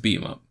 It's a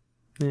beat-em up.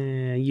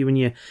 Yeah, you and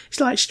your... It's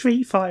like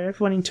Street Fighter,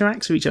 everyone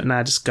interacts with each other.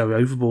 Nah, just go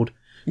overboard.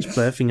 Just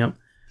play everything up.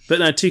 But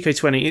no,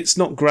 2K20, it's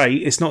not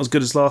great. It's not as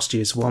good as last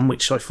year's one,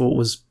 which I thought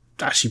was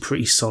actually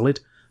pretty solid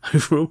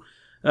overall.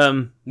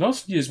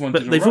 Last year's one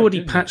but did they've alright, already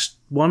didn't patched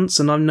once,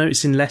 and I'm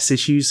noticing less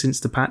issues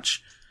since the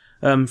patch.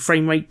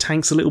 Frame rate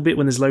tanks a little bit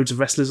when there's loads of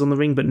wrestlers on the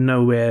ring, but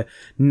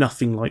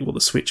nothing like what the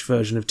Switch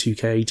version of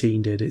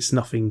 2K18 did. It's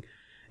nothing.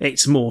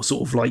 It's more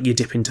sort of like you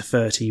dip into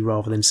 30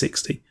 rather than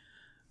 60.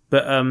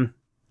 But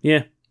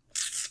yeah,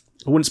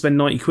 I wouldn't spend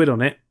 90 quid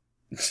on it.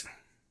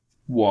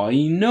 Why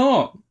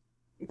not?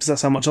 Because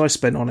that's how much I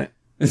spent on it.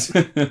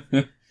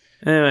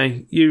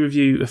 Anyway, you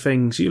review a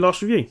thing. So your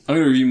last review? I'm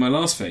going to review my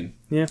last thing.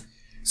 Yeah.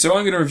 So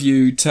I'm going to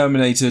review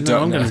Terminator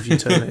Dark. I'm going to review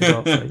Terminator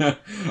Dark Fate.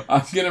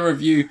 I'm going to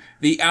review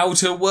The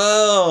Outer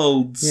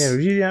Worlds. Yeah,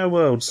 review The Outer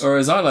Worlds. Or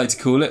as I like to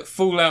call it,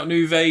 Fallout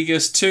New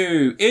Vegas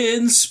 2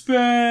 in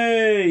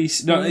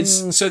space. No,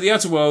 it's so The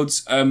Outer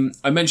Worlds.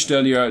 I mentioned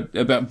earlier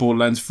about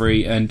Borderlands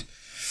 3 and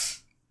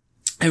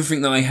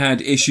everything that I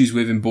had issues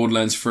with in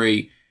Borderlands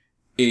 3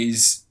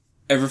 is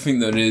everything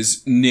that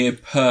is near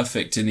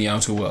perfect in The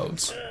Outer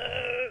Worlds.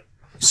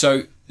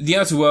 So The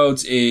Outer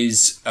Worlds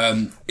is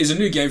a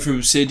new game from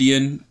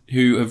Obsidian,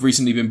 who have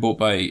recently been bought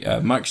by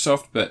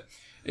Microsoft, but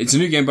it's a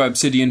new game by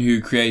Obsidian,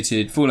 who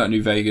created Fallout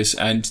New Vegas,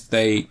 and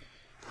they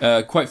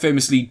quite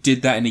famously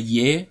did that in a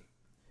year,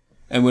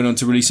 and went on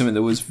to release something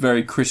that was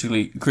very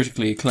critically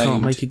acclaimed.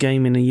 Can't make a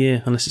game in a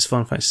year unless it's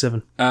Final Fantasy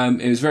 7.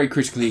 It was very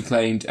critically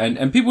acclaimed,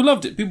 and people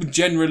loved it. People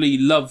generally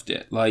loved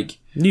it. Like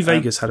New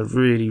Vegas had a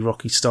really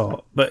rocky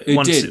start, but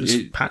once it was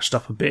patched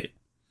up a bit.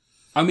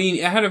 I mean,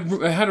 it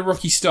had a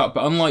rocky start,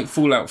 but unlike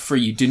Fallout 3,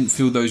 you didn't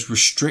feel those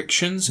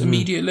restrictions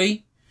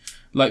immediately.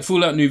 Like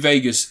Fallout New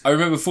Vegas, I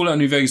remember Fallout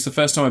New Vegas, the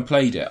first time I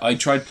played it, I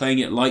tried playing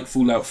it like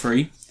Fallout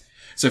 3.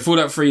 So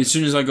Fallout 3, as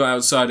soon as I got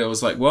outside, I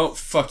was like, well,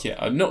 fuck it.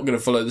 I'm not going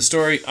to follow the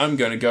story. I'm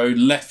going to go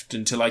left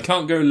until I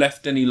can't go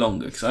left any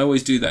longer, because I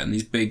always do that in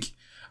these big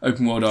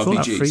open world RPGs.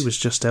 Fallout 3 was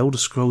just Elder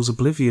Scrolls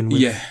Oblivion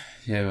with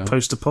well.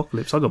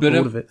 post-apocalypse. I got bored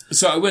of it.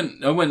 So I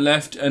went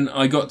left, and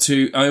I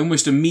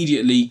almost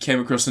immediately came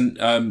across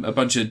a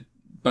bunch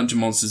of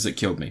monsters that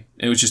killed me.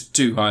 It was just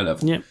too high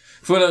level. Yep.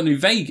 Fallout New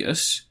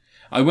Vegas,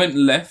 I went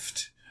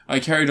left. I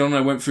carried on.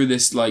 I went through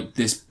this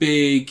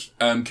big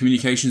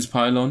communications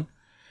pylon,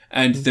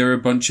 and there are a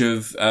bunch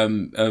of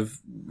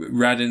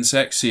rad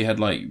insects. So you had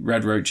like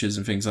rad roaches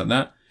and things like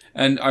that.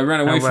 And I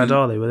ran away from... How rad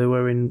are they? Were they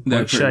wearing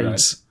white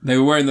shades? Rad. They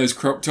were wearing those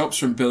crop tops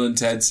from Bill and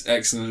Ted's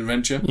Excellent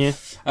Adventure. Yeah.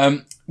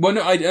 Well,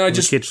 no, I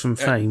just... The kids from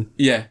Fame.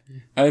 Yeah.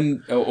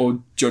 And,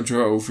 or John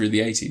Travolta all through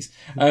the 80s.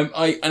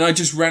 I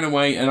just ran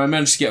away, and I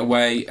managed to get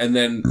away, and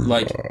then,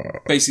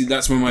 basically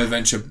that's where my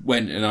adventure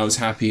went, and I was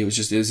happy. It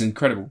was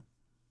incredible.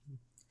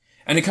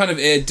 And it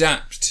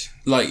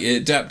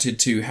adapted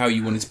to how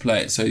you wanted to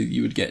play it, so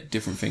you would get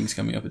different things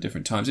coming up at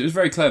different times. It was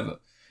very clever.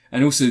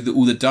 And also,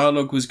 all the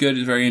dialogue was good.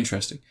 It was very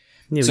interesting.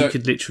 Yeah, so, you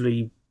could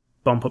literally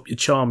bump up your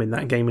charm in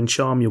that game and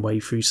charm your way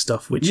through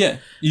stuff, which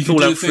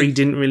Fallout 3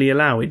 didn't really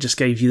allow. It just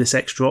gave you this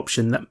extra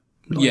option that,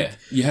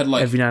 you had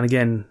every now and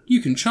again,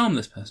 you can charm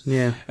this person.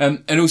 Yeah.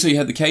 And also you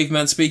had the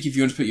caveman speak. If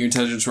you want to put your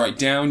intelligence right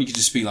down, you could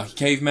just speak like a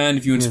caveman.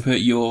 If you want to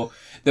put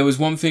there was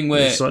one thing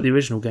where... It's like the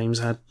original games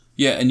had.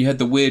 Yeah, and you had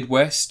the Weird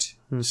West.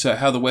 So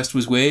how the West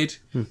was weird,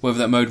 whatever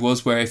that mode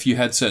was, where if you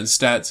had certain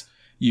stats,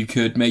 you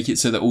could make it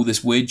so that all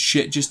this weird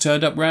shit just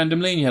turned up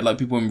randomly, and you had like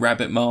people in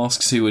rabbit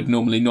masks who would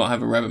normally not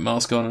have a rabbit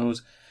mask on,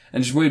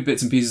 and just weird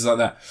bits and pieces like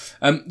that.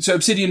 So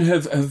Obsidian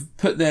have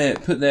put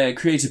their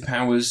creative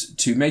powers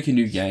to make a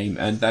new game,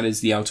 and that is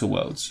The Outer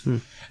Worlds.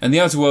 And The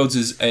Outer Worlds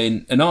is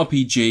an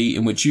RPG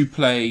in which you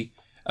play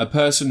a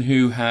person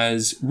who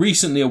has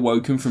recently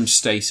awoken from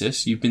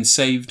stasis. You've been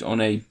saved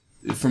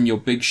from your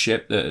big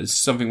ship that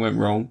something went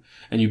wrong,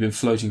 and you've been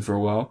floating for a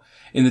while.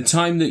 In the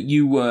time that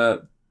you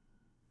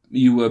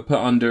were put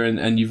under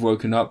and you've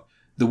woken up,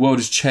 the world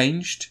has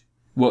changed.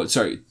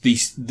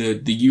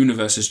 The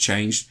universe has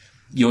changed.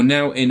 You're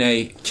now in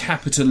a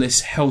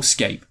capitalist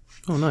hellscape.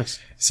 Oh, nice.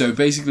 So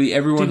basically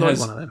everyone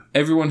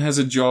has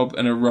a job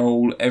and a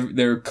role.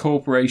 There are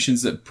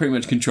corporations that pretty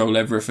much control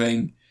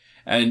everything,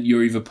 and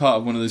you're either part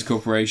of one of those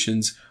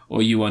corporations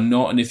or you are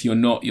not, and if you're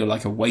not, you're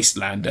like a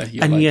wastelander.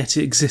 Yet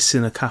it exists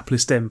in a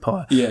capitalist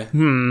empire. Yeah.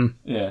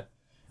 Yeah.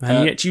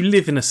 And yet you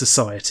live in a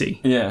society.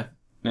 Yeah.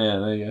 Yeah,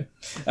 there you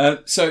go.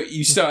 So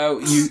you start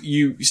out,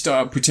 you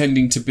start out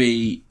pretending to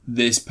be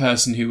this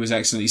person who was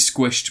accidentally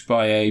squished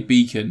by a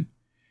beacon,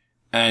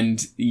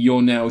 and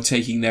you're now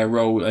taking their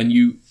role, and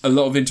a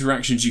lot of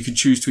interactions you can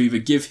choose to either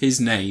give his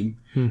name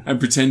and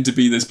pretend to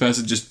be this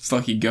person, just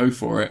fucking go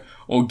for it,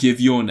 or give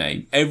your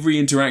name. Every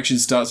interaction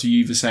starts with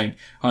you either saying,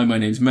 hi, my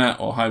name's Matt,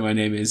 or hi, my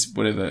name is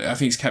whatever. I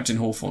think it's Captain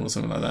Hawthorne or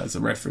something like that as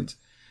a reference.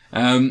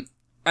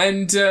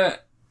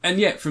 And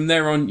yet, from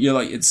there on, you're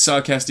like, it's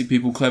sarcastic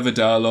people, clever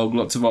dialogue,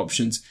 lots of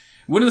options.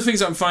 One of the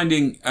things I'm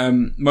finding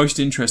most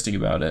interesting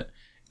about it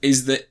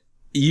is that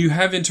you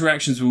have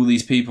interactions with all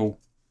these people,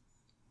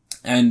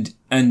 and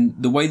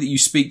the way that you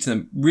speak to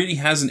them really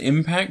has an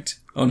impact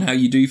on how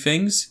you do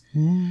things.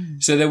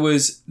 So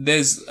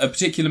there's a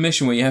particular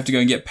mission where you have to go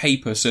and get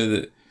paper, so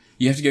that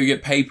you have to go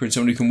get paper and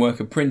someone who can work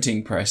a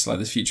printing press, like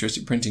this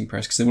futuristic printing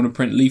press, because they want to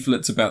print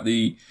leaflets about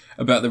the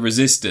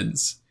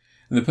resistance.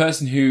 And the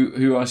person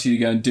who asks you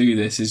to go and do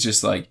this is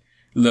just like,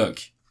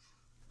 look,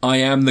 I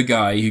am the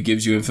guy who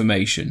gives you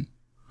information,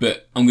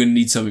 but I'm going to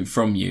need something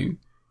from you.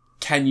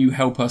 Can you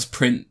help us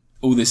print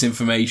all this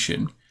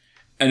information?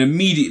 And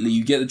immediately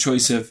you get the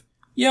choice of,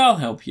 yeah, I'll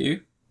help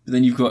you. But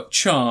then you've got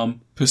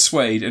charm,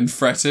 persuade, and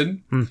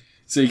threaten.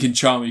 So you can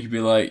charm, you can be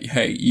like,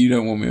 hey, you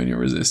don't want me on your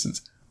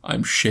resistance.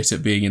 I'm shit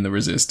at being in the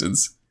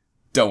resistance.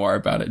 Don't worry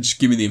about it. Just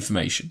give me the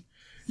information.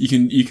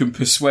 You can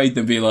persuade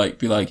them, be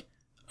like,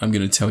 I'm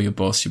going to tell your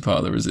boss you're part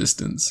of the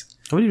resistance.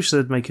 I really wish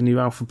they'd make a new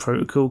Alpha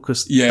Protocol,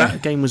 because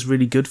that game was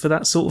really good for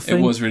that sort of thing.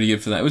 It was really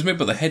good for that. It was made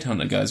by the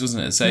Headhunter guys,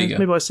 wasn't it, at Sega?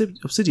 Made by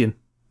Obsidian.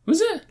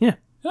 Was it? Yeah.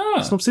 Ah.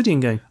 It's an Obsidian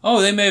game.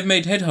 Oh, they may have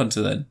made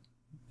Headhunter then.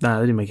 Nah,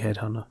 they didn't make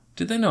Headhunter.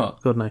 Did they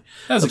not? God, no.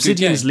 That was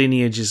Obsidian's a good game.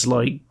 lineage is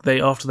like,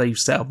 after they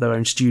set up their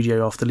own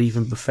studio after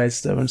leaving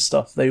Bethesda and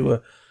stuff, they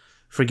were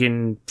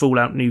friggin'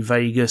 Fallout New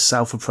Vegas,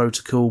 Alpha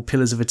Protocol,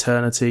 Pillars of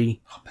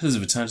Eternity. Oh, Pillars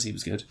of Eternity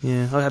was good.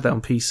 Yeah, I had that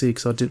on PC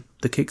because I did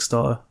the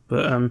Kickstarter,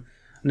 but I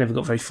never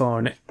got very far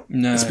in it.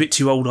 No. It's a bit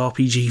too old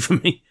RPG for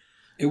me.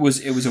 It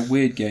was a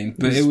weird game,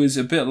 but it was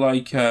a bit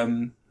like...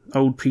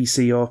 old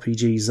PC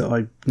RPGs that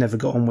I never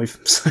got on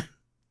with, so...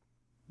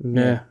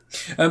 Yeah.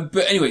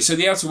 But anyway, so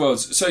the Outer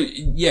Worlds. So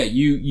yeah,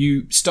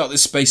 you start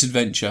this space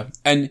adventure,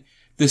 and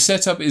the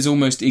setup is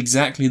almost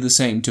exactly the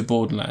same to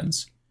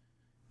Borderlands,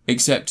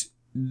 except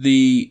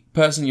the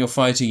person you're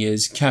fighting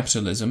is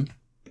capitalism.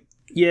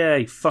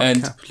 Yay, fuck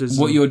and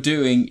capitalism. What you're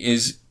doing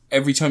is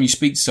every time you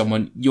speak to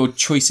someone, your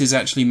choices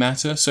actually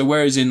matter. So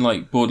whereas in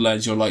like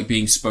Borderlands, you're like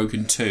being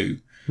spoken to,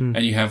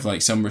 and you have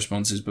like some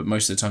responses, but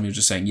most of the time you're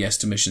just saying yes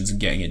to missions and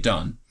getting it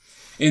done.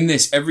 In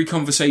this, every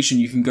conversation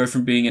you can go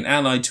from being an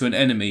ally to an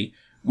enemy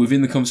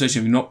within the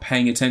conversation if you're not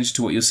paying attention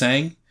to what you're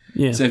saying.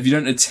 Yeah. So if you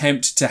don't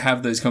attempt to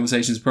have those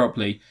conversations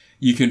properly,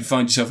 you can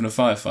find yourself in a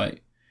firefight.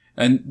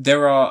 And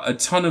there are a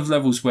ton of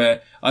levels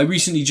where I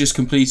recently just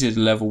completed a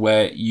level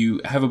where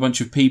you have a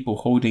bunch of people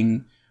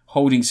holding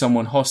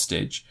someone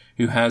hostage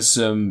who has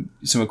some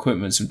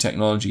equipment, some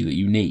technology that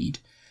you need.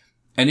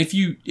 And if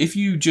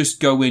you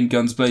just go in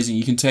guns blazing,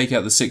 you can take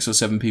out the 6 or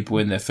 7 people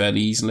in there fairly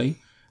easily.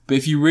 But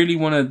if you really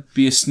want to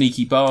be a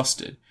sneaky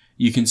bastard,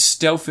 you can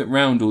stealth it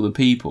round all the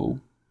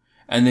people,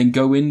 and then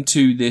go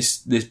into this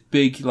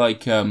big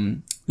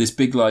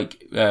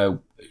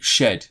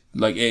shed.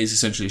 Like, it is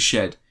essentially a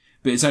shed,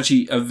 but it's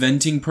actually a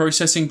venting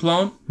processing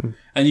plant,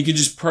 and you can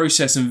just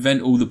process and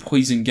vent all the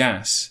poison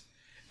gas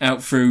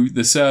out through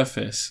the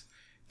surface,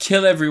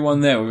 kill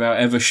everyone there without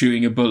ever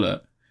shooting a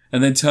bullet,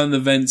 and then turn the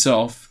vents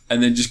off,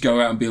 and then just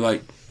go out and be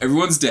like,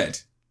 everyone's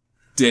dead.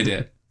 Did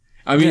it.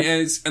 I mean,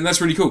 and that's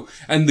really cool.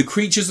 And the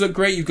creatures look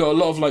great. You've got a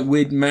lot of like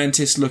weird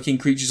mantis-looking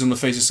creatures on the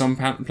face of some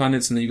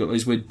planets, and then you've got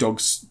those weird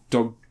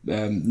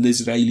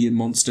lizard alien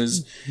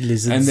monsters.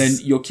 Lizards. And then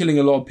you're killing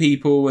a lot of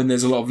people, and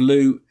there's a lot of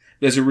loot.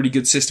 There's a really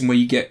good system where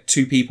you get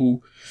two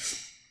people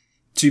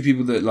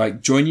that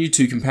like join you,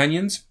 2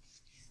 companions,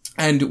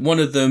 and one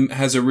of them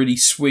has a really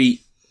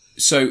sweet.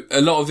 So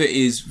a lot of it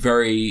is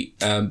very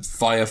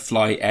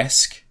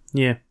Firefly-esque.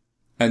 Yeah.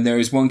 And there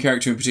is one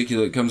character in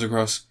particular that comes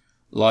across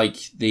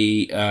like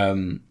the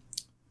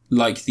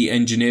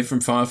engineer from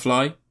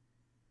Firefly,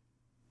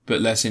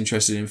 but less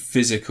interested in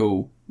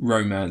physical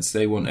romance.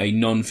 They want a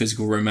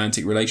non-physical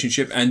romantic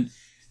relationship, and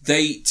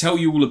they tell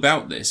you all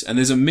about this. And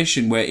there's a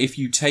mission where if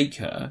you take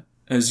her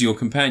as your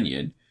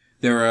companion,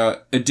 there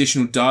are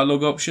additional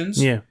dialogue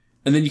options. Yeah.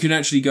 And then you can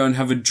actually go and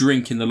have a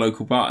drink in the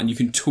local bar, and you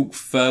can talk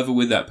further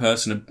with that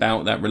person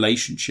about that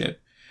relationship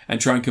and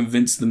try and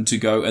convince them to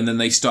go, and then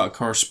they start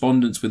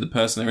correspondence with the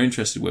person they're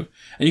interested with.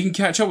 And you can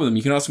catch up with them.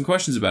 You can ask them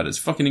questions about it. It's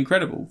fucking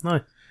incredible.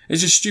 No.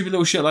 It's just stupid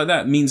little shit like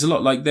that. It means a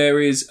lot. Like, there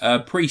is a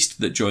priest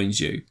that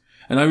joins you.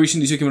 And I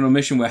recently took him on a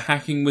mission where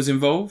hacking was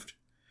involved.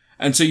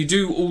 And so you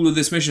do all of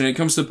this mission, and it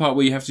comes to the part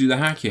where you have to do the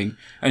hacking,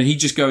 and he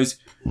just goes,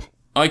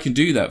 I can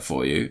do that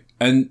for you.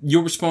 And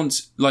your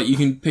response, like, you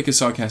can pick a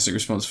sarcastic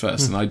response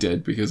first, and I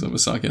did, because I'm a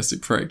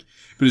sarcastic prick.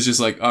 But it's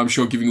just like, I'm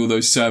sure giving all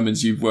those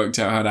sermons, you've worked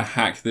out how to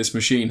hack this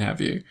machine, have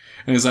you?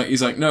 And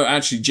he's like, no,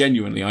 actually,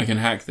 genuinely, I can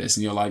hack this.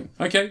 And you're like,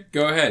 okay,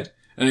 go ahead.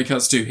 And it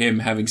cuts to him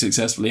having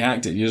successfully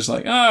hacked it. And you're just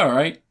like, oh, all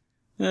right.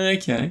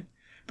 Okay.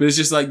 But it's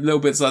just like little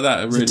bits like that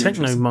are really It's a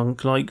Techno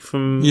Monk, like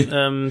from,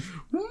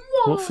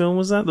 what film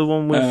was that? The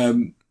one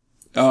with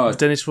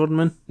Dennis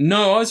Rodman?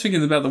 No, I was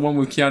thinking about the one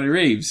with Keanu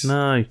Reeves.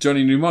 No.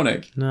 Johnny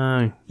Mnemonic.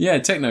 No. Yeah,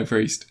 Techno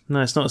Priest.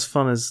 No, it's not as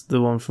fun as the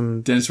one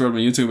from... Dennis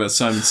Rodman. You're talking about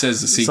Simon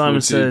Says, the sequel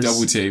Simon to Says,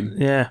 Double Team.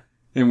 Yeah.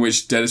 In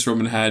which Dennis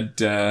Rodman had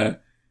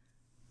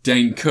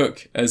Dane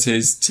Cook as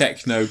his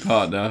techno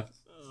partner.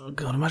 Oh,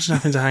 God, imagine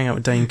having to hang out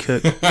with Dane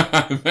Cook.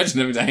 Imagine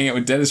having to hang out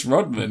with Dennis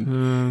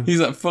Rodman.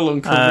 He's like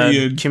full-on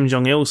Korean. Kim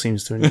Jong-il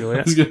seems to enjoy I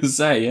it. was going to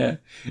say, yeah.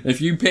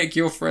 If you pick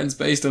your friends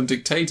based on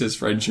dictators'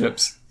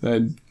 friendships,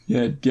 then,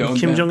 yeah, get on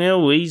Kim there.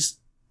 Jong-il, he's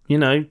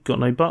got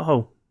no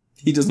butthole.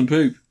 He doesn't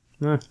poop.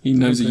 No. He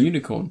knows a Okay.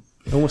 unicorn.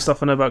 All the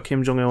stuff I know about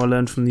Kim Jong-il I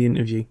learned from the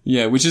interview.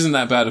 Yeah, which isn't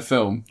that bad a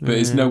film, but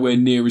it's nowhere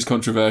near as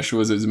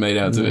controversial as it was made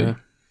out to be.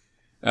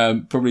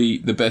 Probably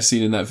the best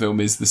scene in that film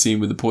is the scene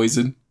with the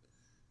poison.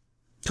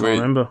 Can't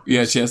remember.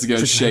 Yeah, she has to go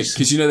and shake.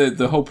 Because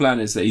the whole plan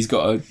is that he's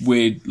got a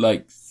weird,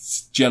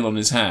 gel on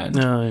his hand.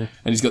 Oh, yeah.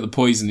 And he's got the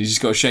poison. He's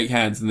just got to shake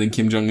hands and then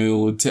Kim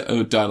Jong-il will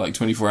die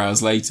 24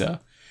 hours later.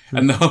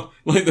 And the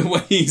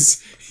way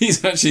he's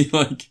actually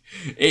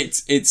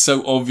it's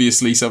so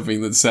obviously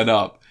something that's set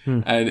up.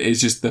 And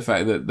it's just the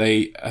fact that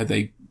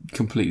they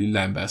completely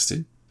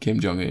lambasted Kim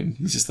Jong-un.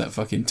 He's just that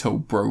fucking total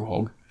bro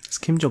hog. It's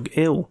Kim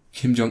Jong-il.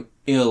 Kim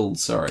Jong-il,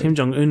 sorry. Kim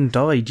Jong-un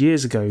died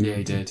years ago. Yeah,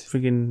 he did.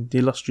 Friggin' the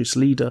illustrious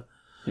leader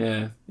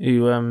Yeah.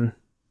 who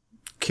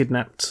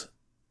kidnapped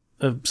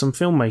some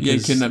filmmakers. Yeah, he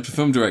kidnapped a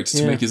film director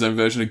to make his own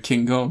version of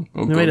King Kong.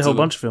 Or He made a whole Godzilla.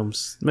 bunch of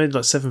films. He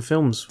made 7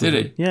 films. Did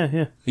he?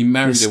 Yeah. He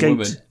married a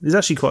woman. It's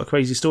actually quite a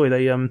crazy story.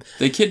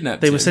 They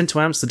kidnapped They him. were sent to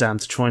Amsterdam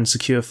to try and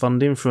secure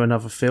funding for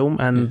another film,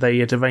 and they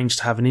had arranged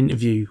to have an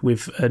interview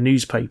with a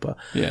newspaper.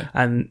 Yeah.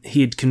 And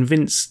he had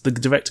convinced the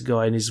director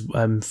guy and his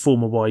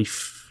former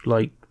wife,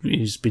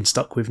 who's been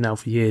stuck with now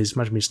for years.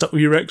 Imagine being stuck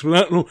with your ex for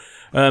that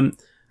long.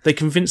 They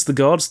convinced the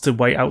guards to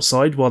wait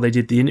outside while they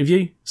did the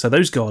interview. So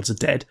those guards are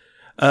dead.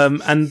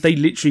 And they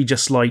literally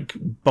just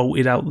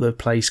bolted out the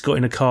place, got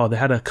in a car. They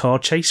had a car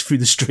chase through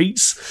the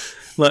streets,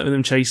 with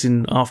them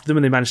chasing after them,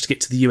 and they managed to get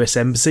to the US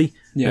embassy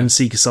and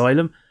seek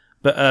asylum.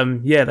 But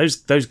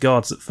those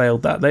guards that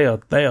failed that, they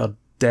are dead.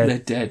 They're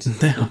dead.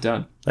 They're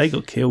done. They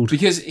got killed.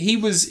 Because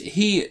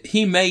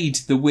he made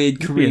the weird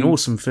It'd be Korean. an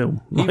awesome film.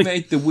 He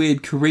made the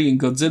weird Korean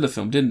Godzilla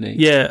film, didn't he?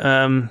 Yeah,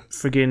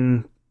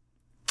 friggin'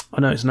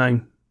 I know its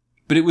name.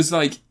 But it was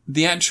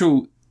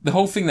the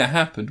whole thing that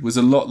happened was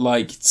a lot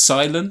like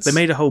Silence. They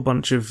made a whole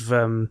bunch of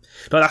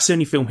that's the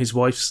only film his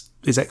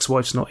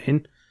ex-wife's not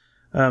in.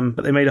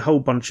 But they made a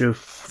whole bunch of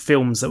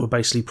films that were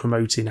basically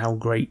promoting how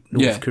great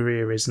North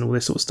Korea is and all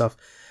this sort of stuff.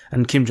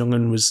 And Kim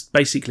Jong-un was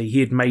basically, he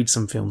had made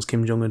some films,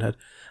 Kim Jong-un had,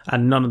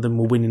 and none of them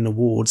were winning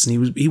awards,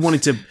 and he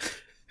wanted to,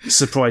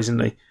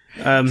 surprisingly.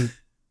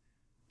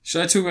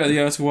 Should I talk about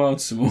The Outer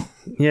Wilds some more?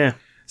 Yeah.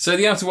 So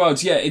The Outer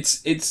Wilds,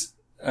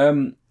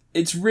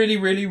 it's really,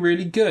 really,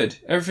 really good.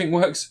 Everything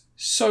works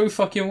so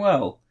fucking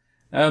well.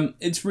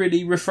 It's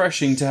really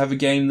refreshing to have a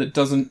game that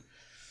doesn't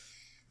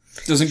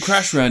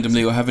crash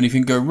randomly or have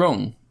anything go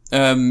wrong.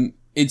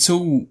 It's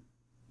all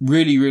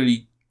really,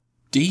 really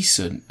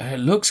decent, and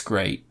it looks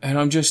great, and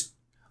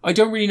I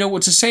don't really know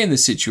what to say in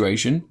this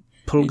situation.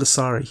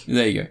 Pulgasari.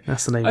 There you go.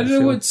 That's the name I of the don't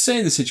know film. what to say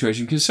in this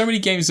situation, because so many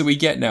games that we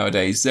get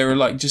nowadays, there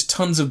are just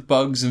tons of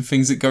bugs and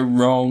things that go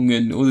wrong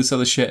and all this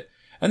other shit,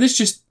 and this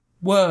just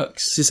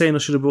works. So you're saying I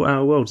should have brought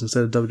Outer Worlds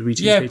instead of WWE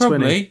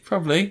 2K20? Yeah,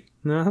 probably.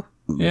 No?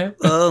 Yeah.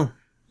 Oh.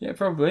 Yeah,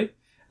 probably.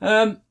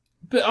 But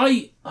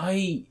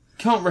I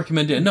can't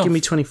recommend it enough. Give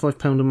me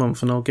 £25 a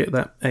month and I'll get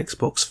that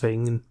Xbox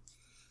thing, and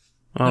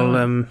I'll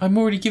I'm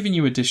already giving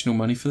you additional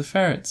money for the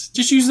ferrets.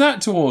 Just use that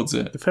towards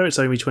it. the ferrets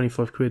owe me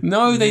 25 quid.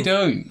 No, they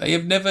don't. They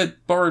have never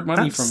borrowed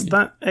money from you.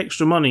 That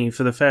extra money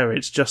for the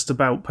ferrets just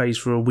about pays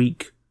for a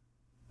week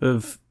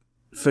of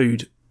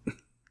food.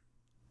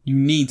 You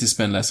need to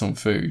spend less on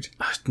food.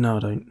 No, I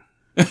don't.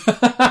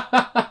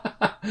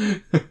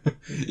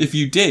 If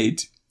you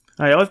did,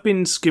 Hey, I've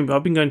been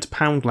going to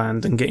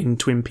Poundland and getting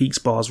Twin Peaks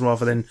bars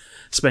rather than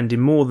spending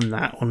more than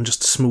that on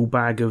just a small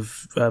bag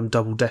of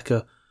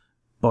double-decker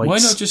bites. why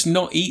not just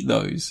not eat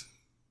those?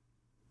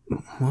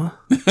 What?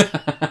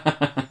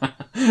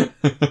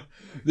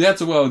 The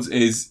Outer Worlds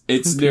it's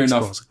Twin near Peaks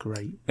enough. bars are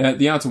great.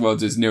 The Outer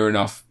Worlds is near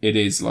enough. It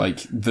is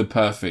the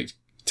perfect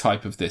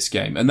type of this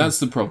game, and that's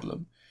the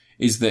problem.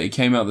 Is that it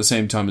came out at the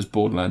same time as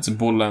Borderlands, and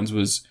Borderlands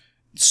was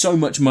so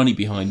much money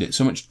behind it,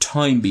 so much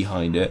time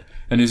behind it,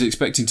 and it was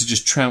expecting to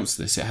just trounce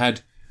this. It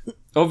had,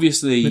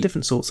 obviously... They're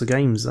different sorts of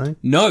games, though.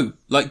 No,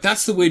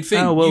 that's the weird thing.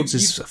 Outer Worlds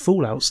is a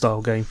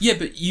Fallout-style game. Yeah,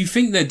 but you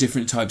think they're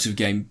different types of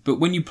game, but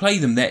when you play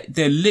them,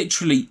 they're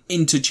literally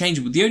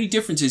interchangeable. The only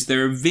difference is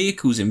there are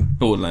vehicles in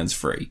Borderlands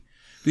 3.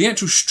 But the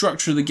actual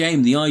structure of the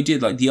game, the idea,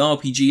 the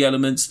RPG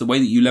elements, the way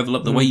that you level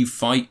up, the way you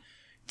fight,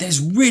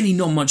 there's really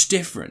not much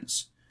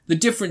difference. The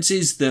difference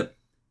is that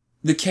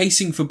the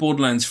casing for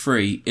Borderlands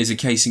 3 is a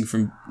casing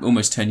from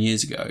almost 10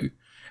 years ago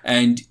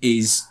and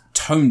is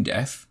tone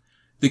deaf.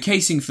 The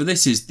casing for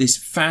this is this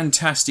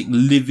fantastic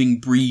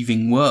living,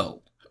 breathing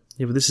world.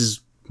 Yeah, but this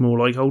is more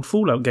like old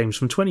Fallout games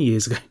from 20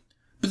 years ago.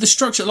 But the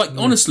structure,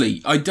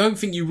 honestly, I don't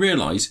think you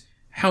realise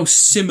how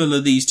similar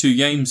these two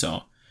games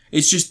are.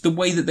 It's just the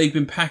way that they've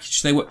been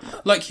packaged. They were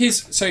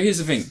here's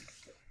the thing.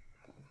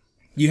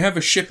 You have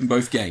a ship in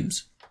both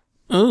games.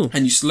 Oh.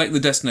 And you select the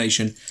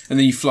destination, and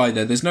then you fly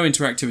there. There's no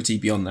interactivity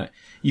beyond that.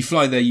 You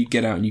fly there, you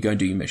get out, and you go and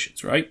do your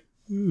missions, right?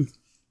 Mm.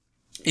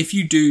 If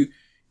you do,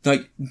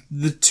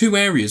 the two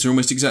areas are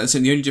almost exactly the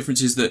same. The only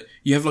difference is that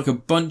you have a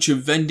bunch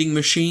of vending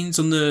machines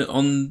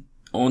on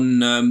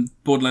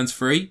Borderlands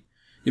 3.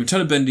 You have a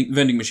ton of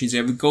vending machines.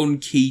 You have a golden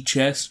key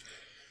chest.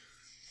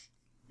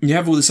 You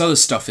have all this other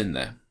stuff in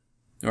there.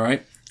 All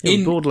right.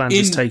 Borderlands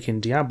is taking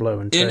Diablo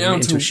and turning it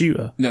into a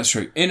shooter. That's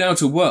true. In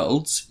Outer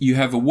Worlds, you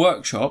have a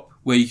workshop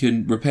where you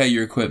can repair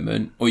your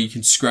equipment, or you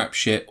can scrap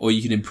shit, or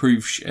you can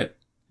improve shit.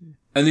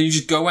 And then you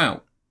just go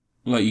out.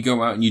 Like, you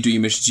go out and you do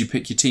your missions, you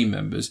pick your team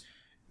members.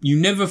 You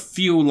never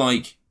feel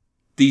like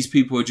these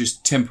people are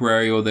just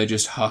temporary or they're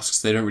just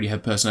husks, they don't really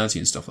have personality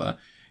and stuff like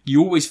that.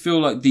 You always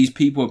feel like these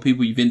people are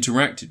people you've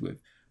interacted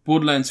with.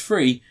 Borderlands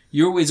 3,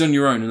 you're always on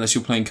your own unless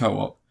you're playing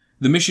co-op.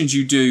 The missions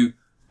you do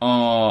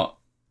are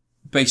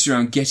based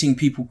around getting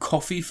people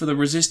coffee for the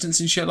resistance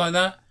and shit like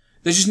that.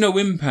 There's just no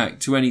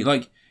impact to any,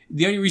 like,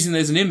 the only reason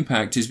there's an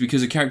impact is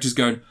because a character's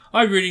going,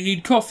 I really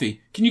need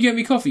coffee. Can you get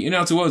me coffee? In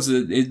Outer Worlds,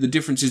 the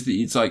difference is that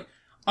it's like,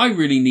 I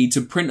really need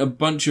to print a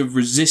bunch of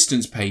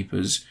resistance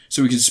papers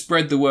so we can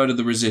spread the word of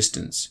the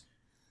resistance.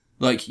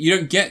 Like, you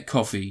don't get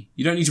coffee.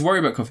 You don't need to worry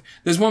about coffee.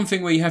 There's one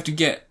thing where you have to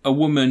get a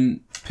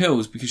woman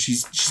pills because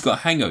she's got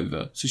a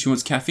hangover, so she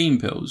wants caffeine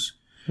pills.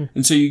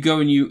 And so you go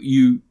and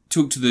you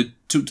talk to the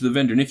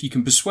vendor, and if you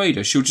can persuade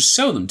her, she'll just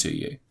sell them to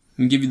you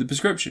and give you the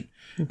prescription.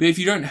 But if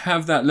you don't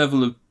have that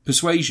level of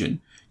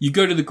persuasion, you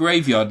go to the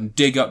graveyard and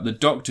dig up the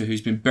doctor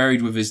who's been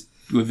buried with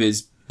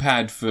his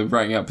pad for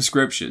writing out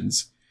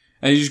prescriptions.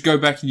 And you just go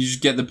back and you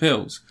just get the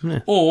pills. Yeah.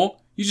 Or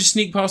you just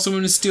sneak past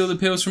someone and steal the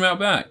pills from out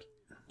back.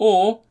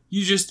 Or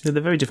you just... Yeah,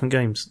 they're very different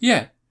games.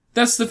 Yeah.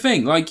 That's the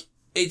thing. Like,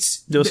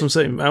 it's... There was some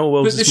saying, Outer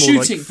Worlds but the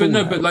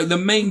shooting... But like the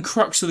main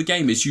crux of the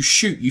game is you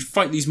shoot, you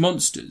fight these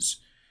monsters.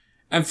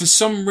 And for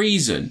some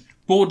reason,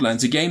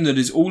 Borderlands, a game that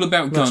is all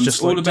about guns,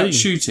 all about Doom.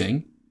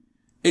 Shooting,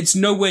 it's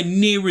nowhere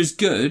near as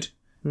good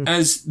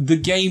as the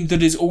game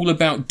that is all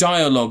about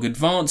dialogue,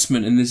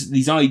 advancement, and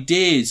these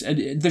ideas.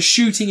 And the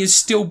shooting is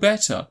still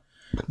better.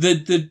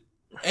 The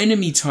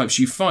enemy types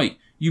you fight,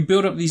 you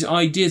build up these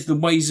ideas, the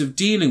ways of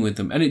dealing with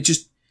them, and it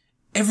just,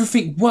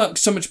 everything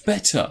works so much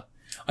better.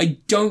 I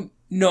don't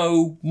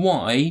know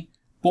why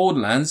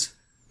Borderlands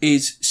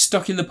is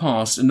stuck in the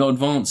past and not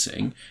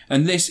advancing,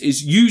 and this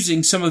is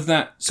using some of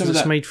that.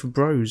 It's made for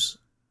bros.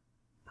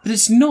 But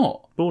it's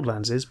not.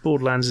 Borderlands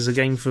is a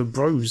game for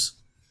bros.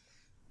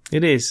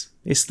 It is.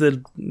 It's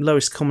the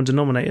lowest common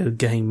denominator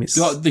game. It's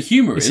the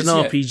humour is. It's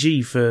an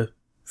RPG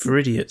for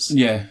idiots.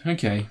 Yeah,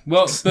 okay.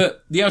 Well,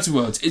 but The Outer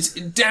Worlds, it's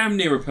damn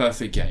near a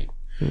perfect game.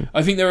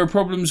 I think there are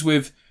problems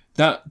with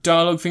that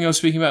dialogue thing I was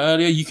speaking about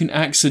earlier. You can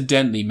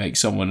accidentally make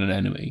someone an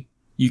enemy.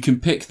 You can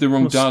pick the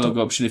wrong dialogue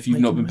option if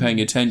you've not been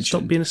paying attention.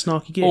 Stop being a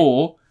snarky git.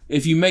 Or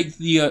if you make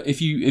the if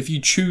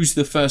you choose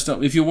the first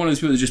up, if you're one of those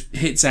people that just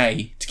hits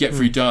A to get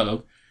through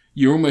dialogue,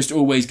 you're almost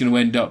always going to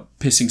end up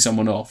pissing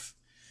someone off.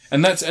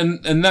 And that's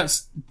and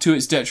that's to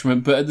its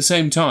detriment, but at the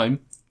same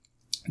time,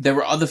 there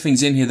are other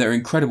things in here that are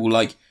incredible,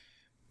 like,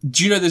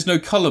 do you know there's no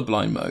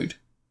colourblind mode?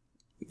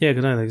 Yeah,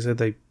 no, they said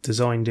they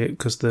designed it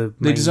because the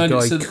main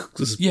guy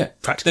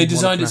they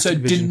designed it so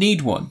it didn't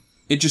need one.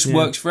 It just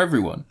works for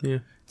everyone. Yeah.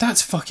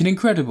 That's fucking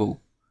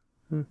incredible.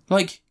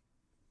 Like,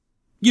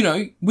 you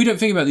know, we don't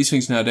think about these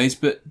things nowadays,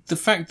 but the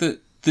fact that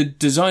the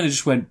designer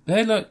just went,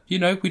 hey, look, you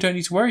know, we don't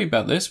need to worry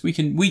about this. We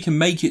can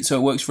make it so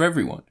it works for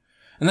everyone.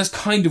 And that's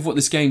kind of what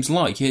this game's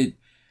like.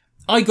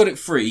 I got it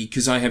free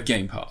because I have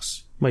Game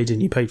Pass. Wait,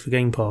 didn't you pay for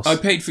Game Pass? I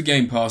paid for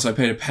Game Pass. I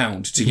paid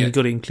 £1 to get. You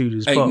got it included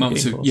as 8 part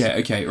months of Game Pass. Yeah,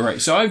 okay, all right.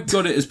 So I've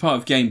got it as part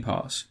of Game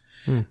Pass,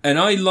 and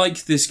I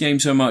like this game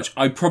so much.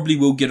 I probably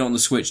will get on the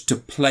Switch to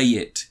play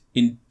it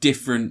in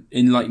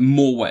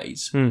more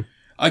ways.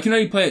 I can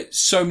only play it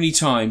so many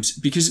times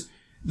because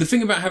the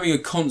thing about having a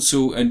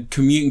console and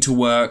commuting to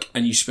work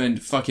and you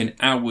spend fucking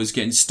hours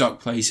getting stuck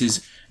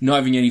places, not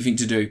having anything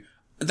to do.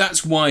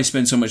 That's why I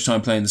spend so much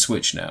time playing the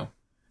Switch now.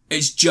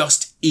 It's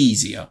just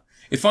easier.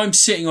 If I'm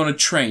sitting on a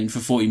train for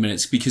 40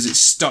 minutes because it's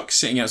stuck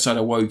sitting outside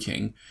of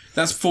Woking,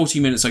 that's 40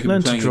 minutes I could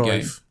be playing a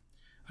game.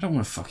 I don't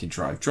want to fucking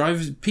drive.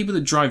 People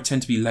that drive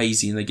tend to be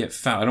lazy and they get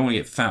fat. I don't want to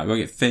get fat. I want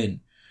to get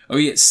thin. I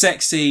want to get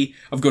sexy.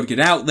 I've got to get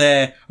out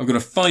there. I've got to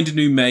find a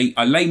new mate.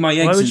 I lay my eggs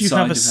inside of her. Why would you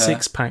have a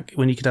six-pack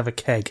when you could have a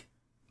keg?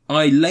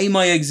 I lay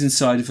my eggs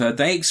inside of her.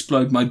 They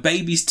explode. My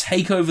babies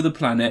take over the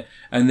planet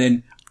and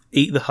then...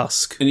 Eat the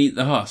husk.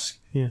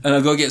 Yeah. And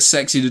I've got to get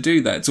sexy to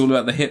do that. It's all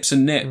about the hips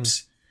and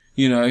nips.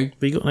 You know.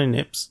 But you got no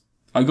nips.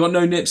 I got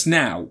no nips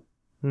now.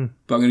 But I'm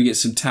going to get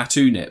some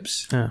tattoo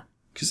nips. Yeah.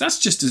 Because that's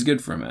just as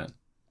good for a man.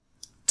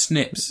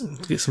 Nips.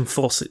 Get some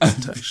faucets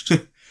attached.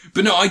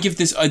 But no, I give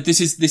this.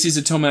 This is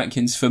a Tom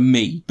Atkins for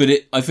me. But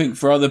I think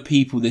for other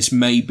people, this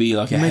may be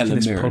like a Helen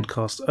Mirren. Making this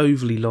podcast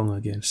overly long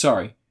again.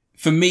 Sorry.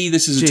 For me,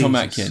 this is a Tom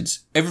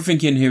Atkins.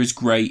 Everything in here is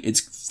great.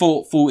 It's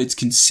thoughtful. It's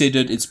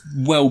considered. It's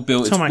well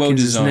built. It's well designed. Tom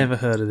Atkins has never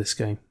heard of this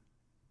game.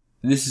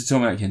 This is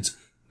Tom Atkins.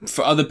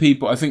 For other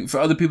people, I think for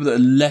other people that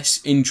are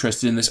less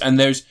interested in this, and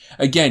there's,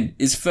 again,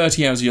 it's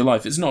 30 hours of your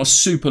life. It's not a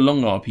super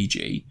long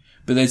RPG,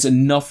 but there's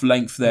enough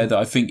length there that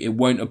I think it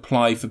won't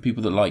apply for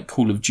people that like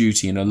Call of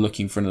Duty and are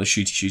looking for another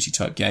shooty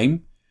type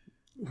game.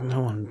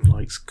 No one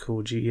likes Call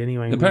of Duty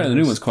anyway. Apparently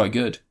the new one's quite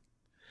good.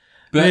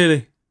 But,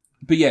 really?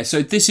 But yeah,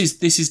 so this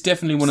is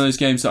definitely one of those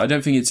games that I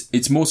don't think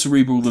it's more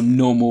cerebral than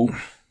normal,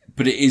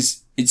 but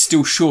it's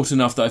still short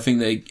enough that I think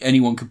that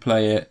anyone could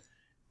play it,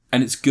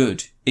 and it's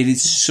good. It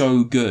is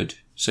so good.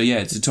 So yeah,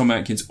 it's a Tom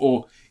Atkins.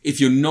 Or if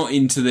you're not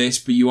into this,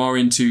 but you are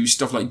into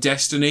stuff like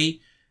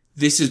Destiny,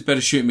 this is better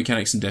shooting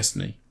mechanics than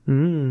Destiny.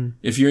 Mm.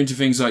 If you're into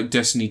things like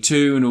Destiny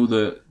 2 and all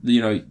the,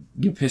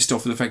 you're pissed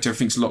off with the fact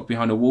everything's locked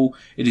behind a wall,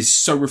 it is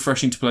so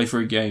refreshing to play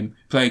a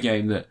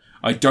game that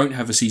I don't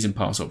have a season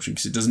pass option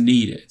because it doesn't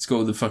need it. It's got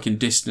all the fucking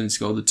distance,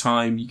 got all the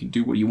time, you can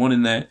do what you want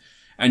in there,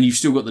 and you've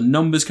still got the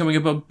numbers coming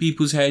above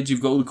people's heads,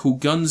 you've got all the cool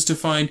guns to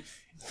find.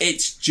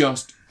 It's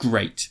just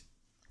great.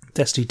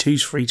 Destiny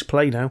 2's free to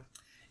play now.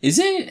 Is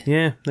it?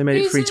 Yeah, they made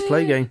it Is free to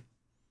play game.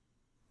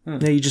 Huh.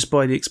 Yeah, you just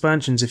buy the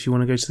expansions if you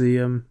want to go to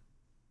the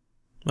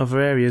other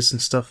areas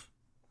and stuff.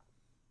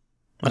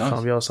 I Nice.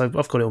 can't be arsed.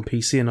 I've got it on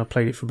PC and I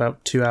played it for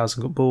about 2 hours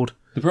and got bored.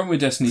 The problem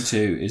with Destiny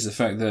 2 is the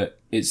fact that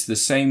it's the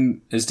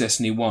same as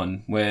Destiny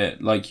 1, where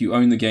like you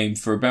own the game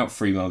for about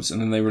 3 months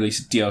and then they release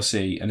a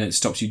DLC and it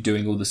stops you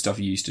doing all the stuff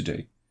you used to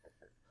do.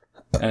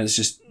 And it's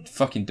just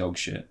fucking dog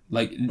shit.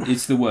 Like,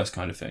 it's the worst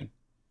kind of thing.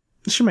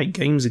 They should make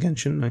games again,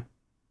 shouldn't they?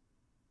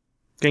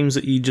 Games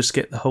that you just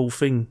get the whole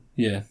thing.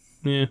 Yeah.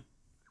 Yeah.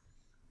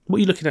 What are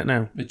you looking at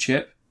now? A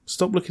chip?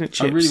 Stop looking at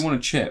chips. I really want a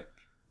chip.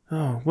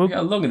 Oh, well, Look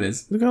how long it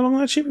is. look how long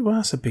that chip is. Well,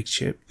 that's a big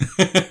chip.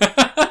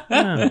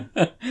 Yeah.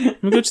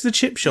 We'll go to the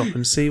chip shop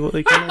and see what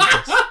they can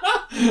make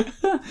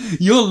us.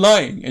 You're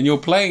lying and you're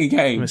playing a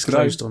game. It's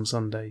closed on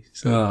Sunday.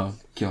 So. Oh,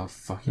 God,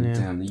 fucking Yeah.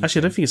 damn. Actually,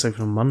 I don't think it's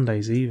open on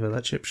Mondays either,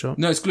 that chip shop.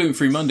 No, it's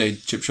Gluten-Free Monday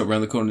chip shop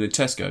around the corner near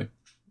Tesco.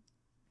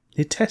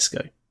 Near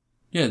Tesco?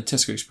 Yeah,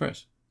 Tesco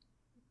Express.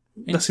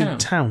 That's in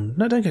town.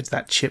 No, don't go to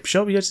that chip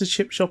shop. You go to the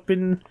chip shop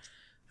in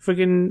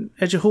friggin'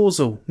 Edge of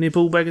Horsell, near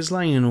Bullbeggars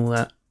Lane and all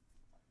that.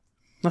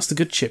 That's the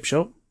good chip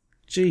shop.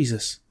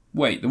 Jesus.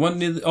 Wait, the one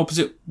near the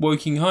opposite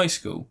Woking High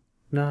School?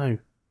 No.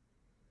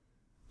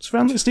 It's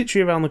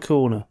literally around the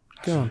corner.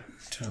 Go on.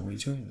 What are you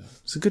talking about?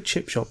 It's a good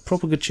chip shop.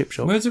 Proper good chip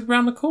shop. Where's it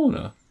around the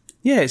corner?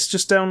 Yeah, it's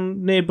just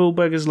down near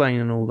Bullbeggars Lane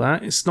and all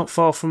that. It's not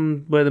far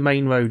from where the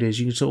main road is.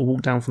 You can sort of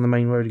walk down from the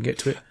main road and get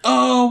to it.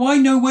 Oh, I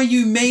know where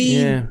you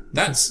mean. Yeah.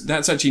 That's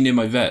actually near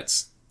my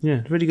vets.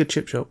 Yeah, really good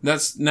chip shop.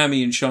 That's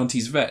Nami and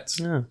Shanti's vets.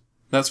 Yeah.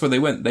 That's where they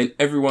went.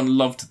 Everyone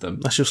loved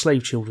them. That's your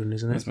slave children,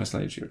 isn't it? That's my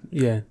slave children.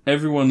 Yeah.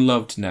 Everyone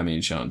loved Nami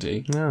and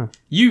Shanti. Yeah.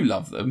 You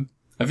love them.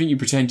 I think you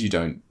pretend you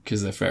don't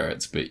because they're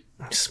ferrets, but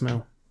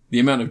Smell. the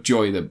amount of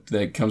joy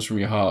that comes from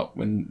your heart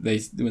when they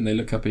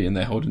look up at you and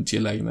they're holding to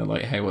your leg and they're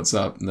like, "Hey, what's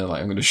up?" and they're like,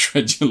 "I'm going to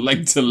shred your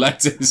leg to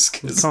lettuce."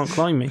 You can't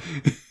climb me.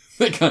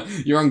 They can't,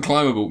 you're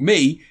unclimbable.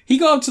 Me, he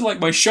got up to like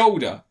my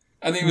shoulder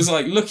and he was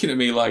like looking at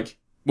me like,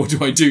 "What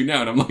do I do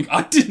now?" And I'm like,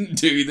 "I didn't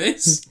do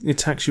this." He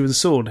attacks you with a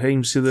sword,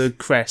 aims to the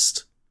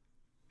crest.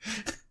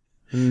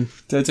 Did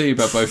I tell you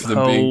about both of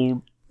them being...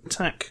 Hold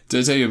attack.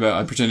 Did I tell you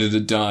about I pretended to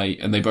die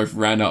and they both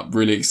ran up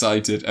really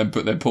excited and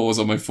put their paws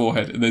on my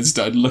forehead and then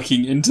started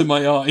looking into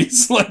my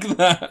eyes like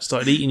that?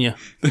 Started eating you.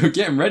 They were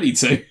getting ready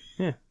to.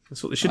 Yeah,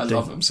 that's what they should I do.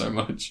 love them so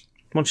much.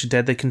 Once you're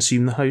dead, they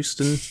consume the host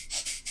and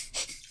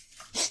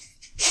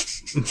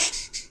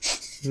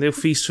they'll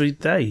feast for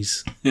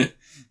days. I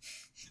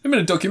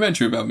made a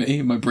documentary about me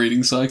and my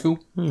breeding cycle.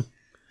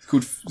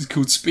 It's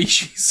called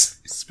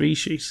Species.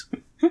 Species.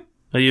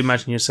 Oh, you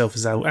imagine yourself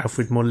as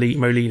Alfred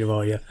Molina,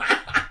 are you?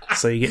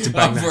 So you get to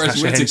bang I'm that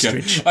Forrest Natasha Whitaker.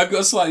 Henstridge. I've got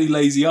a slightly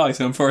lazy eye,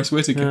 so I'm Forrest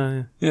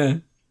Whitaker. Yeah.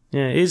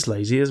 Yeah, it is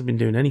lazy. He hasn't been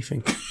doing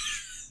anything.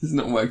 He's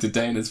not worked a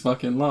day in his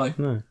fucking life.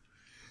 No.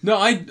 No,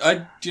 I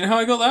do you know how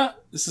I got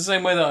that? It's the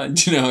same way that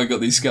do you know how I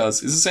got these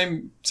scars? It's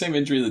the same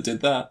injury that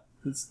did that.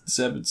 It's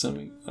severed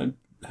something. I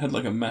had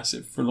like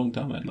for a long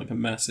time I had like a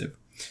massive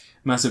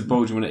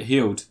bulge, and when it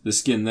healed, the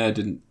skin there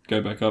didn't go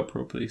back up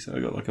properly, so I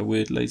got like a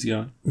weird lazy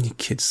eye. You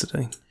kids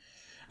today.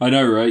 I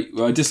know, right?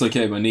 Well, I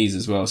dislocated my knees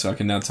as well, so I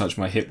can now touch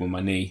my hip with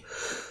my knee.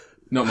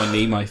 Not my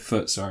knee, my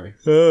foot, sorry.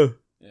 Oh.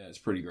 Yeah, it's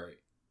pretty great.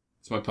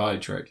 It's my party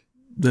trick.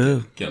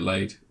 Oh. Get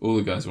laid. All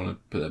the guys want to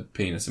put their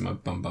penis in my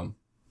bum.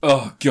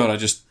 Oh, God,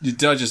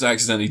 did I just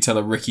accidentally tell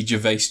a Ricky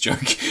Gervais joke?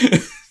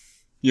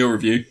 Your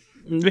review.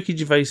 Ricky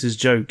Gervais's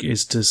joke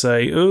is to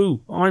say,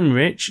 "Oh, I'm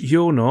rich,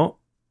 you're not."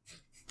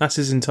 That's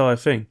his entire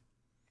thing.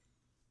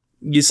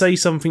 You say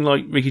something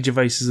like Ricky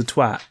Gervais is a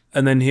twat,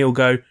 and then he'll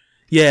go,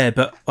 "Yeah,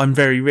 but I'm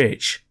very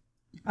rich."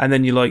 And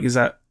then you're like, is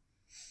that...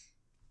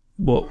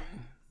 what?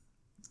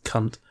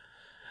 Cunt.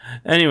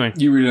 Anyway.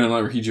 You really don't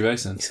like Ricky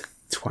Gervais then?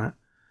 Twat.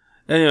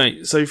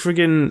 Anyway, so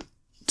friggin'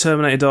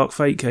 Terminator Dark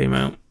Fate came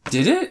out.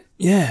 Did it?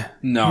 Yeah.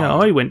 No. Yeah,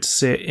 I went to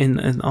see it in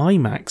an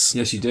IMAX.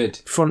 Yes, you did.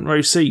 Front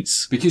row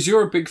seats. Because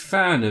you're a big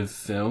fan of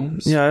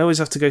films. Yeah, I always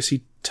have to go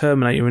see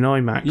Terminator in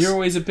IMAX. You're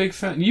always a big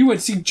fan. You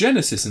went to see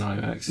Genesis in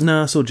IMAX.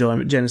 No, I saw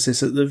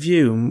Genesis at the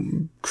View,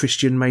 and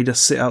Christian made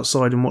us sit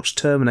outside and watch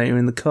Terminator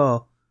in the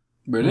car.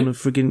 Really? On a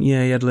friggin',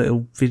 yeah, he had a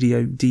little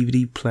video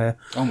DVD player.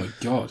 Oh my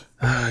God.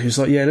 He was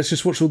like, "Yeah, let's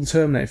just watch all the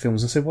Terminator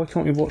films." I said, "Why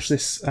can't we watch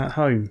this at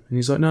home?" And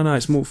he's like, No,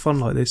 it's more fun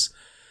like this."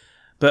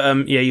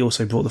 But yeah, he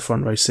also brought the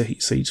front row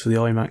seats for the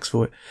IMAX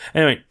for it.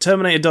 Anyway,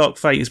 Terminator Dark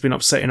Fate has been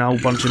upsetting a whole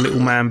bunch of little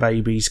man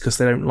babies because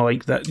they don't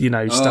like that,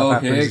 stuff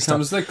happens. Here and stuff.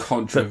 comes the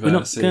controversy. But we're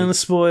not going to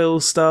spoil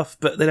stuff,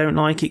 but they don't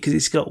like it because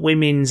it's got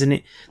women's in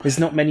it. There's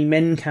not many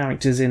men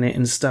characters in it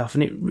and stuff,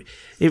 and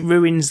it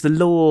ruins the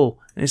lore.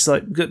 And it's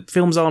like,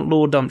 films aren't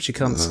lore dumps, you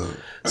cunts.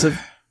 So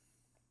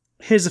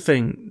here's the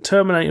thing.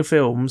 Terminator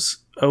films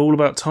are all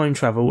about time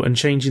travel and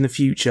changing the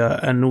future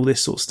and all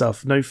this sort of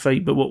stuff. No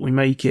fate but what we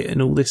make it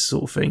and all this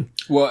sort of thing.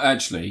 Well,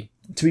 actually...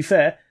 To be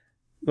fair,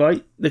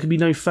 right, there can be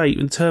no fate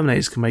and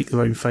Terminators can make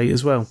their own fate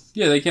as well.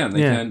 Yeah, they can.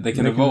 They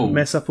can evolve. Can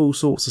mess up all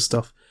sorts of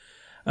stuff.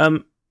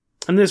 And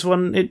this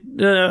one,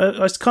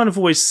 it's kind of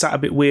always sat a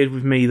bit weird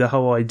with me, the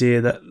whole idea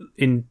that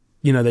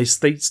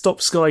they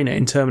stopped Skynet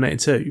in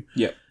Terminator 2.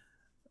 Yeah.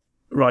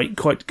 Right,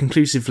 quite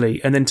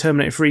conclusively. And then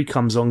Terminator 3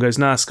 comes on, goes,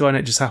 nah,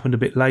 Skynet just happened a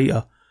bit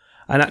later.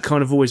 And that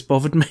kind of always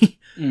bothered me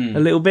a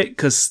little bit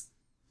because,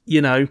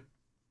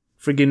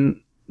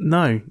 friggin'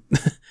 no.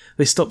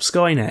 They stopped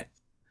Skynet.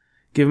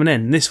 Give them an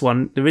end. This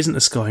one, there isn't a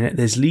Skynet,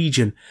 there's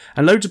Legion.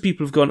 And loads of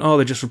people have gone,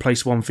 they just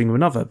replaced one thing with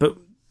another. But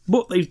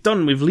what they've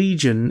done with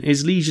Legion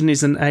is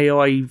an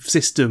AI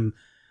system.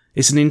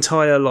 It's an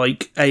entire,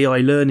 AI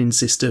learning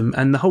system.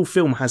 And the whole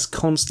film has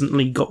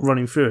constantly got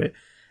running through it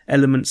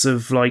elements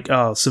of,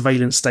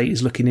 surveillance state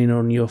is looking in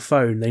on your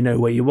phone. They know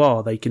where you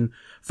are. They can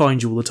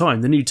find you all the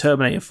time. The new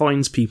Terminator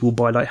finds people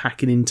by,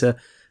 hacking into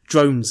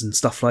drones and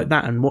stuff like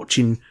that and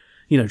watching,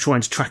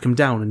 trying to track them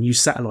down and use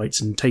satellites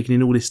and taking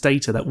in all this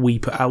data that we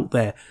put out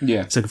there so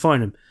they can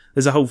find them.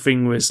 There's a whole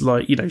thing where it's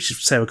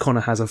Sarah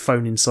Connor has a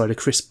phone inside a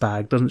crisp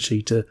bag, doesn't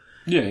she, to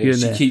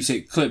she keeps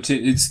it clipped.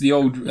 It's the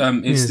old how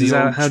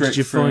trick did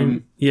you from...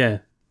 find... Yeah.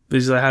 But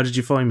it's like, how did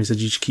you find me? Said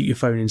you should keep your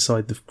phone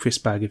inside the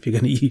crisp bag if you're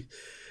going to use...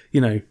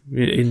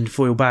 in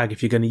foil bag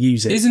if you're going to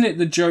use it. Isn't it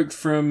the joke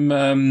from...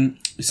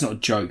 it's not a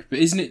joke, but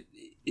isn't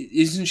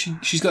she...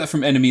 She's got that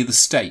from Enemy of the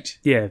State.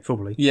 Yeah,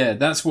 probably. Yeah,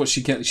 that's what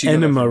she gets.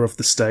 Enema of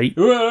the State.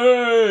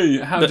 Hooray!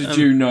 How did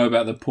you know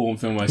about the porn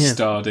film I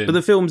starred in? But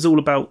the film's all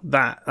about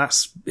that.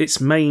 That's its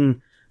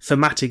main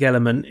thematic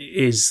element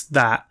is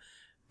that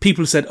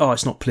people have said,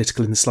 it's not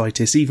political in the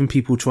slightest. Even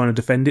people trying to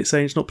defend it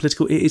saying it's not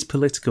political. It is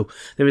political.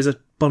 There is a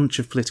bunch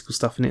of political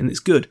stuff in it and it's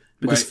good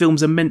because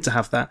films are meant to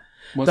have that.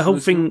 The whole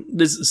thing,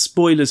 there's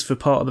spoilers for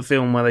part of the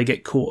film where they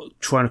get caught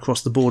trying to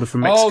cross the border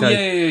from Mexico. Oh,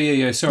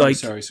 yeah. Sorry.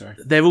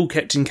 They're all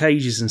kept in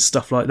cages and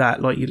stuff like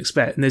that, like you'd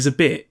expect. And there's a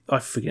bit, I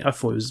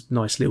thought it was a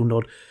nice little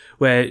nod,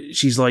 where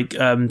she's like,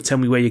 tell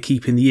me where you're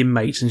keeping the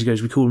inmates. And she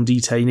goes, we call them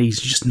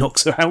detainees. She just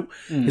knocks her out.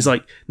 It's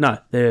like, no,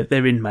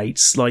 they're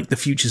inmates. Like, the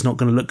future's not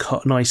going to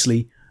look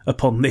nicely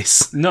upon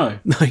this. No.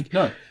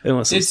 No.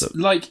 It's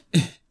like,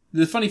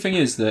 the funny thing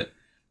is that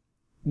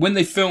when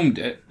they filmed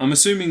it, I'm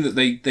assuming that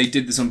they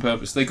did this on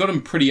purpose. They got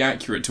them pretty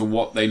accurate to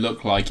what they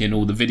look like in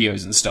all the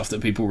videos and stuff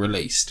that people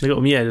released. They got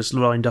them, just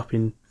lined up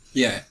in...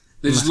 Yeah.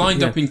 They're just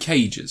lined up in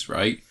cages,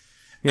 right?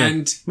 Yeah.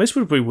 And most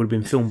probably would have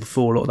been filmed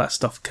before a lot of that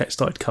stuff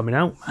started coming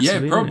out.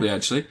 Massively, probably,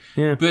 actually.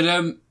 Yeah.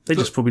 But they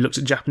just probably looked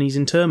at Japanese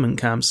internment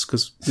camps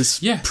because there's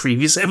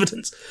previous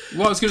evidence.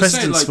 Well, I was going to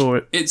say, for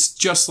it. It's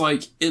just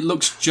like... It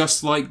looks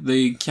just like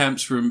the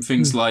camps from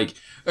things like...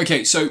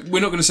 Okay, so we're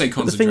not going to say concentration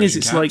camps. The thing is,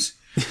 it's like...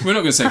 We're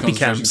not going to say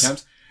concentration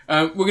camps.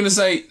 We're going to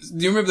say, do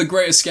you remember the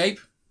Great Escape?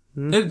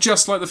 They're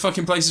just like the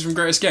fucking places from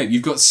Great Escape.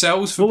 You've got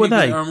cells for people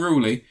that are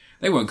unruly.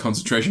 They weren't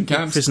concentration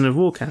camps. Prisoner of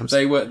war camps.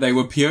 They were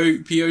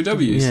POWs.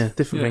 Yeah,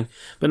 different thing.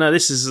 But no,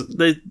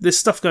 this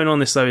stuff going on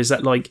this though is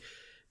that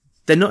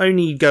they're not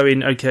only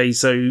going, okay,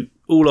 so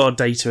all our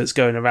data that's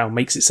going around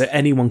makes it so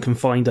anyone can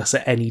find us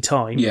at any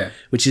time. Yeah.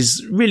 Which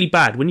is really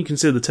bad. When you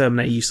consider the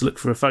Terminator used to look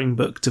for a phone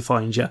book to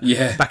find you.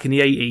 Yeah. Back in the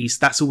 80s,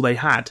 that's all they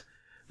had.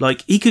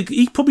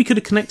 He probably could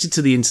have connected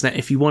to the internet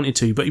if he wanted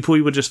to, but he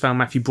probably would have just found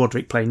Matthew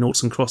Broderick playing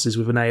noughts and crosses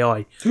with an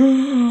AI.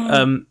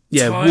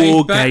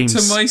 War Games.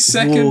 To my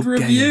second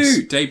review.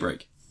 Games.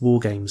 Daybreak.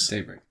 War Games.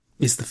 Daybreak.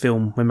 Is the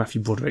film where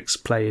Matthew Broderick's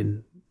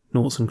playing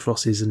noughts and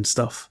crosses and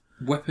stuff.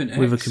 Weapon X.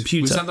 With a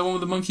computer. Was that the one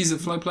with the monkeys that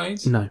fly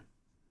planes? No.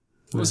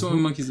 What was the one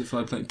with monkeys that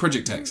fly planes?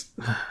 Project X.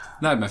 That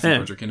had Matthew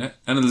Broderick in it.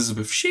 And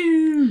Elizabeth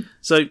Shue.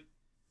 So...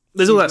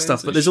 There's all that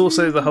stuff, but there's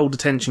also the whole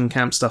detention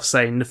camp stuff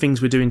saying the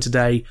things we're doing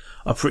today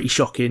are pretty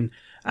shocking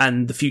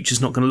and the future's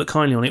not going to look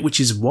kindly on it,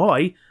 which is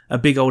why a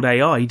big old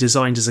AI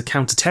designed as a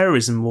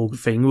counter-terrorism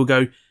thing will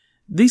go,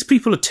 these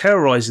people are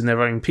terrorising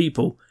their own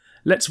people,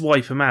 let's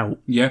wipe them out.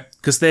 Yeah.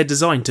 Because they're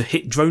designed to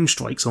hit drone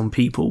strikes on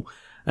people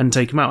and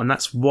take them out, and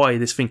that's why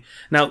this thing...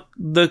 Now,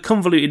 the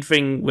convoluted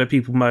thing where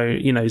people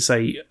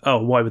say,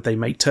 why would they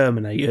make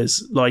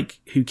Terminators?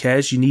 Who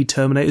cares? You need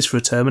Terminators for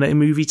a Terminator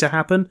movie to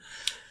happen?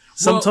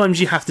 Sometimes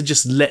you have to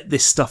just let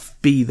this stuff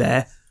be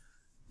there.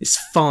 It's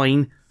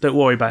fine. Don't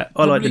worry about it.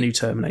 I like the new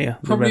Terminator.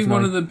 Probably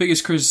one of the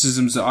biggest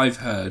criticisms that I've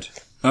heard.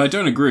 I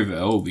don't agree with it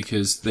at all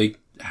because they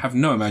have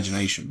no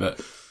imagination,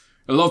 but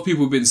a lot of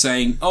people have been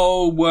saying,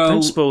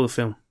 don't spoil the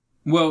film.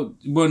 No.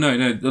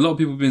 A lot of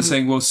people have been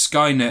saying,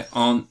 Skynet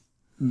aren't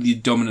the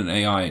dominant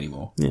AI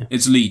anymore. Yeah.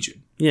 It's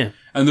Legion. Yeah.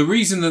 And the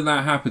reason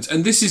that happens,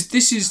 and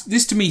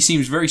this to me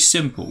seems very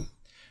simple,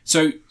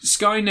 So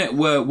Skynet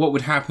were what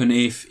would happen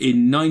if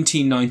in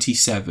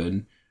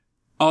 1997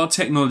 our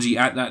technology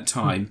at that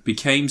time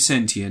became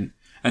sentient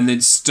and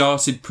then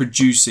started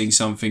producing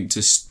something to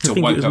I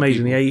think wipe it was out made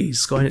people. in the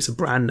 80s. Skynet's a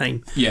brand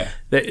name. Yeah.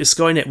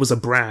 Skynet was a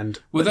brand.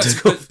 Well,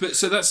 that's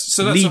so that's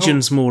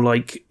Legion's more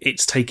like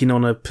it's taking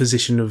on a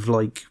position of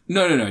like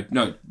no.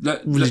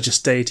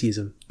 religious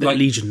deityism. Like-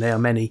 Legion, there are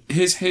many.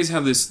 Here's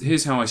how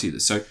I see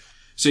this.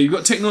 So you've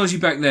got technology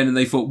back then, and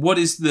they thought, what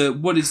is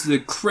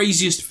the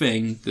craziest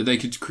thing that they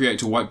could create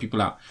to wipe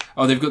people out?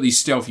 Oh, they've got these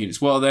stealth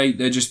units. Well,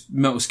 they're just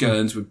metal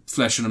skeletons with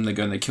flesh on them. They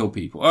go and they kill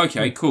people.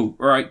 Okay, cool.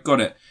 All right,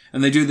 got it.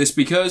 And they do this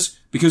because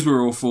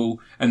we're awful,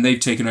 and they've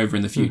taken over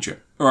in the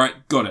future. All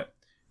right, got it.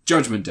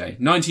 Judgment Day,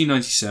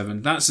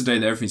 1997. That's the day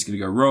that everything's going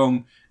to go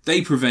wrong.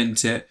 They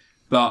prevent it,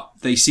 but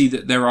they see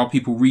that there are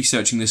people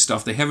researching this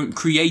stuff. They haven't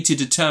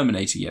created a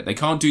Terminator yet. They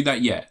can't do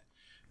that yet.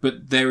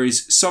 But there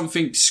is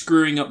something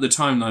screwing up the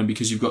timeline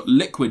because you've got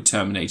liquid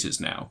Terminators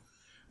now.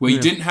 Where you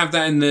didn't have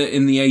that in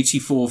the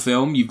 84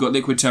 film, you've got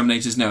liquid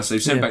Terminators now, so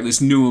they've sent back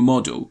this newer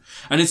model.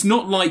 And it's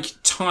not like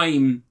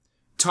time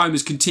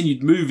has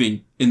continued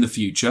moving in the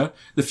future.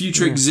 The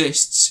future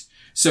exists.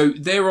 So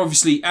they're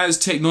obviously, as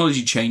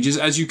technology changes,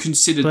 as you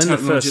consider But in the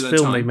technology first at that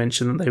film, time. they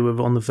mentioned that they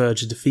were on the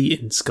verge of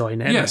defeating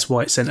Skynet. Yeah. That's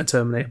why it sent a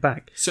Terminator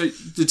back. So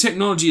the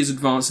technology is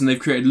advanced and they've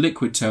created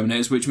liquid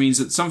Terminators, which means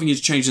that something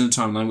has changed in the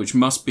timeline, which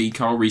must be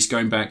Carl Reese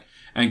going back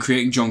and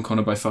creating John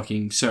Connor by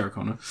fucking Sarah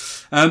Connor.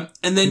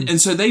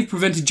 And so they've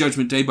prevented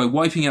Judgment Day by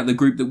wiping out the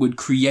group that would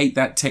create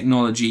that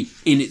technology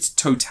in its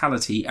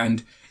totality,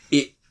 and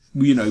it,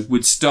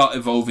 would start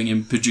evolving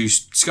and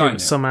produce Skynet.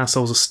 Some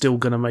assholes are still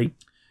going to make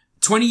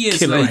 20 years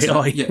killer later,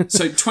 AI.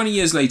 so 20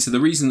 years later, the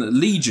reason that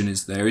Legion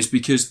is there is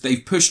because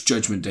they've pushed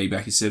Judgment Day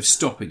back instead of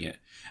stopping it.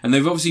 And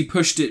they've obviously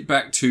pushed it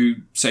back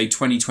to, say,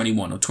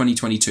 2021 or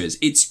 2022.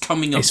 It's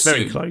coming up It's soon.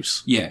 very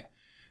close. Yeah.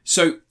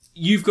 So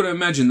you've got to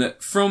imagine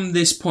that from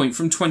this point,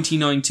 from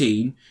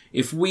 2019,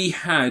 if we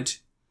had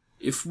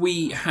an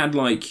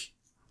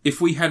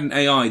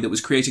AI that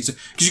was creating,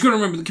 because you've got to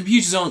remember that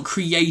computers aren't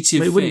creative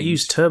They things. wouldn't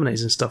use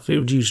Terminators and stuff. It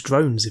would use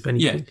drones, if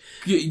anything.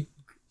 Yeah.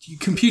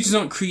 Computers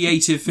aren't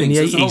creative In things.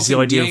 the That's whole 80s, the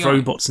thing. idea of AI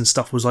robots and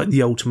stuff was like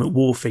the ultimate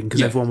war thing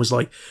because everyone was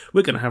like,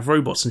 we're going to have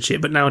robots and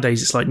shit. But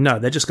nowadays it's like, no,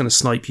 they're just going to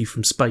snipe you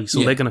from space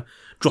or they're going to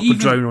drop a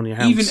drone on your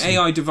house. Even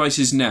AI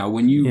devices now,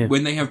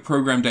 when they have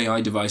programmed AI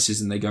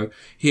devices and they go,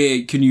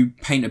 here, can you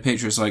paint a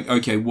picture? It's like,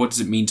 okay, what does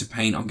it mean to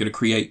paint? I'm going to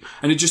create.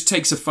 And it just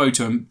takes a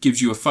photo and gives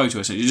you a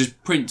photo. So it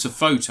just prints a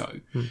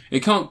photo.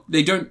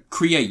 They don't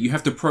create. You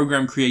have to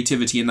program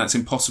creativity and that's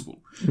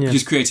impossible.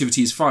 Because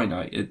creativity is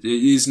finite. It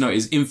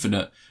is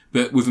infinite.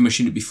 But with a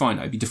machine, it'd be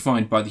finite. It'd be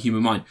defined by the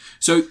human mind.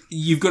 So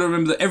you've got to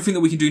remember that everything that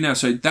we can do now.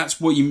 So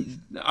that's what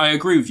I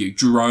agree with you.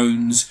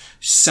 Drones,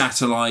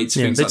 satellites,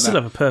 things they'd like still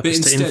that. have a purpose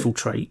But to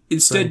infiltrate.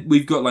 Instead,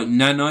 we've got like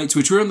nanites,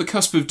 which we're on the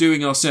cusp of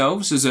doing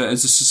ourselves as a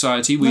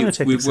society.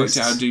 We've worked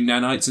out how to do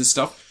nanites and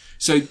stuff.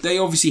 So they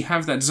obviously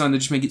have that design. They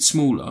just make it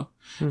smaller.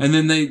 And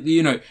then they,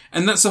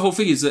 and that's the whole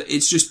thing, is that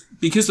it's just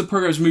because the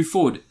programs move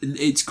forward,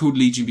 it's called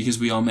Legion because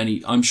we are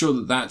many. I'm sure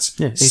that that's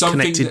a something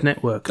connected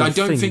network of I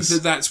don't think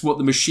things. that's what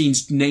the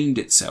machine's named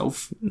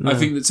itself. No. I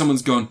think that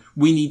someone's gone,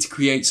 we need to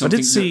create something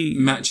that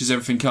matches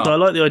everything up. I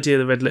like the idea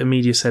that Red Letter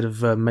Media said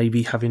of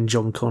maybe having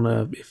John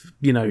Connor,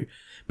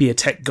 be a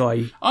tech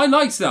guy. I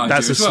liked that idea.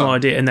 That's a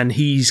smart idea, and then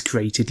he's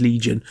created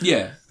Legion.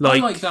 Yeah, I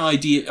like that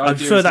idea. I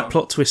prefer that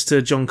plot twist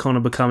to John Connor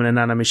becoming a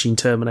nanomachine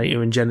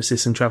Terminator in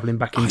Genesis and travelling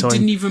back in time. I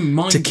didn't even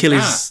mind to kill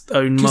his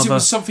own mother. Because it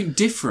was something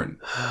different.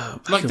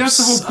 That's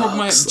the whole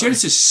problem.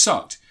 Genesis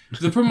sucked.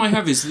 The problem I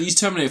have is that these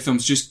Terminator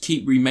films just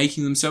keep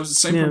remaking themselves. The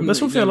same problem.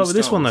 That's one thing I like with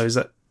this one though, is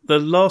that the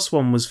last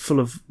one was full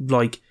of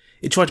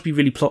it tried to be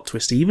really plot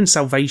twisty. Even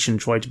Salvation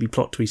tried to be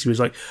plot twisty. It was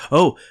like,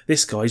 oh,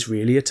 this guy's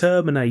really a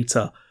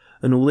Terminator.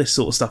 And all this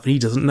sort of stuff, and he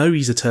doesn't know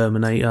he's a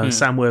Terminator.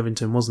 Sam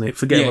Worthington, wasn't it?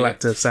 Forgettable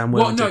actor Sam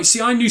Worthington. Well, no, see,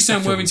 I knew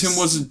Sam Worthington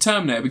was a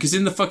Terminator because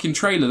in the fucking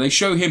trailer they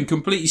show him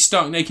completely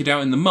stark naked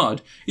out in the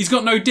mud. He's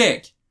got no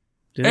dick.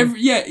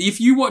 If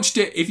you watched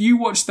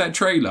that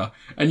trailer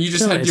and you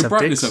just had your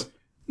brightness up,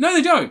 no,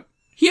 they don't.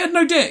 He had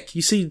no dick.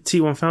 You see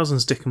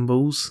T-1000's dick and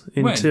balls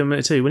in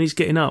Terminator 2 when he's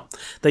getting up.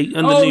 They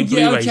new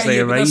Blu-rays they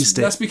erased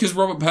it. That's because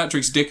Robert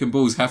Patrick's dick and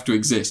balls have to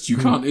exist. You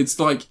can't. It's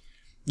like.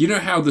 You know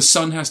how the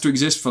sun has to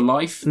exist for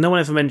life? No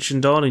one ever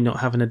mentioned Arnie not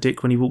having a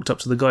dick when he walked up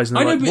to the guys and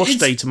they're like, wash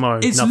day tomorrow.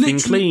 It's nothing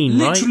clean,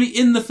 right? Literally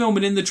in the film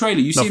and in the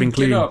trailer, you see him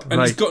get up and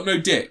he's got no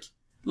dick.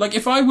 Like,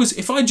 if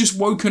I'd just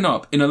woken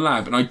up in a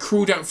lab and I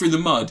crawled out through the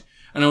mud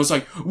and I was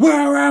like,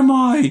 where am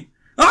I?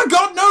 I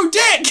got no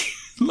dick!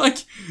 Like,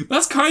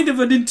 that's kind of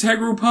an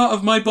integral part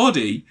of my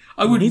body.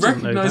 I would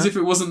recognise if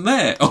it wasn't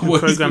there. Oh, well,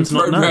 he's been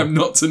programmed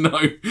not to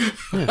know.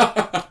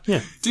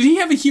 Yeah. Did he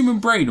have a human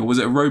brain or was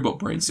it a robot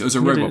brain? It was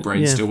a robot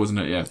brain still, wasn't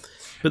it? Yeah.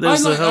 But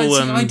there's the whole...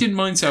 I didn't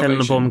mind Salvation.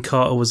 Helena Bonham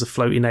Carter was a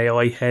floating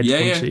AI head.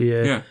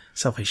 Yeah.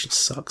 Salvation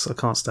sucks. I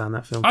can't stand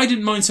that film. I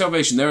didn't mind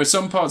Salvation. There are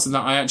some parts of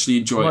that I actually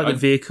enjoy. I like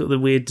the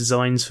weird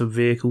designs for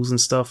vehicles and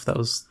stuff. That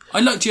was... I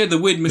liked, the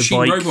weird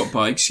machine robot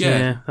bikes.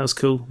 Yeah, that was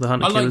cool. The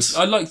Hunter Killers.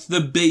 I liked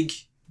the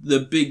the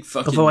big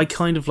fucking... Although I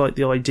kind of like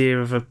the idea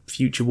of a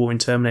future war in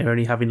Terminator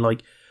only having,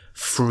 like,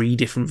 3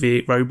 different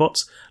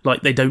robots.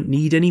 Like, they don't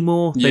need any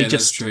more. Yeah, they just...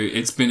 that's true.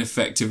 It's been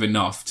effective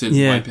enough to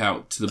wipe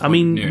out to the point I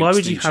mean, near why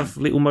would you extinction. have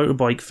little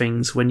motorbike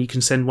things when you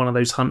can send one of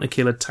those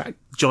hunter-killer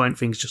giant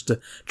things just to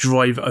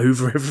drive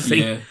over everything?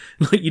 Yeah.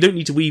 Like, you don't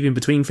need to weave in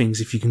between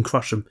things if you can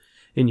crush them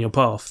in your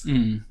path.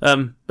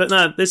 But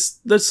no,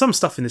 there's some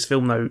stuff in this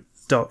film, though.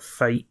 Dark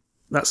Fate,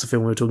 that's the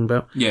film we were talking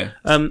about. Yeah.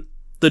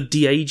 The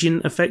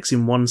de-aging effects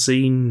in one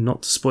scene,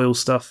 not to spoil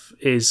stuff,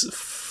 is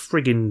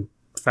friggin'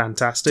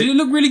 fantastic. Did it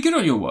look really good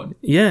on your one?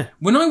 Yeah.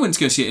 When I went to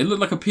go see it, it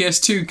looked like a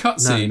PS2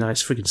 cutscene. No,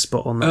 it's friggin'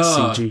 spot on, that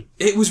CG.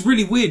 It was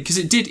really weird because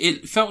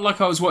it felt like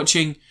I was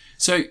watching,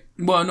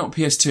 not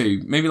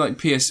PS2, maybe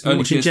like early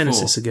Watching PS4.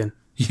 Genesis again.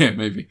 Yeah,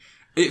 maybe.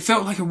 It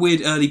felt like a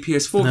weird early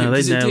PS4 game. No, they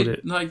 'cause nailed did,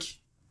 it. Like,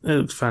 It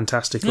looked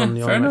fantastic Yeah, on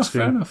the fair IMAX enough,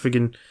 screen. fair enough.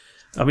 Friggin',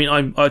 I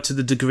mean, I to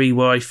the degree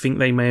where I think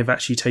they may have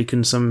actually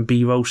taken some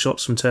B-roll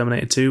shots from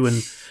Terminator 2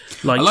 and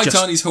I liked just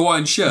Arnie's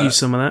Hawaiian shirt. use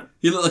some of that.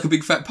 He looked like a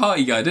big fat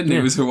party guy, didn't he,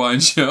 with his Hawaiian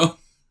shirt?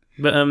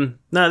 But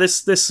no,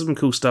 there's some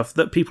cool stuff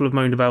that people have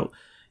moaned about.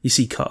 You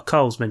see,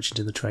 Carl's mentioned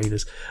in the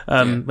trailers,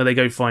 where they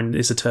go find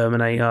it's a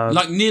Terminator.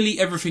 Like nearly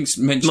everything's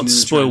mentioned Not in to the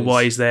spoil trailers.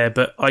 why he's there,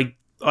 but I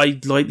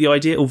like the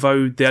idea.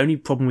 Although the only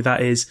problem with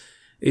that is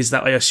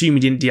that I assume he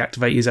didn't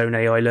deactivate his own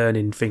AI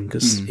learning thing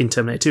because in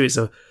Terminator 2 it's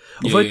a.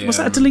 Although, was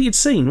that a deleted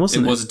scene?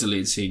 Wasn't it? It was a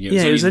deleted scene.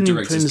 Yeah, it was only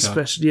put in the director's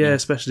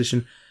cut. special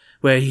edition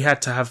where he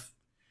had to have.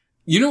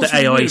 You know what's the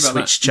really AI weird about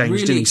switch that? changed,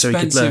 Really didn't he, so he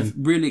could expensive,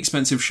 learn. really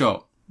expensive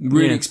shot.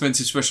 Really Yeah.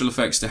 expensive special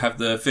effects to have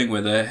the thing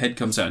where the head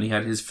comes out and he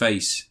had his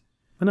face.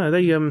 But no,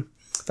 they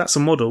that's a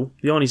model.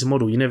 The Arnie's a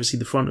model. You never see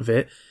the front of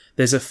it.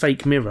 There's a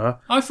fake mirror.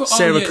 I thought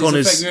Sarah it's a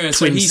Connor's fake mirror, so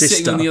twin he's sister.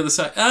 sitting on the other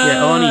side.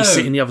 Yeah, Oh, Arnie's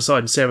sitting on the other side,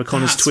 and Sarah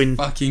Connor's that's twin.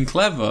 fucking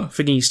clever.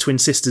 Thinking his twin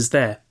sister's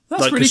there.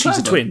 That's really 'cause she's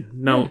a clever. twin.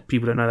 No, Yeah.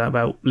 people don't know that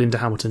about Linda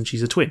Hamilton.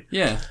 She's a twin.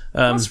 Yeah,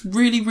 that's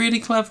really, really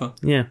clever.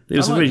 Yeah, it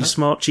was I a like really that.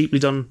 smart, cheaply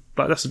done.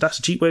 Like that's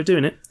a cheap way of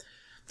doing it.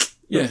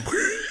 Yeah.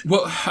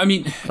 Well, I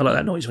mean, I like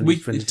that noise when he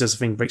does the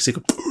thing, breaks it.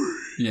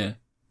 yeah.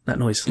 That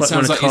noise. It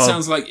sounds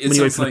like when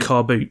you open a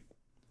car boot.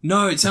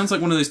 No, it sounds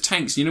like one of those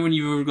tanks. You know when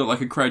you've ever got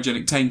like a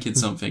cryogenic tank in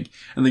something,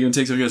 and they're going to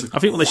take something else. I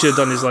think what they should have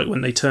done is like when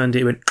they turned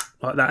it, it went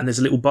like that, and there's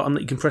a little button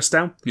that you can press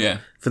down Yeah.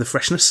 for the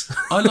freshness.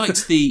 I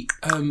liked the,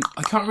 I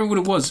can't remember what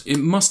it was. It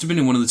must have been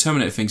in one of the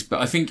Terminator things, but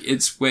I think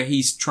it's where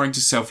he's trying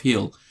to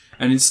self-heal.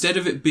 And instead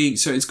of it being,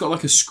 so it's got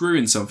like a screw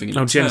in something. And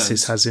it Genesis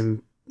turns, has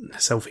him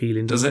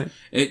self-healing, does doesn't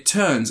it? It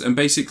turns, and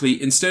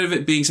basically, instead of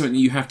it being something that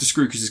you have to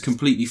screw because it's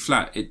completely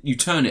flat, you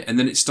turn it, and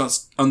then it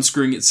starts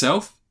unscrewing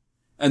itself,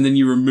 and then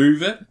you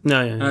remove it.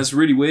 No, yeah. And that's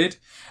really weird.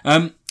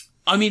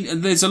 I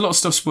mean, there's a lot of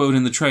stuff spoiled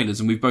in the trailers,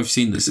 and we've both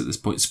seen this at this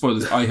point.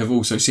 Spoilers, I have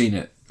also seen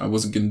it. I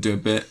wasn't going to do a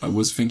bit. I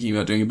was thinking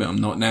about doing a bit. I'm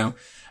not now.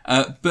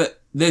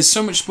 But there's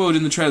so much spoiled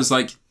in the trailers.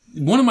 Like,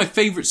 one of my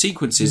favourite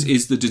sequences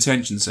is the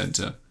detention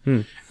centre.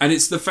 And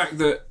it's the fact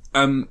that...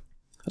 I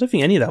don't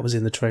think any of that was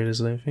in the trailers,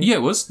 I don't think. yeah,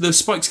 it was. The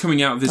spikes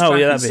coming out of this Oh, back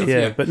yeah, and that bit, stuff,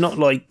 yeah. But not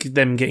like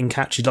them getting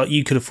captured. Like,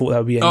 you could have thought that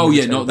would be Oh,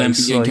 yeah, Ender's not them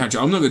Tale, getting like- captured.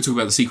 I'm not going to talk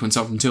about the sequence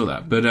up until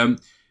that.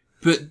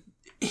 But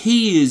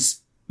he is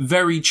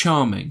very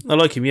charming. I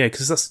like him, yeah,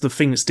 because that's the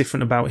thing that's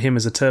different about him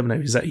as a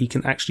Terminator, is that he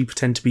can actually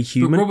pretend to be But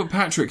human. Robert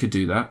Patrick could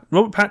do that.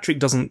 Robert Patrick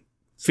doesn't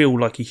feel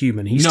like a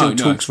human. He still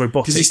talks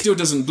robotic. Because he still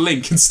doesn't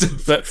blink and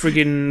stuff. But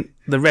friggin'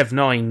 the Rev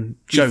 9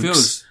 jokes.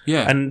 feels-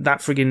 yeah. And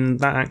that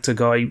actor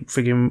guy,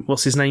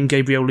 what's his name?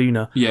 Gabriel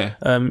Luna. Yeah.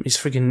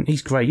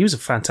 He's great. He was a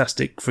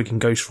fantastic friggin'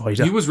 Ghost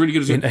Rider. He was really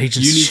good as in well.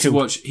 Agents You of need to S.H.I.E.L.D.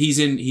 watch.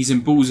 He's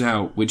in Balls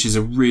Out, which is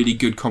a really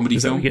good comedy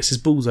Is that when film. he gets his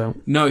balls out?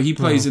 No, he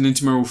plays an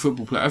intramural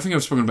football player. I think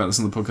I've spoken about this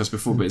on the podcast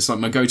before, but it's like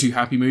my go-to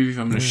happy movie if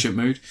I'm in a shit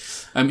mood.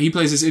 He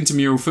plays this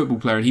intramural football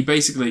player, and he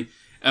basically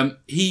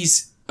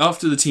he's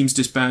after the team's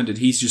disbanded,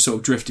 he's just sort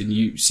of drifting.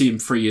 You see him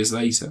 3 years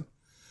later,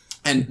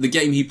 and the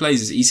game he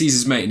plays is he sees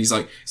his mate, and he's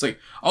like,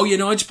 oh, you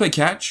know, I just play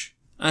catch.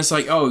 And it's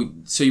like, oh,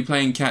 so you're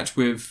playing catch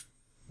with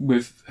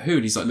who?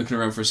 And he's like looking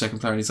around for a second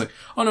player, and he's like,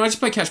 oh no, I just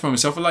play catch by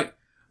myself. And like,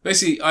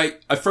 basically,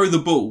 I throw the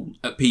ball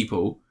at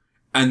people,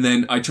 and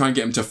then I try and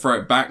get them to throw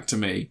it back to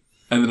me,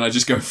 and then I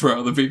just go throw at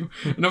other people.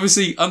 And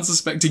obviously,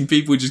 unsuspecting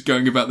people just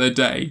going about their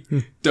day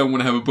don't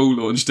want to have a ball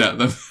launched at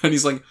them. And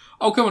he's like,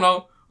 oh, come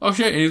on, I'll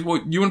show you. And he's,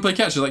 well, you want to play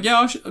catch? He's like,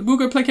 yeah, we'll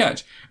go play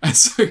catch. And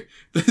so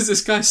there's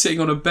this guy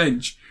sitting on a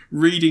bench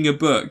reading a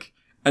book,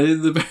 and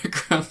in the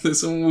background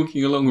there's someone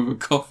walking along with a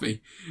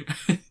coffee.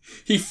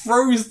 He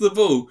throws the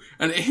ball,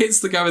 and it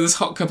hits the guy with this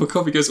hot cup of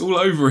coffee, goes all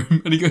over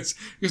him, and he goes,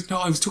 no,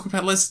 I was talking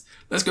about let's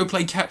go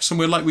play catch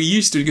somewhere like we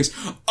used to. And he goes,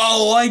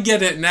 oh, I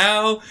get it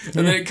now. And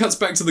then it cuts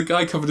back to the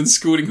guy covered in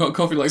scalding hot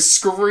coffee, like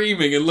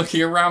screaming and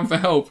looking around for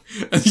help.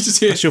 And you just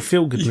hear... That's your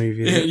feel-good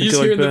movie. Yeah, you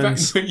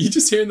just, you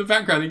just hear in the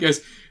background, he goes,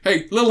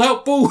 hey, little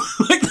help ball.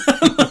 Like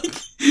that,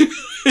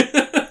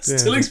 like...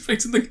 Still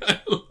expecting the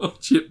guy to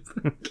launch it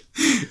back.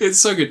 It's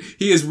so good.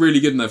 He is really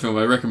good in that film.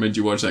 I recommend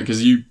you watch that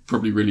because you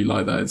probably really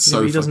like that. It's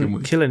so he fucking doesn't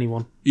weird. kill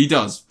anyone. He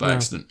does by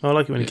accident. I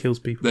like it when he kills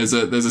people. There's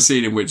a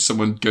scene in which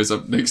someone goes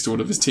up next to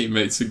one of his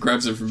teammates and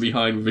grabs him from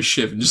behind with a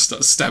shiv and just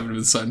starts stabbing him in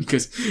the side and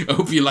goes, "I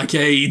hope you like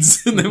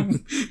AIDS," and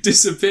then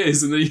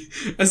disappears. And then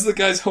as the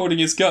guy's holding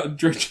his gun and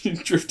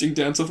drifting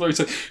down to the floor, he's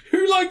like,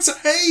 "Who likes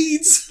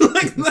AIDS?"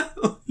 like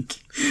that.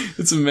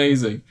 It's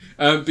amazing.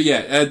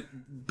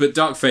 But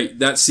Dark Fate,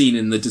 that scene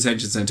in the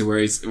detention centre where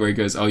he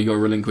goes, "Oh, you got to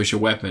relinquish your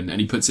weapon," and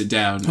he puts it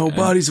down. Whole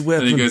body's a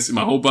weapon. And he goes,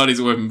 "My whole body's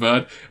a weapon,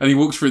 bud." And he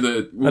walks through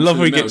the. I love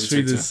when he gets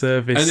through the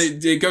service,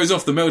 and it goes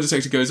off. The metal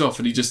detector goes off,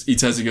 and he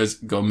turns and goes,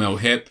 "Got a metal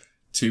hip.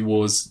 Two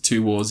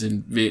tours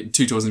in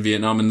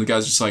Vietnam," and the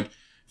guy's just like,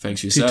 "Thanks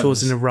for your service." 2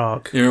 tours in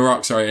Iraq. In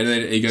Iraq, sorry. And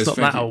then he goes, It's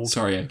not that old.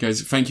 Sorry, yeah. He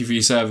goes, "Thank you for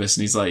your service,"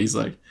 and he's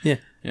like, Yeah.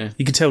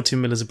 You can tell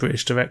Tim Miller's a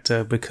British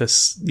director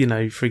because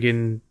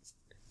friggin'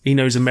 he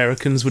knows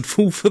Americans would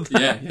fall for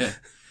that. Yeah.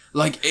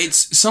 Like,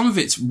 some of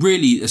it's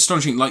really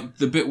astonishing. Like,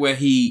 the bit where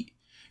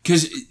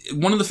because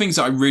one of the things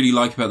that I really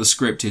like about the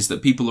script is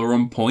that people are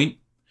on point.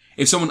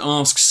 If someone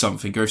asks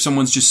something, or if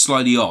someone's just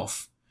slightly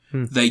off,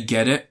 they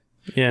get it.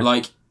 Yeah.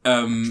 Like,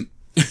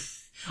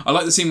 I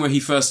like the scene where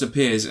he first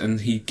appears and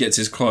he gets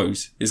his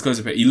clothes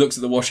appear. He looks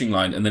at the washing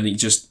line and then he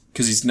just,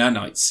 because he's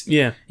nanites.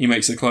 Yeah. He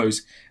makes the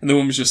clothes. And the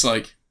woman's just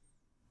like,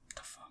 "What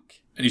the fuck?"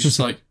 And he's just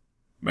like,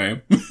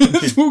 "Ma'am."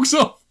 Just walks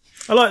off.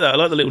 I like that. I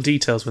like the little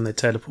details when they're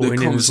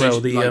teleporting in as well.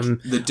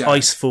 The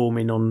ice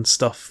forming on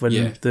stuff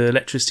when the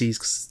electricity's,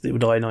 because it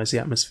would ionise the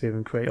atmosphere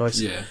and create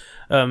ice. Yeah.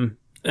 And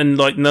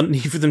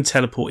neither of them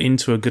teleport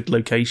into a good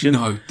location.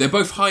 No, they're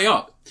both high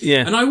up.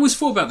 Yeah. And I always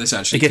thought about this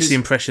actually. It gets the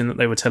impression that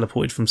they were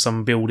teleported from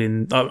some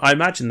building. I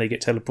imagine they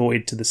get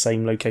teleported to the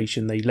same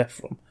location they left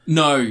from.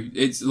 No,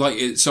 it's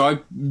like, so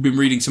I've been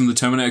reading some of the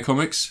Terminator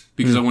comics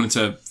because I wanted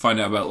to find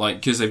out about,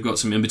 because they've got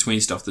some in-between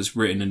stuff that's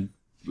written and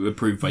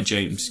approved by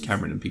James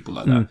Cameron and people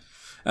like that.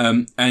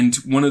 And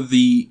one of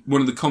the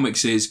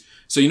comics is,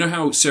 so you know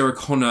how Sarah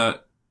Connor,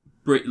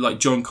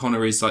 John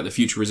Connor is like the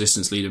future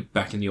resistance leader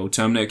back in the old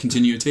Terminator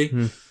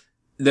continuity.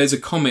 There's a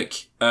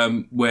comic,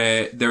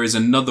 where there is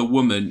another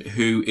woman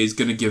who is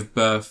going to give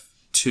birth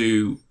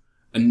to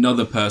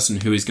another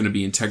person who is going to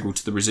be integral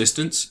to the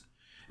resistance.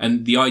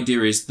 And the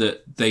idea is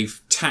that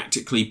they've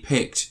tactically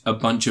picked a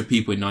bunch of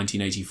people in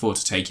 1984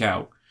 to take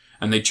out.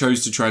 And they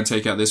chose to try and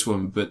take out this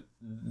woman, but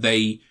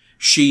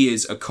she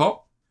is a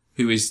cop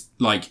who is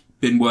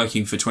been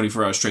working for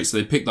 24 hours straight. So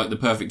they picked the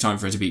perfect time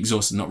for her to be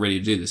exhausted, not ready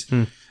to do this.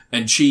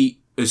 And she,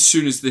 as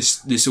soon as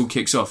this all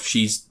kicks off,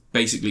 she's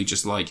basically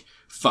just like,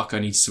 "Fuck, I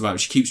need to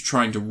survive." She keeps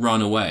trying to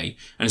run away.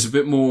 And it's a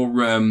bit more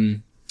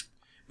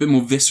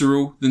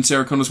visceral than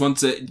Sarah Connor's one,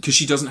 because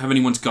she doesn't have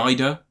anyone to guide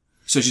her.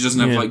 So she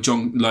doesn't have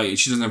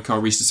she doesn't have Kyle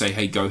Reese to say,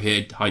 "Hey, go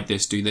here, hide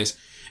this, do this."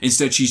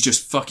 Instead, she's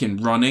just fucking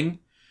running.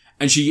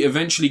 And she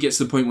eventually gets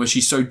to the point where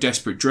she's so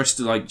desperate,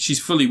 dressed she's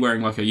fully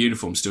wearing a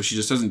uniform still. She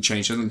just doesn't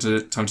change. She doesn't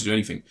have time to do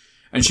anything.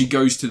 And she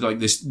goes to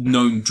this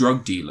known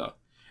drug dealer.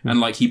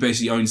 And he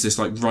basically owns this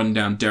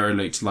rundown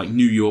derelict,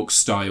 New York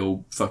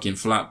style fucking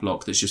flat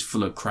block that's just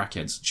full of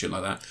crackheads and shit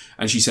like that.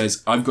 And she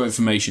says, "I've got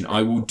information.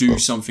 I will do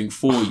something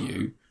for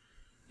you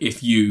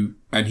if you,"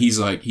 and he's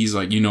like,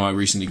 "I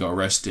recently got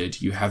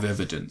arrested. You have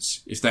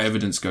evidence. If that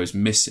evidence goes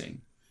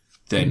missing,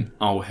 then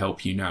I'll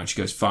help you now." And she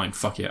goes, "Fine,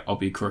 fuck it. I'll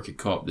be a crooked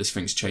cop. This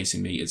thing's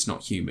chasing me. It's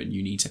not human.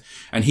 You need to."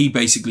 And he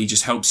basically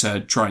just helps her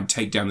try and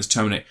take down this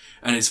Terminator.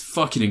 And it's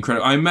fucking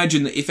incredible. I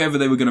imagine that if ever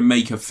they were going to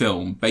make a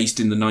film based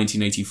in the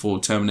 1984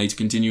 Terminator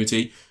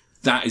continuity,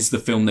 that is the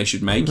film they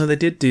should make. No, they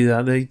did do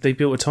that. They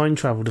built a time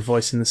travel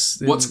device in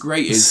this. What's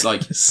great is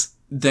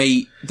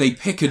they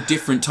pick a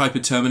different type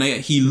of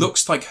Terminator. He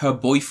looks like her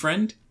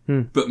boyfriend,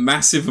 but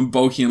massive and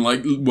bulky and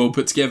well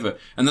put together.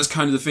 And that's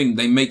kind of the thing.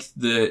 They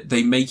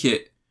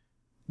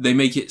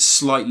make it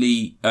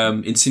slightly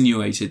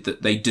insinuated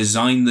that they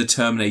design the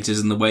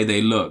Terminators and the way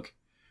they look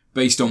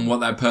based on what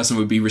that person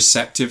would be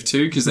receptive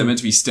to, because they're meant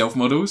to be stealth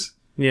models.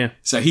 Yeah.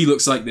 So he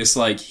looks like this,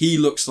 he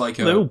looks like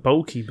a... They're all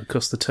bulky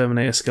because the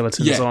Terminator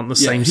skeletons aren't the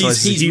same size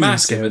as the human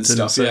skeletons.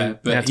 Stuff, so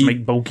they had to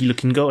make bulky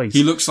looking guys.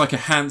 He looks like a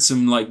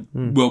handsome,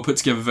 well put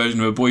together version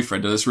of a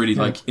boyfriend. That's really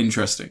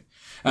interesting.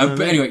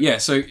 But anyway,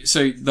 so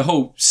the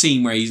whole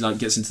scene where he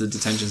gets into the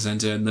detention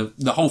center and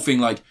the whole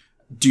thing,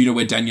 do you know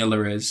where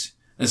Daniela is?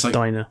 It's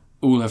Diner.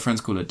 All her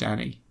friends call her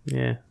Danny.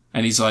 Yeah.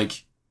 And he's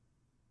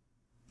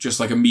just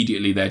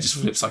immediately there, just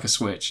flips like a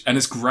switch. And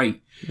it's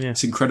great. Yeah.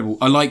 It's incredible.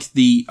 I like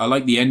the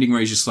ending where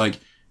he's just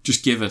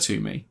just give her to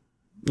me.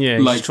 Yeah,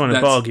 he's just trying to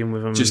bargain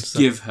with him. Just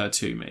give her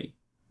to me.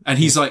 And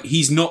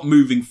he's not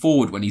moving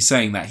forward when he's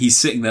saying that. He's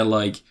sitting there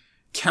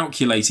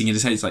calculating in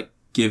his head. He's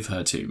give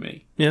her to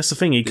me. Yeah, that's the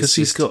thing, because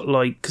he's got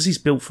because he's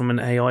built from an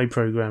AI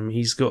program.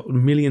 He's got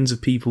millions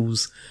of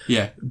people's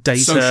data,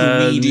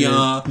 social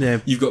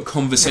media. You've got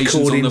conversations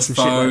on the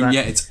phone.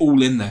 It's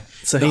all in there.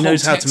 So he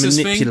knows how to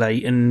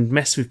manipulate and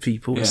mess with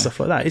people and stuff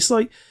like that. It's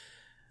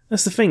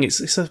that's the thing.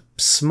 It's a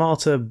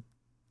smarter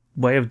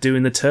way of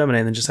doing the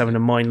Terminator than just having a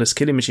mindless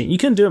killing machine. You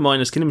can do a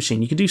mindless killing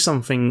machine. You can do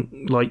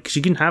something because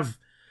you can have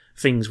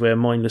things where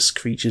mindless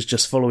creatures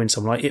just following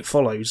someone. Like, It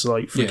Follows.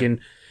 Like, freaking...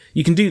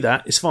 You can do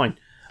that. It's fine.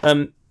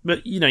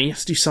 But, you have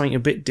to do something a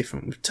bit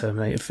different with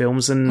Terminator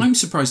films. And I'm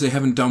surprised they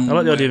haven't done. I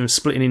like the idea of him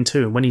splitting in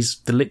two. And when he's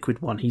the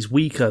liquid one, he's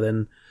weaker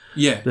than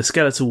the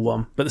skeletal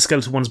one. But the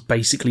skeletal one's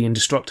basically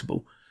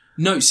indestructible.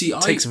 No, see,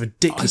 it takes a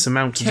ridiculous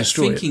amount to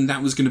destroy it. I kept thinking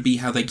that was going to be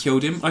how they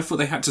killed him. I thought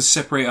they had to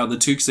separate out the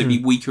two because they'd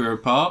be weaker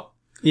apart.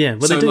 Yeah,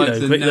 well, they do,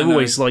 though. They're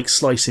always,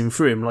 slicing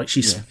through him. Like,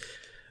 she's... Yeah.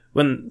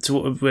 When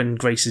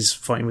Grace is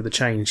fighting with the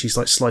chain, she's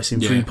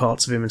slicing through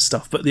parts of him and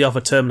stuff. But the other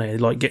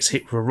Terminator gets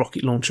hit with a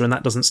rocket launcher, and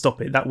that doesn't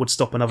stop it. That would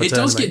stop another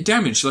Terminator. It does get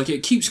damaged.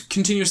 It keeps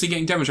continuously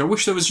getting damaged. I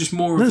wish there was just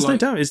more. There's no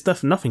damage.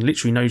 It's nothing.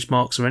 Literally no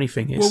marks or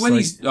anything. It's when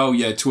he's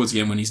towards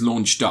the end when he's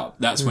launched up,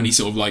 that's when he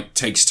sort of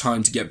takes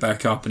time to get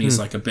back up, and he's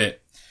a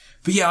bit.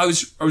 But yeah, I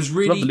was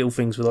really love the little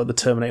things where the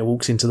Terminator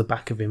walks into the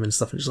back of him and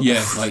stuff. And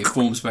it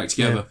forms back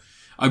together.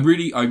 Yeah.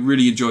 I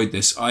really enjoyed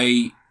this.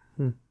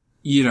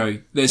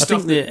 There's stuff. I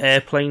think the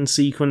airplane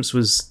sequence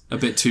was a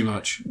bit too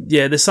much.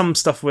 Yeah, there's some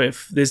stuff where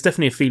there's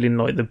definitely a feeling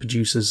like the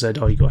producers said,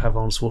 "Oh, you got to have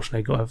Arnold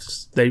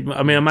Schwarzenegger."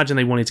 I imagine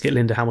they wanted to get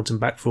Linda Hamilton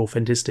back for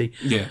authenticity.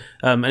 Yeah,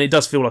 and it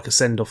does feel like a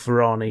send off for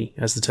Arnie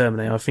as the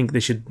Terminator. I think they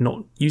should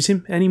not use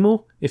him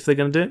anymore if they're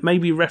going to do it.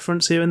 Maybe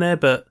reference here and there,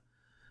 but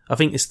I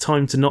think it's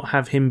time to not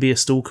have him be a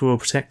stalker or a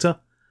protector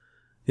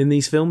in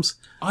these films.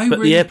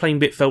 The airplane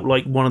bit felt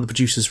like one of the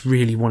producers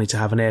really wanted to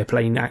have an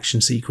airplane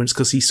action sequence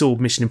because he saw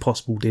Mission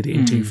Impossible did it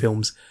in 2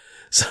 films.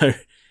 So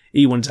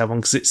he wanted to have one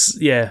because it's,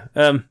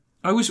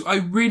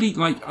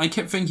 I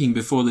kept thinking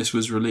before this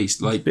was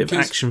released, a bit of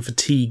action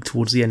fatigue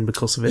towards the end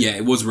because of it. Yeah,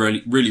 it was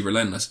really, really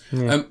relentless.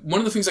 Yeah. One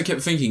of the things I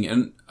kept thinking,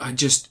 and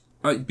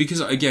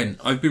because again,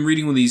 I've been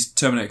reading all these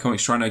Terminator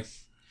comics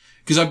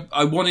because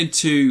I wanted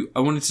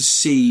to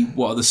see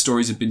what other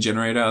stories have been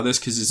generated out of this,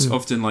 because it's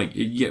often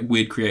you get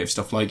weird creative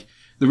stuff, like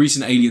the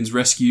recent Aliens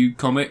Rescue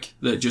comic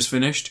that just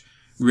finished.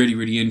 Really,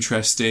 really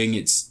interesting.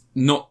 It's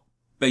not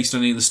based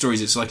on any of the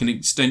stories. It's like an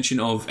extension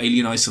of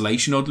Alien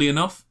Isolation, oddly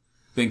enough,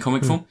 being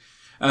comic form.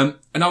 And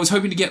I was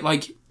hoping to get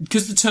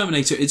because the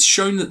Terminator, it's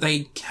shown that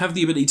they have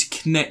the ability to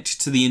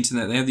connect to the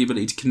internet. They have the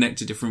ability to connect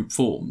to different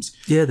forms.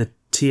 Yeah, the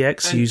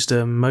TX used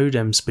a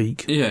modem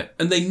speak. Yeah,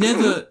 and they've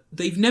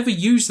never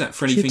used that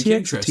for anything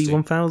interesting.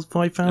 T1000,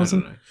 5000?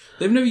 I don't know.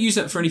 They've never used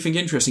that for anything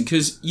interesting,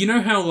 because you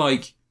know how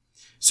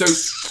so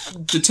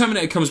the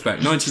Terminator comes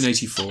back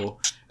 1984,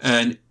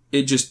 and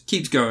it just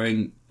keeps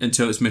going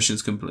until its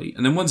mission's complete,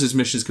 and then once its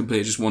mission's complete,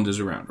 it just wanders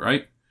around,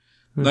 right?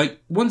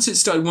 Once it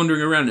started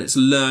wandering around, it's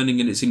learning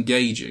and it's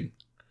engaging.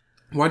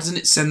 Why doesn't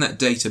it send that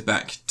data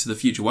back to the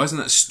future? Why isn't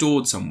that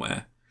stored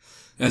somewhere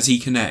as he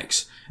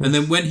connects? And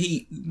then when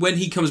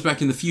he comes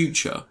back in the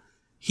future,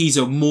 he's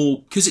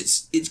because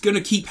it's going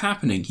to keep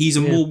happening. He's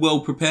a more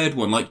well-prepared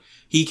one.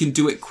 He can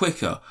do it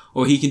quicker,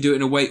 or he can do it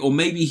in a way, or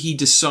maybe he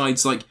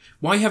decides,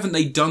 why haven't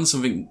they done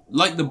something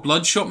like the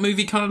Bloodshot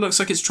movie kind of looks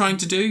like it's trying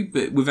to do,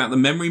 but without the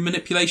memory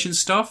manipulation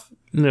stuff?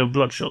 No,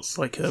 Bloodshot's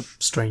a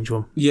strange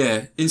one.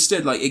 Yeah.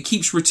 Instead, it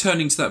keeps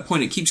returning to that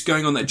point. It keeps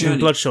going on that journey. In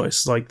Bloodshot,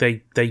 it's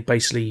they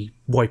basically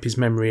wipe his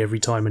memory every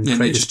time and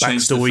create this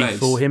backstory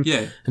for him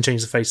and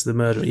change the face of the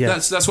murderer. Yeah.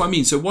 That's what I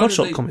mean. So why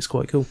Bloodshot comic's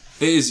quite cool.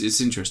 It is.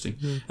 It's interesting.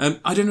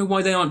 I don't know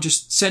why they aren't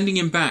just sending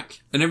him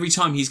back, and every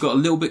time he's got a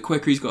little bit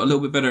quicker, he's got a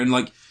little bit better,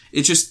 and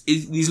it's just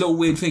these little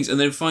weird things, and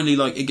then finally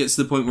it gets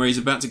to the point where he's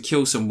about to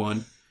kill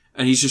someone,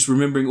 and he's just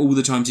remembering all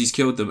the times he's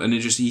killed them, and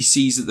he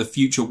sees that the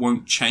future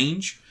won't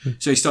change,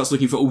 so he starts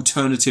looking for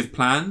alternative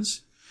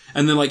plans,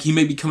 and then he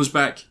maybe comes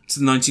back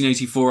to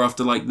 1984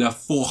 after the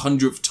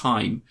 400th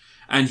time,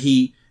 and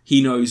he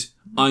knows,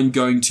 I'm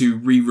going to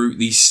reroute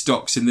these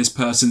stocks in this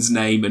person's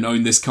name and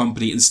own this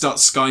company and start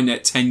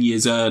Skynet 10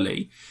 years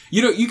early.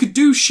 You could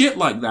do shit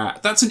like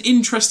that. That's an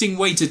interesting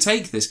way to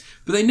take this.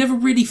 But they never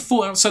really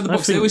thought outside the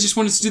box. They always just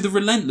wanted to do the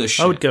relentless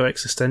shit. I would go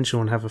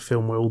existential and have a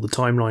film where all the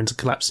timelines are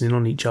collapsing in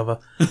on each other.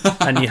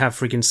 And you have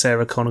friggin'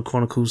 Sarah Connor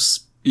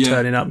Chronicles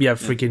turning up. You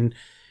have friggin'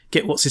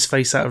 get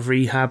what's-his-face out of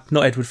Rehab.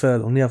 Not Edward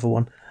Furlong, the other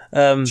one.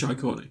 Jai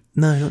Courtney.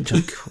 No, not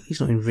Jai Courtney.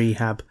 He's not in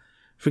Rehab.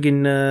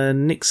 Friggin'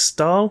 Nick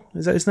Stahl,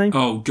 is that his name?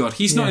 Oh god,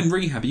 he's not in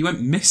Rehab. He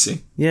went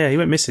missing. Yeah, he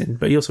went missing,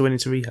 but he also went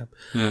into rehab.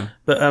 Yeah,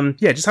 but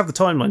just have the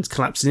timelines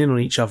collapsing in on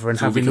each other and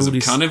having all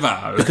these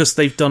Carnival. Because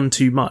they've done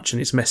too much and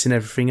it's messing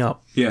everything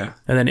up. Yeah,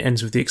 and then it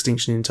ends with the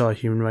extinction of the entire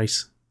human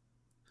race.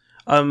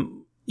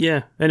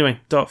 Anyway,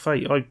 Dark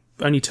Fate.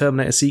 Only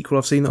Terminator sequel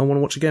I've seen that I want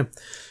to watch again.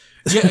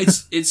 Yeah,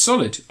 it's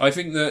solid. I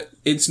think that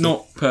it's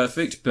not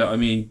perfect, but I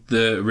mean,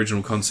 the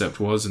original concept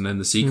was, and then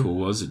the sequel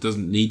was. It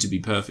doesn't need to be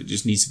perfect; it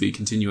just needs to be a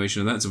continuation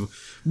of that. So,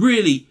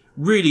 really,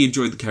 really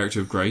enjoyed the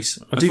character of Grace.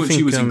 I thought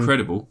she was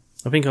incredible.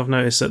 I think I've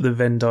noticed that the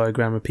Venn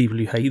diagram of people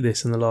who hate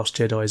this and The Last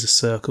Jedi is a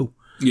circle.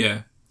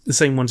 Yeah, the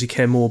same ones who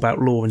care more about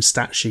lore and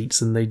stat sheets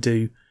than they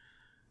do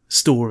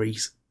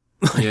stories.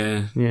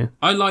 Yeah, yeah.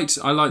 I liked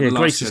The Last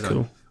Grace Jedi. Is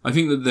cool. I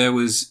think that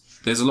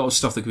there's a lot of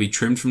stuff that could be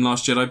trimmed from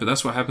Last Jedi, but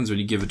that's what happens when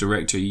you give a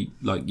director,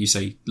 you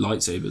say,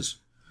 lightsabers,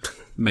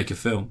 make a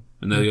film,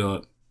 and they're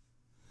like,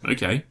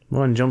 okay.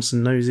 Rian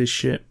Johnson knows his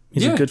shit.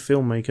 He's a good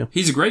filmmaker.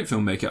 He's a great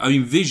filmmaker. I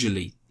mean,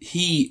 visually,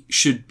 he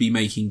should be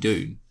making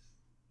Dune.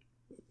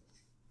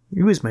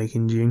 Who is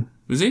making Dune?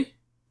 Was he?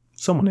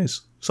 Someone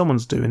is.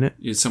 Someone's doing it.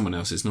 It's someone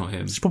else. It's not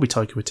him. It's probably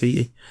Taika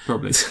Waititi.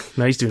 Probably.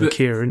 No, he's doing But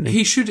Akira, isn't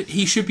he?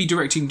 He should be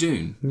directing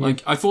Dune.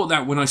 Like, I thought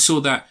that when I saw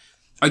that.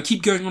 I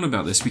keep going on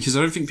about this because I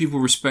don't think people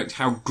respect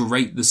how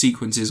great the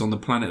sequence is on the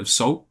planet of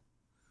Salt.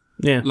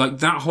 Yeah. Like,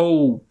 that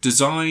whole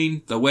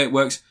design, the way it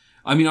works.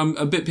 I mean, I'm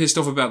a bit pissed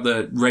off about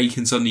the Ray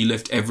can suddenly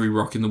lift every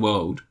rock in the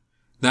world.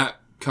 That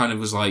kind of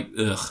was like,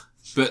 ugh.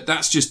 But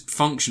that's just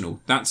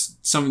functional. That's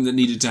something that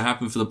needed to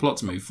happen for the plot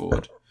to move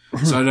forward.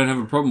 So I don't have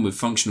a problem with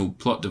functional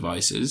plot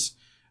devices.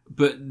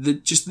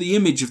 But just the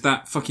image of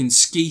that fucking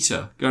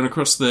skeeter going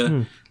across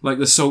the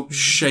salt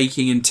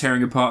shaking and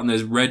tearing apart and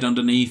there's red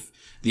underneath.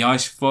 The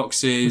ice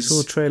foxes. It's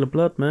all Trail of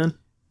Blood, man.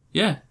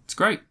 Yeah, it's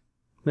great.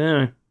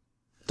 Yeah.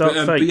 Dark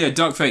Fate. But yeah,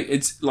 Dark Fate,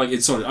 it's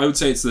solid. I would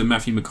say it's the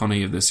Matthew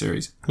McConaughey of this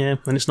series. Yeah,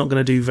 and it's not going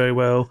to do very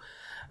well.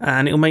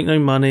 And it'll make no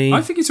money.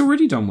 I think it's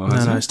already done well,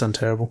 hasn't it? No, it's done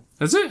terrible.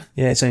 Has it?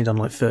 Yeah, it's only done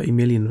like 30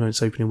 million for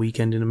its opening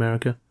weekend in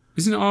America.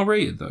 Isn't it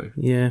R-rated, though?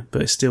 Yeah,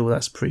 but it's still,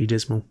 that's pretty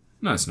dismal.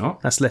 No, it's not.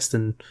 That's less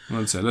than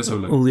Let's have a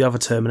look. all the other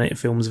Terminator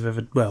films have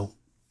ever... Well,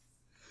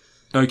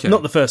 Okay.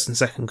 not the first and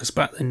second, because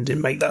back then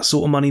didn't make that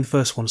sort of money. The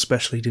first one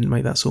especially didn't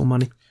make that sort of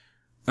money.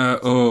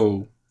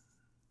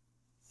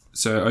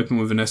 So open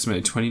with an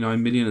estimated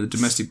 29 million at the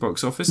domestic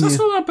box office. That's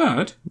not that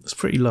bad. It's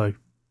pretty low.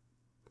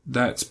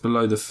 That's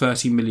below the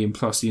 30 million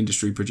plus the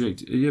industry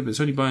projected. Yeah, but it's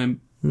only by a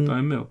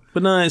mil.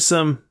 But no, it's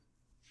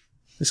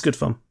good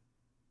fun.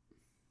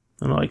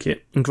 I like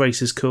it. And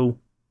Grace is cool.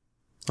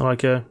 I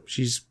like her.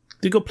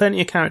 They've got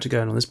plenty of character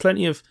going on.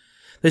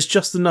 There's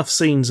just enough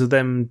scenes of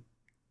them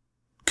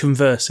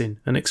conversing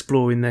and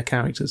exploring their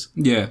characters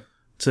Yeah.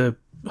 to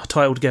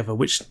tie it all together,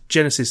 which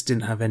Genesis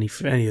didn't have any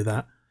of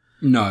that.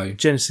 No.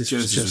 Genesis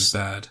was was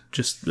bad.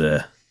 just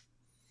there.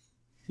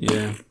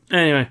 Yeah.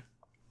 Anyway,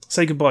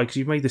 say goodbye because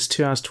you've made this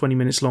 2 hours 20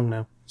 minutes long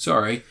now.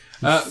 Sorry.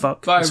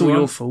 Fuck. Bye, It's all everyone.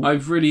 your fault.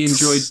 I've really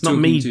enjoyed It's not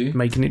talking me to you.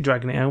 making it,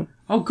 dragging it out.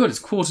 Oh, God, it's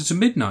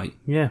 1:45.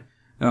 Yeah.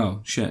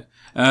 Oh, shit.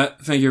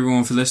 Thank you,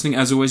 everyone, for listening.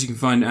 As always, you can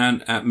find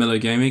Ant at Mellow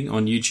Gaming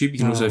on YouTube. You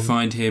can also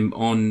find him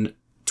on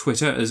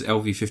Twitter as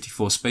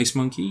LV54 Space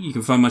Monkey. You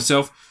can find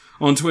myself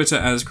on Twitter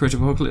as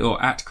Critapocalypse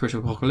or at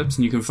Critapocalypse,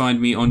 and you can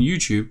find me on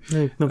YouTube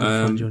No, not going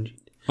to find you on YouTube.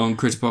 on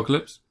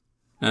Critapocalypse.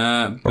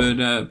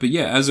 But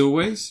yeah, as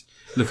always,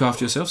 look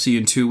after yourself. See you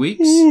in 2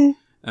 weeks.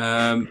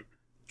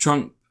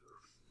 Trunk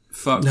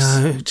fucks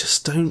No,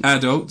 just don't.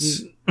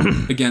 adults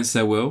against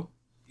their will.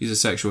 He's a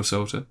sexual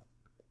assaulter.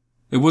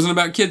 It wasn't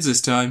about kids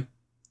this time.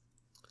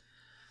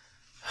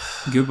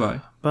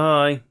 Goodbye.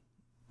 Bye.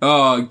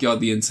 Oh, God,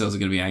 the incels are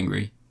going to be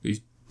angry.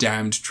 We've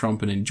damned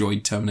Trump and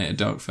enjoyed Terminator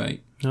Dark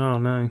Fate. Oh,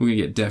 no. We're going to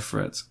get death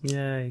threats.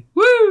 Yay.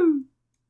 Woo!